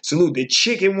music. Salute to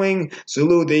Chicken Wing.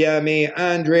 Salute to,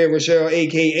 Andrea Rochelle,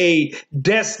 a.k.a.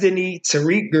 Destiny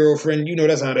Tariq Girlfriend. You know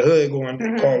that's how the hood going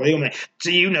to call it. So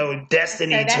you know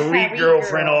Destiny Tariq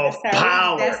Girlfriend off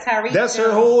power. That's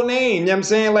her whole name. You know what I'm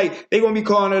saying? Like, they going to be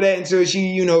calling her that until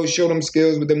she, show them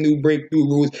skills with them new breakthrough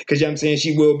rules. Because, you know what I'm saying,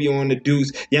 she will be on the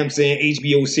Deuce. You know what I'm saying?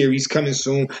 HBO series coming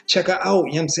soon. Check her out. You know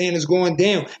what I'm saying? It's going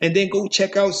down. And then go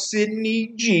check out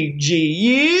Sydney G.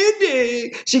 Yeah,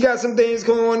 dig. She got some things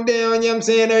going down. You know what I'm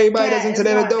saying? Everybody that's into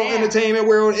that adult entertainment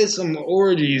world, it's some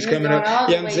orgies coming up.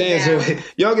 You know what I'm saying? Down. So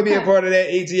y'all can be a part of that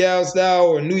ATL style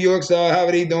or New York style,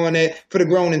 however they doing that, for the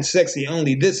grown and sexy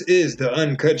only. This is the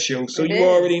Uncut Show. So you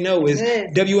already know it's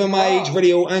WMIH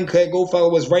Radio Uncut. Go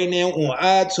follow us right now on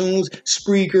iTunes,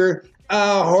 Spreaker,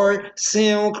 iHeart,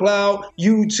 SoundCloud,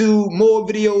 YouTube. More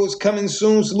videos coming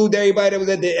soon. Salute to everybody that was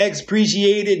at the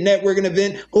Appreciated networking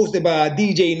event hosted by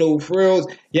DJ No Frills.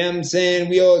 You know what I'm saying?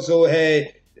 We also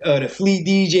had the Fleet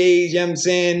DJs. You know what I'm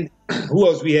saying? Who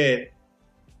else we had?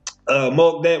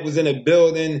 Mark that was in the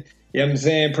building. You know what I'm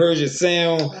saying? Persia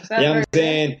Sound. You know what I'm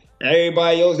saying?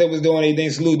 Everybody else that was doing anything,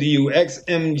 salute to you.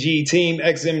 XMG team,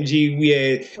 XMG. We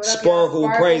had Sparkle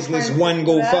Priceless One.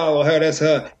 Go follow her. That's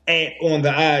her on the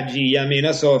IG. I mean,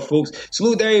 that's all, folks.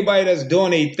 Salute to everybody that's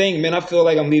doing a thing, man. I feel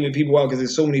like I'm leaving people out because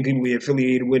there's so many people we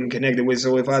affiliated with and connected with.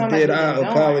 So if I did, I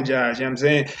apologize. You know what I'm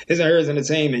saying? His and Hers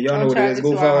Entertainment. Y'all know what it is.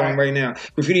 Go follow them right now.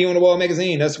 Graffiti on the Wall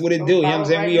magazine. That's what it do. You know what I'm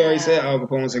saying? We already said Al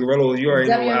Capone Cigarillos. You already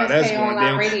know how that's going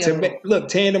down. Look,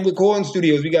 Tandem Recording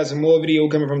Studios. We got some more video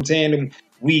coming from Tandem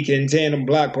Weekend, Tandem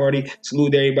Block Party.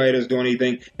 Salute to everybody that's doing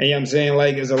anything. And you know what I'm saying?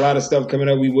 Like, there's a lot of stuff coming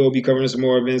up. We will be covering some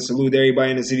more events. Salute to everybody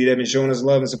in the city that been showing us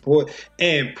love and support.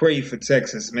 And pray for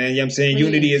Texas, man. You know what I'm saying?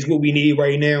 Unity is what we need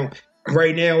right now.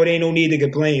 Right now, it ain't no need to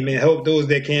complain, man. Help those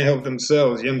that can't help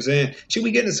themselves. You know what I'm saying? Should we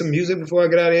get into some music before I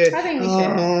get out of here? I think we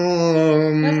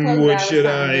should. What should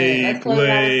I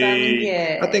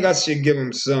play? I think I should give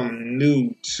them something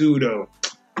new, too, though.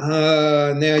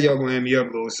 Now y'all gonna have me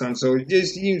upload something. So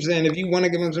just, you know what I'm saying, if you want to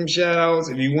give them some shout outs,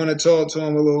 if you want to talk to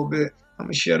them a little bit, I'm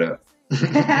gonna shut up.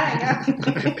 Y'all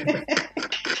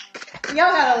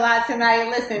got a lot tonight.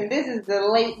 Listen, this is the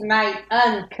late night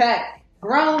uncut,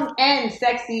 grown and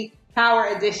sexy Power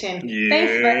Edition. Yeah.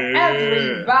 Thanks for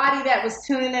everybody that was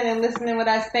tuning in and listening with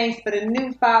us. Thanks for the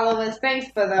new followers. Thanks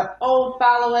for the old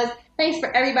followers. Thanks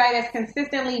for everybody that's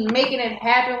consistently making it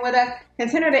happen with us.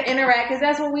 Continue to interact because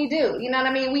that's what we do. You know what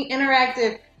I mean? We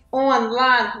interactive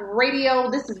online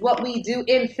radio. This is what we do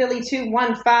in Philly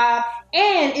 215.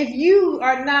 And if you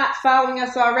are not following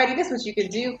us already, this is what you can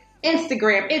do.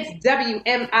 Instagram, it's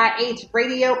WMIH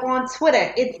Radio. On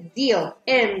Twitter, it's Deal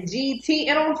MGT.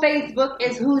 And on Facebook,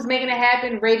 it's Who's Making It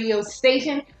Happen Radio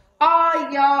Station.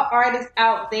 All y'all artists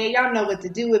out there, y'all know what to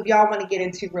do. If y'all want to get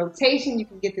into rotation, you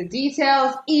can get the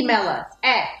details. Email us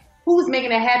at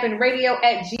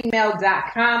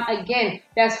who'smakingithappenradio@gmail.com. Again,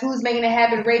 that's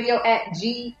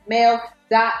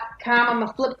who'smakingithappenradio@gmail.com. I'm going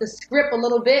to flip the script a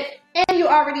little bit. And you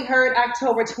already heard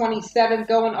October 27th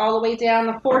going all the way down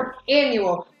the 4th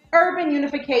annual Urban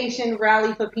Unification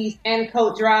Rally for Peace and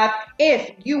Coat Drive.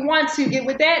 If you want to get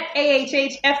with that,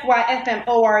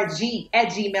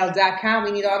 ahhfyfmorg@gmail.com.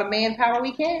 We need all the manpower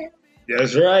we can.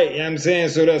 That's right. You know what I'm saying?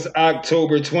 So that's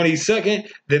October 22nd,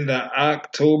 then the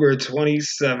October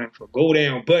 27th for Go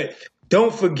Down. But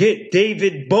don't forget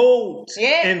David Bowles.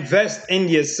 Yeah. Invest in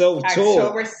Yourself tour.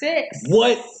 October 6th.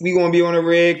 What? We going to be on the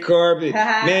red carpet.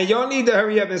 Man, y'all need to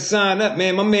hurry up and sign up,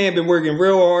 man. My man been working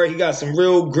real hard. He got some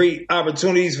real great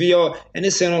opportunities for y'all. And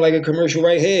it sounded like a commercial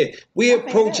right here. We're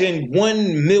approaching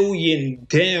 1 million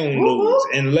downloads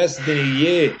in less than a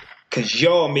year because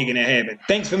y'all making it happen.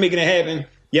 Thanks for making it happen.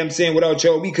 You know what I'm saying? Without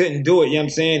y'all, we couldn't do it. You know what I'm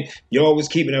saying? Y'all was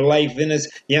keeping a life in us.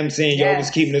 You know what I'm saying? Y'all was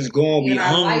keeping us going. We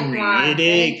hungry.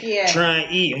 Trying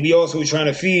to eat. And we also trying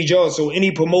to feed y'all. So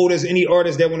any promoters, any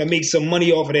artists that want to make some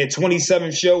money off of that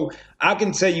 27th show, I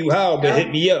can tell you how, but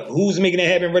hit me up. Who's Making It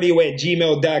Happen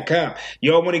Radio@gmail.com.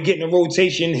 Y'all want to get in the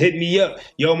rotation, hit me up.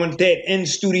 Y'all want that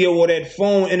in-studio or that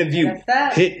phone interview,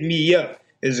 hit me up.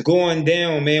 It's going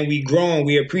down, man. We growing.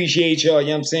 We appreciate y'all, you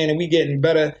know what I'm saying? And we getting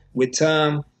better with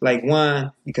time like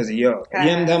wine because of y'all. You know what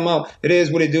I'm talking about? It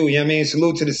is what it do, you know what I mean?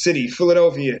 Salute to the city,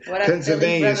 Philadelphia,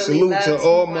 Pennsylvania. Salute to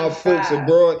all my folks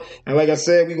abroad. And like I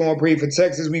said, we going to pray for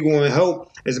Texas. We going to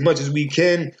help as much as we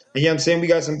can. And you know what I'm saying? We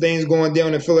got some things going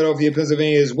down in Philadelphia,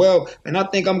 Pennsylvania as well. And I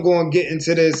think I'm going to get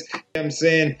into this, you know what I'm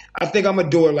saying? I think I'm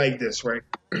going to do it like this, right?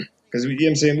 Because, you know what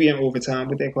I'm saying? We in overtime.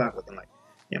 What that clock looking like?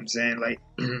 You know what I'm saying? Like...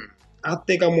 I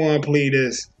think I'm going to play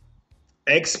this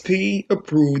XP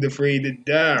Approved Afraid to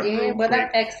Die. Yeah, what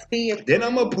up, XP Approved? Then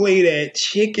I'm going to play that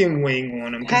chicken wing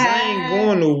on them because I ain't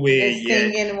going nowhere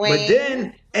yet. But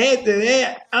then after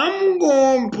that, I'm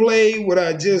going to play what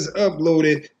I just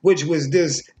uploaded, which was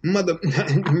this mother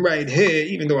right here,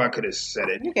 even though I could have said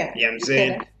it. You know what I'm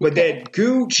saying? But that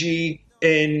Gucci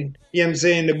and, you know what I'm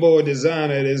saying, the boy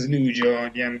designer, this new John,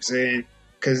 you know what I'm saying?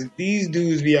 Because these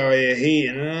dudes be out here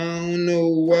hating. I don't know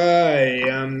why, you know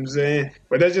what I'm saying?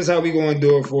 But that's just how we going to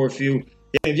do it for a few.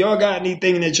 If y'all got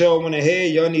anything that y'all want to hear,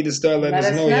 y'all need to start letting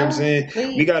us know, you know what I'm saying?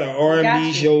 Please. We got an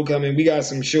R&B show coming. We got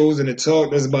some shows in the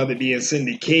talk that's about to be in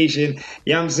syndication.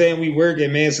 You know what I'm saying? We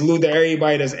working, man. Salute to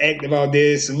everybody that's active out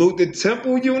there. Salute to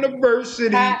Temple University. You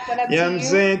know what I'm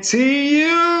saying? TU. You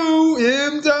know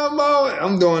what I'm talking about?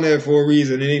 I'm doing that for a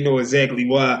reason, and they know exactly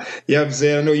why. You know what I'm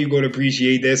saying? I know you're going to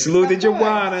appreciate that. Salute to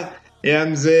Joanna. You know what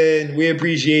I'm saying? We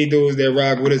appreciate those that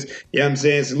rock with us. You know what I'm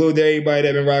saying? Salute to everybody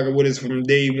that been rocking with us from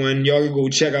day one. Y'all can go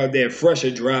check out that Fresher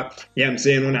drop. You know what I'm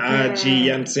saying? On the IG. You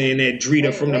know what I'm saying? That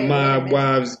Drita from the Mob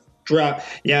Wives drop.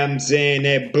 You know what I'm saying?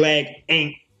 That Black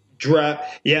Ink drop.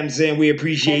 You know what I'm saying? We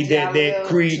appreciate that. That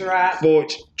Creed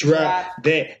Forge drop.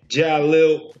 That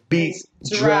Jalil Beats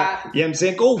drop. You know what I'm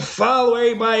saying? Go follow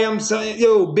everybody. I'm saying,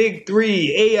 yo, Big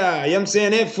 3, AI. You know what I'm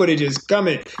saying? That footage is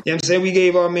coming. You know what I'm saying? We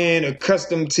gave our man a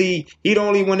custom tee. He the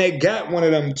only one that got one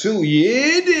of them too.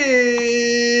 Yeah,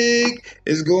 dig.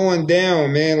 It's going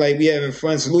down, man. Like, we having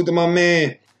fun. Salute to my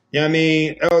man. You know what I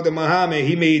mean? Elder Muhammad,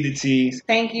 he made the tees.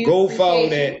 Thank you. Go follow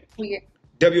that.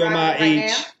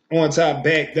 WMIH on top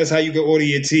back. That's how you can order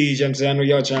your tees. You know what I'm saying? I know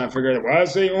y'all trying to figure out why I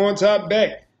say on top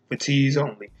back for tees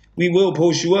only. We will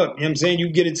post you up. You know what I'm saying? You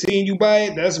get a tee and you buy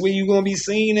it. That's where you're going to be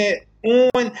seen at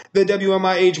on the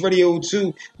WMIH radio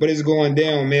too. But it's going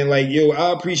down, man. Like, yo,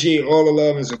 I appreciate all the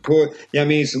love and support. You know what I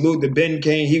mean? Salute to Ben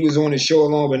Kane. He was on the show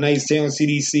along with Nice Town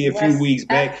CDC a few weeks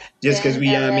back. Just because we,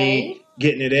 you know what I mean?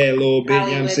 Getting to that a little bit, you know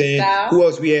what I'm saying? Style. Who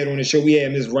else we had on the show? We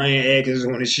had Miss Ryan Atkins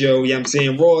on the show, you know what I'm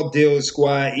saying? Raw Deal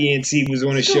Squad, ENT was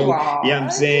on the show, you know what I'm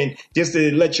saying? Just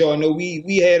to let y'all know,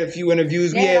 we had a few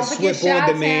interviews. We had Swift on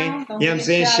Demand, you know what I'm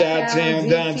saying? Chi-Town,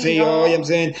 Dante, all, you know what I'm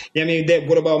saying? You know what I mean? That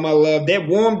What About My Love? That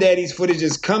Warm Daddies footage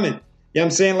is coming. You know what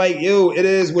I'm saying? Like, yo, it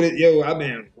is what it, yo, I've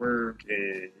been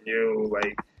working, yo,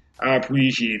 like, I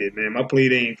appreciate it, man. My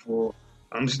plate ain't full.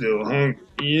 I'm still hungry.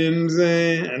 You know what I'm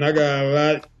saying? And I got a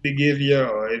lot to give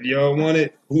y'all. If y'all want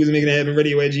it, who's making it happen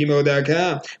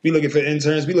radio@gmail.com. We looking for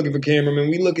interns. We looking for cameramen.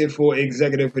 We looking for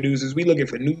executive producers. We looking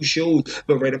for new shows.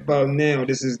 But right about now,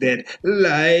 this is that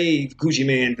live Gucci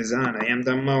Man designer. I'm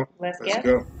talking about. Let's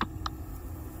go.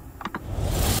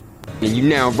 And you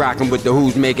now rocking with the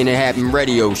Who's Making It Happen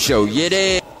radio show. Yeah,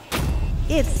 there.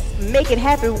 It's Make It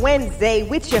Happen Wednesday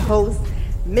with your hosts,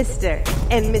 Mr.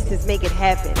 and Mrs. Make It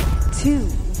Happen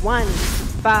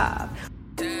 215.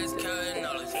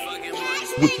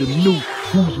 With the new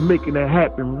Who's Making It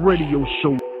Happen radio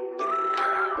show.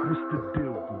 What's the deal?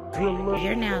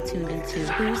 You're now tuned into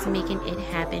Who's Making It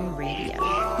Happen radio.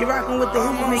 You're rocking with the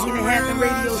Who's Making It Happen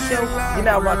radio show. You're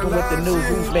now rocking with the new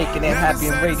Who's Making It Happen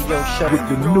radio show. With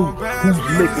the new Who's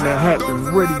Making It Happen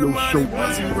radio show.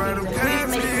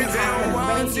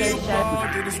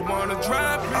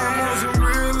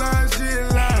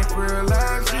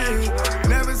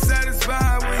 Never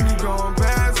satisfied when you going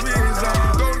past me.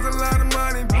 Goes a lot of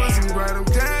money, put some right on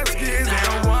caskets. They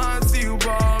don't want to see you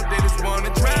ball, they just want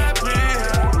to trap me.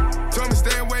 Told me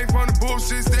stay away from the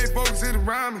bullshit, stay focused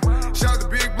around me. Shout the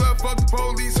big blood, fuck the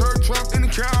police, hurt Trump in the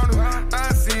county.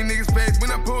 I seen niggas face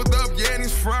when I pulled up, yeah, and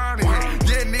he's frowning.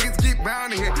 Yeah, niggas keep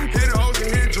bounding here, hit a hole,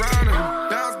 hit drowning.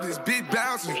 Bounce this big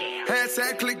bouncing,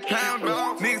 hashtag click pound.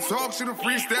 Niggas talk shit or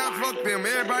freestyle, fuck them,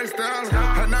 everybody styling.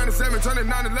 At 97, turn it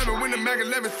 9-11, when the Mac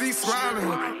 11 see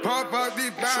smiling. Pop out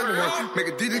deep down, make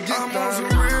a DJ get I'm on some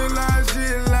real life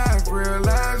shit, real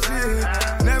life shit.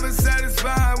 Never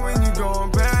satisfied when you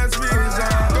going past me.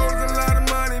 Goes a lot of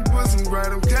money, put some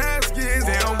right on caskets.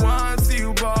 They don't want to see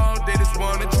you ball, they just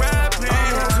want to trap me.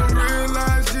 I'm on some real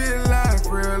life shit,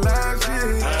 real life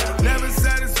shit. Never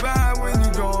satisfied when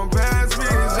you going past me.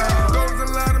 Goes a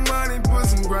lot of money, put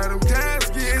some right on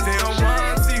caskets. They don't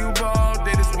want to see you ball,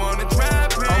 they just want to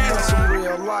trap me. I'm on some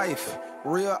real life.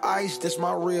 Real ice, this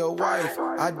my real wife.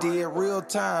 I did real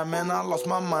time, man, I lost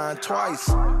my mind twice.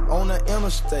 On the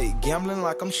interstate, gambling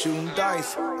like I'm shooting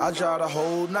dice. I drive the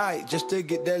whole night just to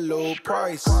get that low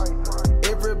price.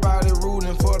 Everybody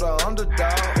rooting for the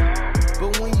underdog,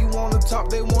 but when you on the top,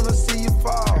 they wanna see you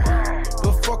fall.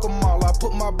 But fuck them all, I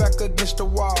put my back against the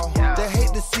wall. They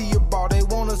hate to see you ball, they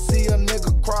wanna see a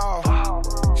nigga crawl.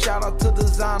 Shout out to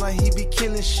designer, he be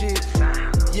killing shit.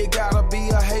 You gotta be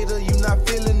a hater, you not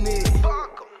feeling it.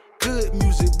 Good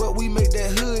music, but we make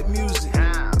that hood music.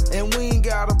 And we ain't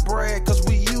gotta brag, cause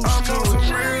we used to it. I'm on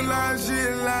some real life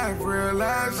shit, real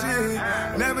life shit.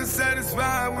 Never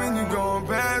satisfied when you going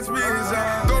past me.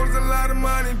 Goes a lot of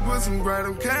money, put some right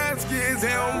on caskets. They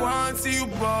don't want to see you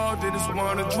ball, they just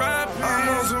wanna drop it. I'm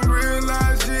on some real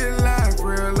life shit,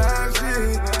 real life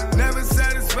shit. Never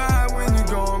satisfied when you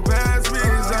going past me.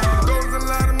 Goes a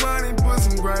lot of money, put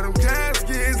some right on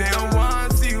caskets. They don't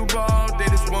want to see you ball, they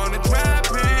just wanna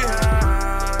trap me.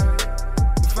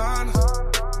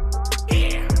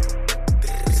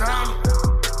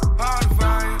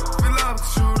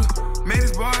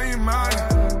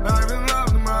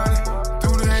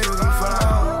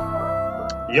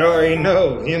 You already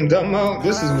know, him dumb out.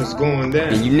 This is what's going down.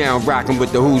 And you now rocking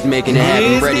with the Who's Making It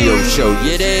Happen radio show.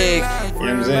 Yeah, dig. You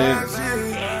know what I'm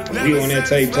saying? We on that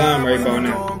type time right about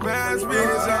now.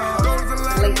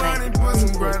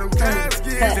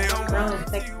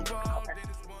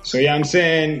 So, yeah, I'm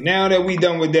saying, now that we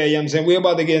done with that, you know what I'm saying, we're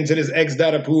about to get into this X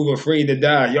Dot Approve Afraid to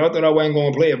Die. Y'all thought I wasn't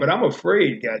going to play it, but I'm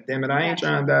afraid, goddammit. I ain't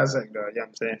trying to dissect, dog. You know what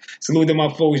I'm saying? Salute to my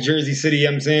folks, Jersey City, you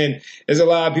know what I'm saying? There's a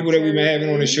lot of people that we've been having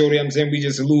on the show, you know what I'm saying? We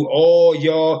just salute all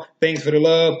y'all. Thanks for the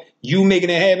love. You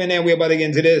making it happen, and we're about to get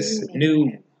into this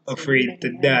new Afraid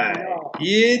to Die.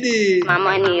 Yeah, it is. My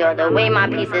money or the way my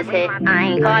pieces hit. I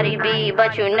ain't Cardi B,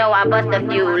 but you know I bust a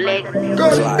few licks.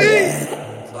 Cardi B.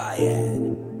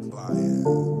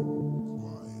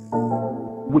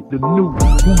 With the new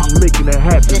Who's Making It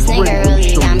Happen this nigga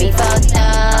really got me fucked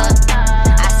up.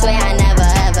 I swear I never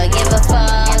ever give a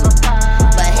fuck,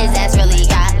 but his ass really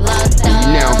got locked up.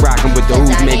 You now rocking with the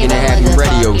Who's Making It Happen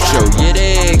radio show. Yeah,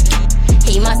 dig.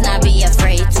 He must not be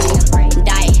afraid to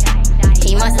die.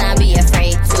 He must not be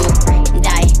afraid to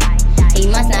die. He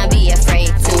must not be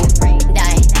afraid to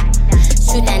die.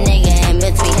 Shoot that nigga in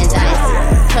between his eyes.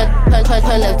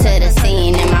 Pull up to the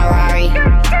scene in my Rari.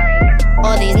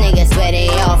 All these niggas swear they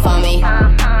all for me.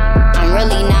 I'm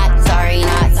really not sorry.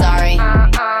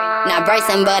 Not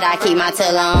Bryson, but I keep my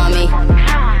tiller on me.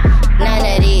 None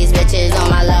of these bitches on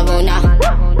my level, nah.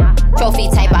 Trophy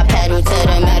type, I pedal to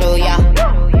the metal, yeah.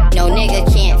 No nigga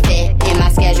can't fit in my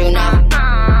schedule, nah.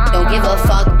 Don't give a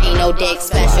fuck, ain't no dick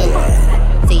special.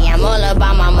 See, I'm all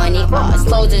about my money, cause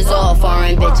clothes is all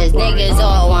foreign bitches. Niggas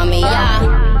all want me,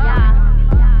 yeah.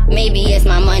 Maybe it's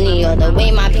my money or the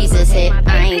way my pieces hit.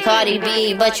 I ain't Cardi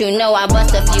B, but you know I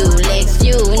bust a few licks.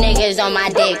 You niggas on my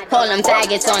dick, call them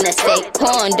faggots on the stick.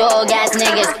 Horn dog ass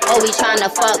niggas, always tryna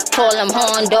fuck, call them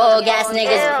horn dog ass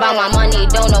niggas. By my money,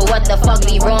 don't know what the fuck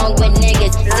be wrong with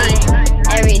niggas. See,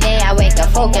 every day I wake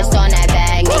up focused on that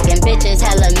bag, making bitches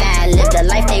hella mad, live the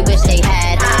life they wish they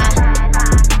had.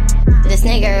 This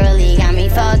nigga really got me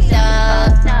fucked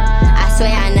up. I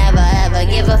swear I never ever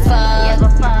give a fuck,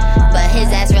 but his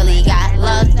ass really got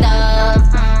locked up,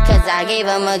 cause I gave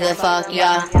him a good fuck,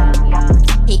 y'all.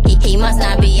 He must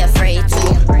not be afraid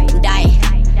to die.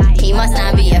 He must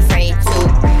not be afraid to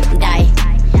die.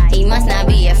 He must not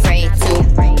be afraid to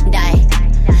die.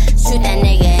 Shoot that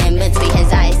nigga in between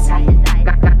his eyes.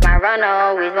 My runner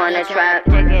always wanna trap.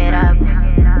 Pick it up.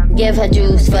 Give her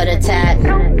juice for the tap.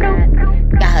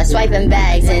 Got her swiping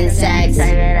bags and sacks.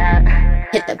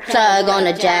 Hit the plug on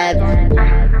the jab.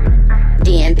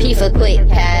 DMP for quick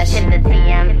cash.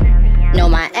 Know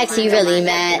my ex, he really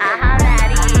mad.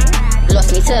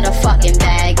 Lost me to the fucking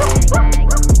bag,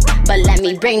 but let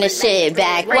me bring the shit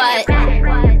back. What?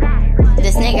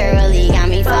 This nigga really got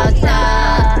me fucked up.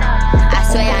 I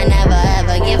swear I never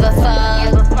ever give a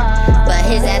fuck, but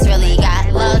his ass really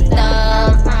got locked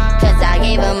up, cause I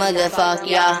gave him a good fuck,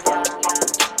 y'all.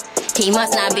 He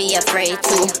must not be afraid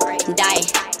to die.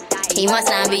 He must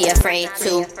not be afraid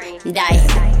to die.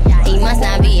 He must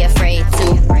not be afraid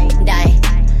to die.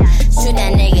 Shoot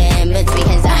that nigga in between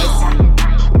his eyes.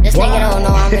 This nigga don't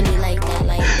know I'm really like that.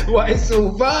 Like, why it's so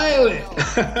violent?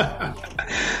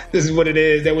 This is what it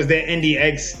is. That was that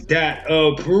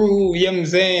NDX.approve. You know what I'm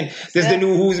saying? This is the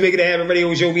new Who's Making It Happen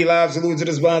radio show. We live. Salute to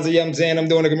the sponsor. You know what I'm saying? I'm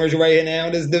doing a commercial right here now.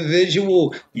 This is the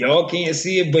visual. Y'all can't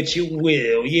see it, but you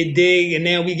will. You dig? And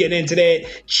now we get into that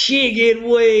chicken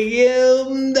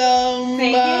wing.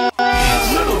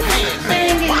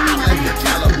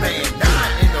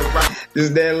 This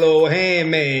is that little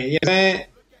hand man. You know what I'm saying?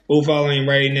 Who following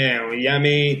right now? You know what I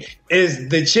mean? It's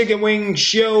the Chicken Wing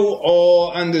Show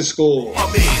all underscore.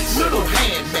 I mean, little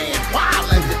hand man,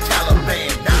 wild as the Taliban,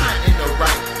 dying in the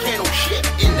right, candle shit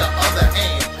in the other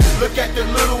hand. Look at the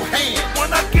little hand,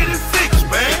 when I get it fixed,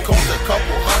 man. It costs a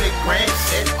couple $100,000,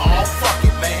 said, oh, fuck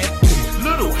it, man.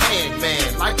 Little hand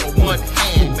man, like a one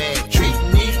hand man,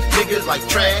 treating these niggas like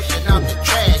trash, and I'm the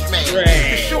trash man.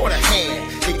 The shorter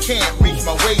hand, it can't reach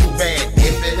my waistband.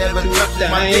 If it ever touches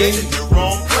my head, in the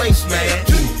wrong place, man.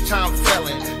 Two-time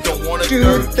felon, don't wanna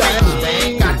dirt face,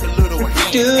 man. Got the little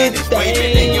hand and it's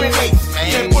waving in your face, man.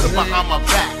 Can't put it behind my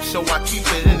back, so I keep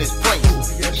it in its place.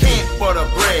 Can't butter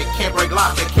bread, can't break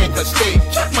lobster, can't cut steak.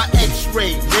 Check my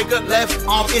x-ray, nigga, left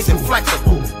arm isn't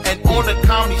flexible. And on the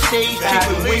comedy stage, keep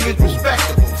the wing is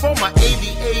respectable. For my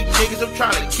ABA niggas, I'm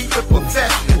trying to keep it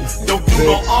professional. Don't do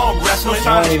no arm wrestling, I'm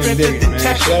trying to strengthen the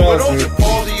detection. But on the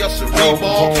ball, the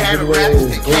cerebral, cataracts,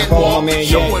 the catwalk,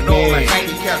 showing all the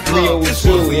handicap love. 302,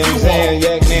 you know what I'm saying?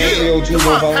 Yakman 302, go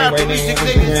follow me right now on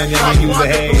Instagram. Y'all use the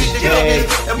hashtag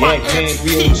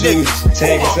Yakman302.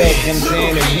 Tag us up, you know what I'm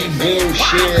saying? And we will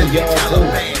share y'all too.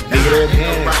 Make it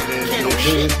organic.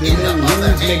 It's the new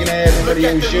Who's Making It Happen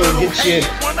radio show. Get your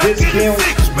discount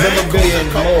memorabilia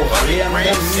and more. Yeah,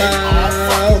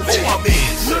 I'm out.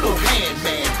 Little hand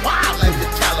man, wild like the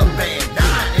Taliban,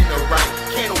 dying in the right,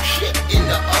 candle shit in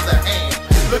the other hand.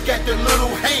 Look at the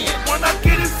little hand, when I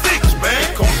get it fixed, man.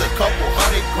 It costs a couple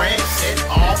 $100,000, said,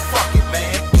 oh, fuck it,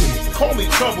 man. Call me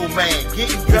trouble, man.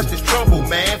 Getting dressed is trouble,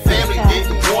 man. Family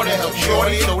didn't want to help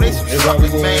shorty, so they some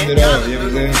suckers, man. Y'all a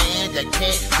little man that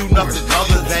can't do nothing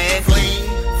other than clean,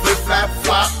 flip, flap,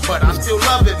 flop, but I still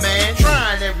love it, man.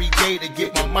 Trying every day to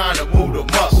get my mind to move the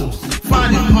muscles.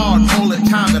 Find it hard all the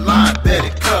time to lie, bet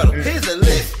it cuddle. Here's a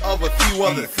list of a few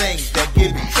other things that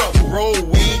give you trouble. Roll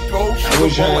weed, throw sugar,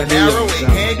 bow and arrow, and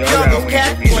handcuffs.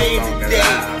 Cat playing today,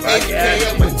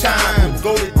 HK over time.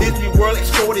 Go to Disney World,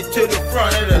 escorted to the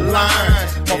front of the line.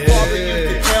 My father used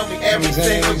to tell me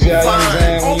everything would be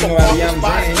fine. All the parking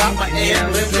spots, got my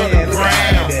emblems on the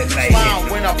ground. Smile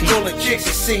when I'm pulling chicks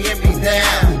and seeing me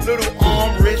down. Little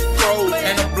arm, wrist froze,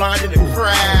 and I'm blind in the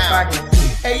crowd.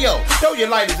 Hey yo, throw your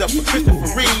lighters up for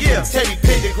Christopher Reed, Teddy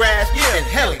Pendergrass, and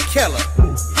Helen Keller.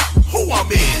 Who I'm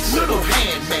in? Little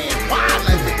hand man, wild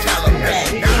like the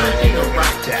Taliban. Dying in the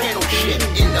right, candle shit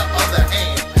in the other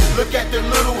hand. Look at the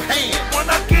little hand, when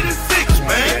I get it fixed,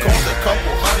 man. It costs a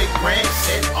couple $100,000,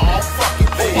 said, oh, fuck it.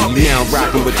 And you now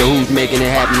rocking with the Who's Making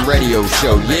It Happen radio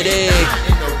show. You dig?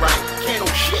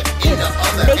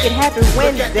 Make It Happen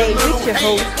Wednesday with your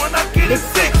host, Mr. and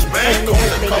Mrs. Make It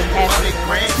Happen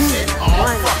 215.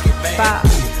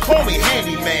 Call me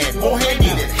handyman, more handy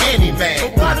than handyman.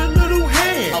 But why the little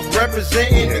hand? I'm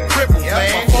representing the cripples,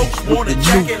 man. My folks wanna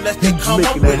check it, unless they come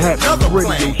up with another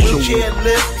plan. Wheelchair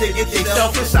lift to get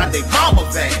themselves inside their mama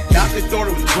van. Doctor thought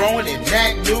it was growing and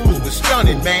that news was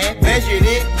stunning, man. Measured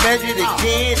it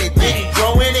again, it didn't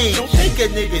grow an inch. Don't take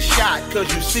a nigga shot cause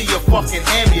you see a fucking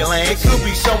ambulance. It could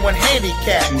be someone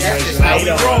handicapped, that's just how we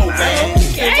roll, man.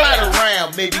 They ride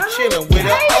around, maybe chillin' with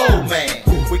an old man.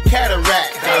 With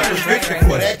cataract, prescription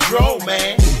for that dro,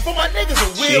 man. For my niggas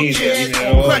in wheelchairs,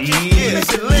 crutches,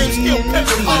 listen, limbs still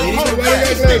pimpin' my whole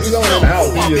gas.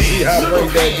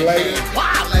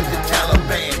 Wild like the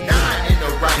Taliban, nine in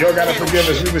the right. Y'all gotta forgive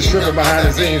us, we was stripping behind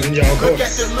the scenes and y'all look at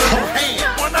the little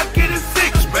hand, when I get it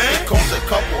fixed, man. It costs a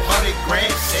couple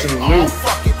 $100,000, said, oh,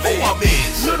 fuck it, man.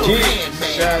 Little hand,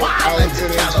 man. Wild like the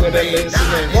Taliban,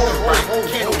 nine in the right.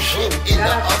 Can't shit in the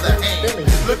other hand.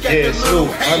 Look at the little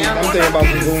hand, I'm thinking about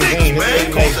the Boone Kane.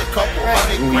 man. Costs a couple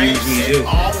 $100,000, said,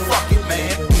 oh, fuck it,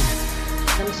 man.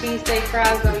 Some cheesesteak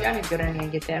fries, though, y'all need to go down here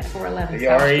and get that. 411. You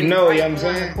already know, you know what I'm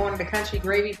saying? Corner of the country,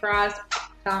 gravy fries.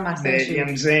 Tell them I sent That, you know what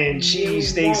I'm saying?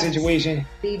 Cheesesteak situation.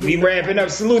 Be We wrapping up.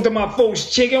 Salute to my folks,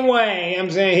 Chicken Wang. You know what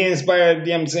I'm saying? He inspired, you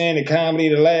know what I'm saying, the comedy,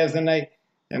 the laughs tonight. You know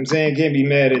what I'm saying? Can't be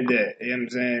mad at that. You know what I'm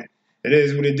saying? It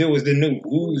is what it do. It's the new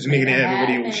Who's Making It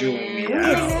Happen radio show.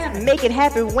 Make It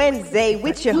Happen Wednesday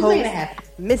with your host,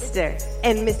 Mr.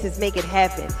 and Mrs. Make It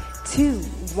Happen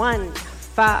 215.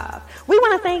 We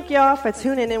want to thank y'all for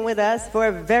tuning in with us for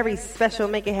a very special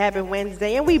Make It Happen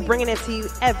Wednesday, and we bringing it to you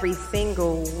every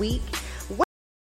single week.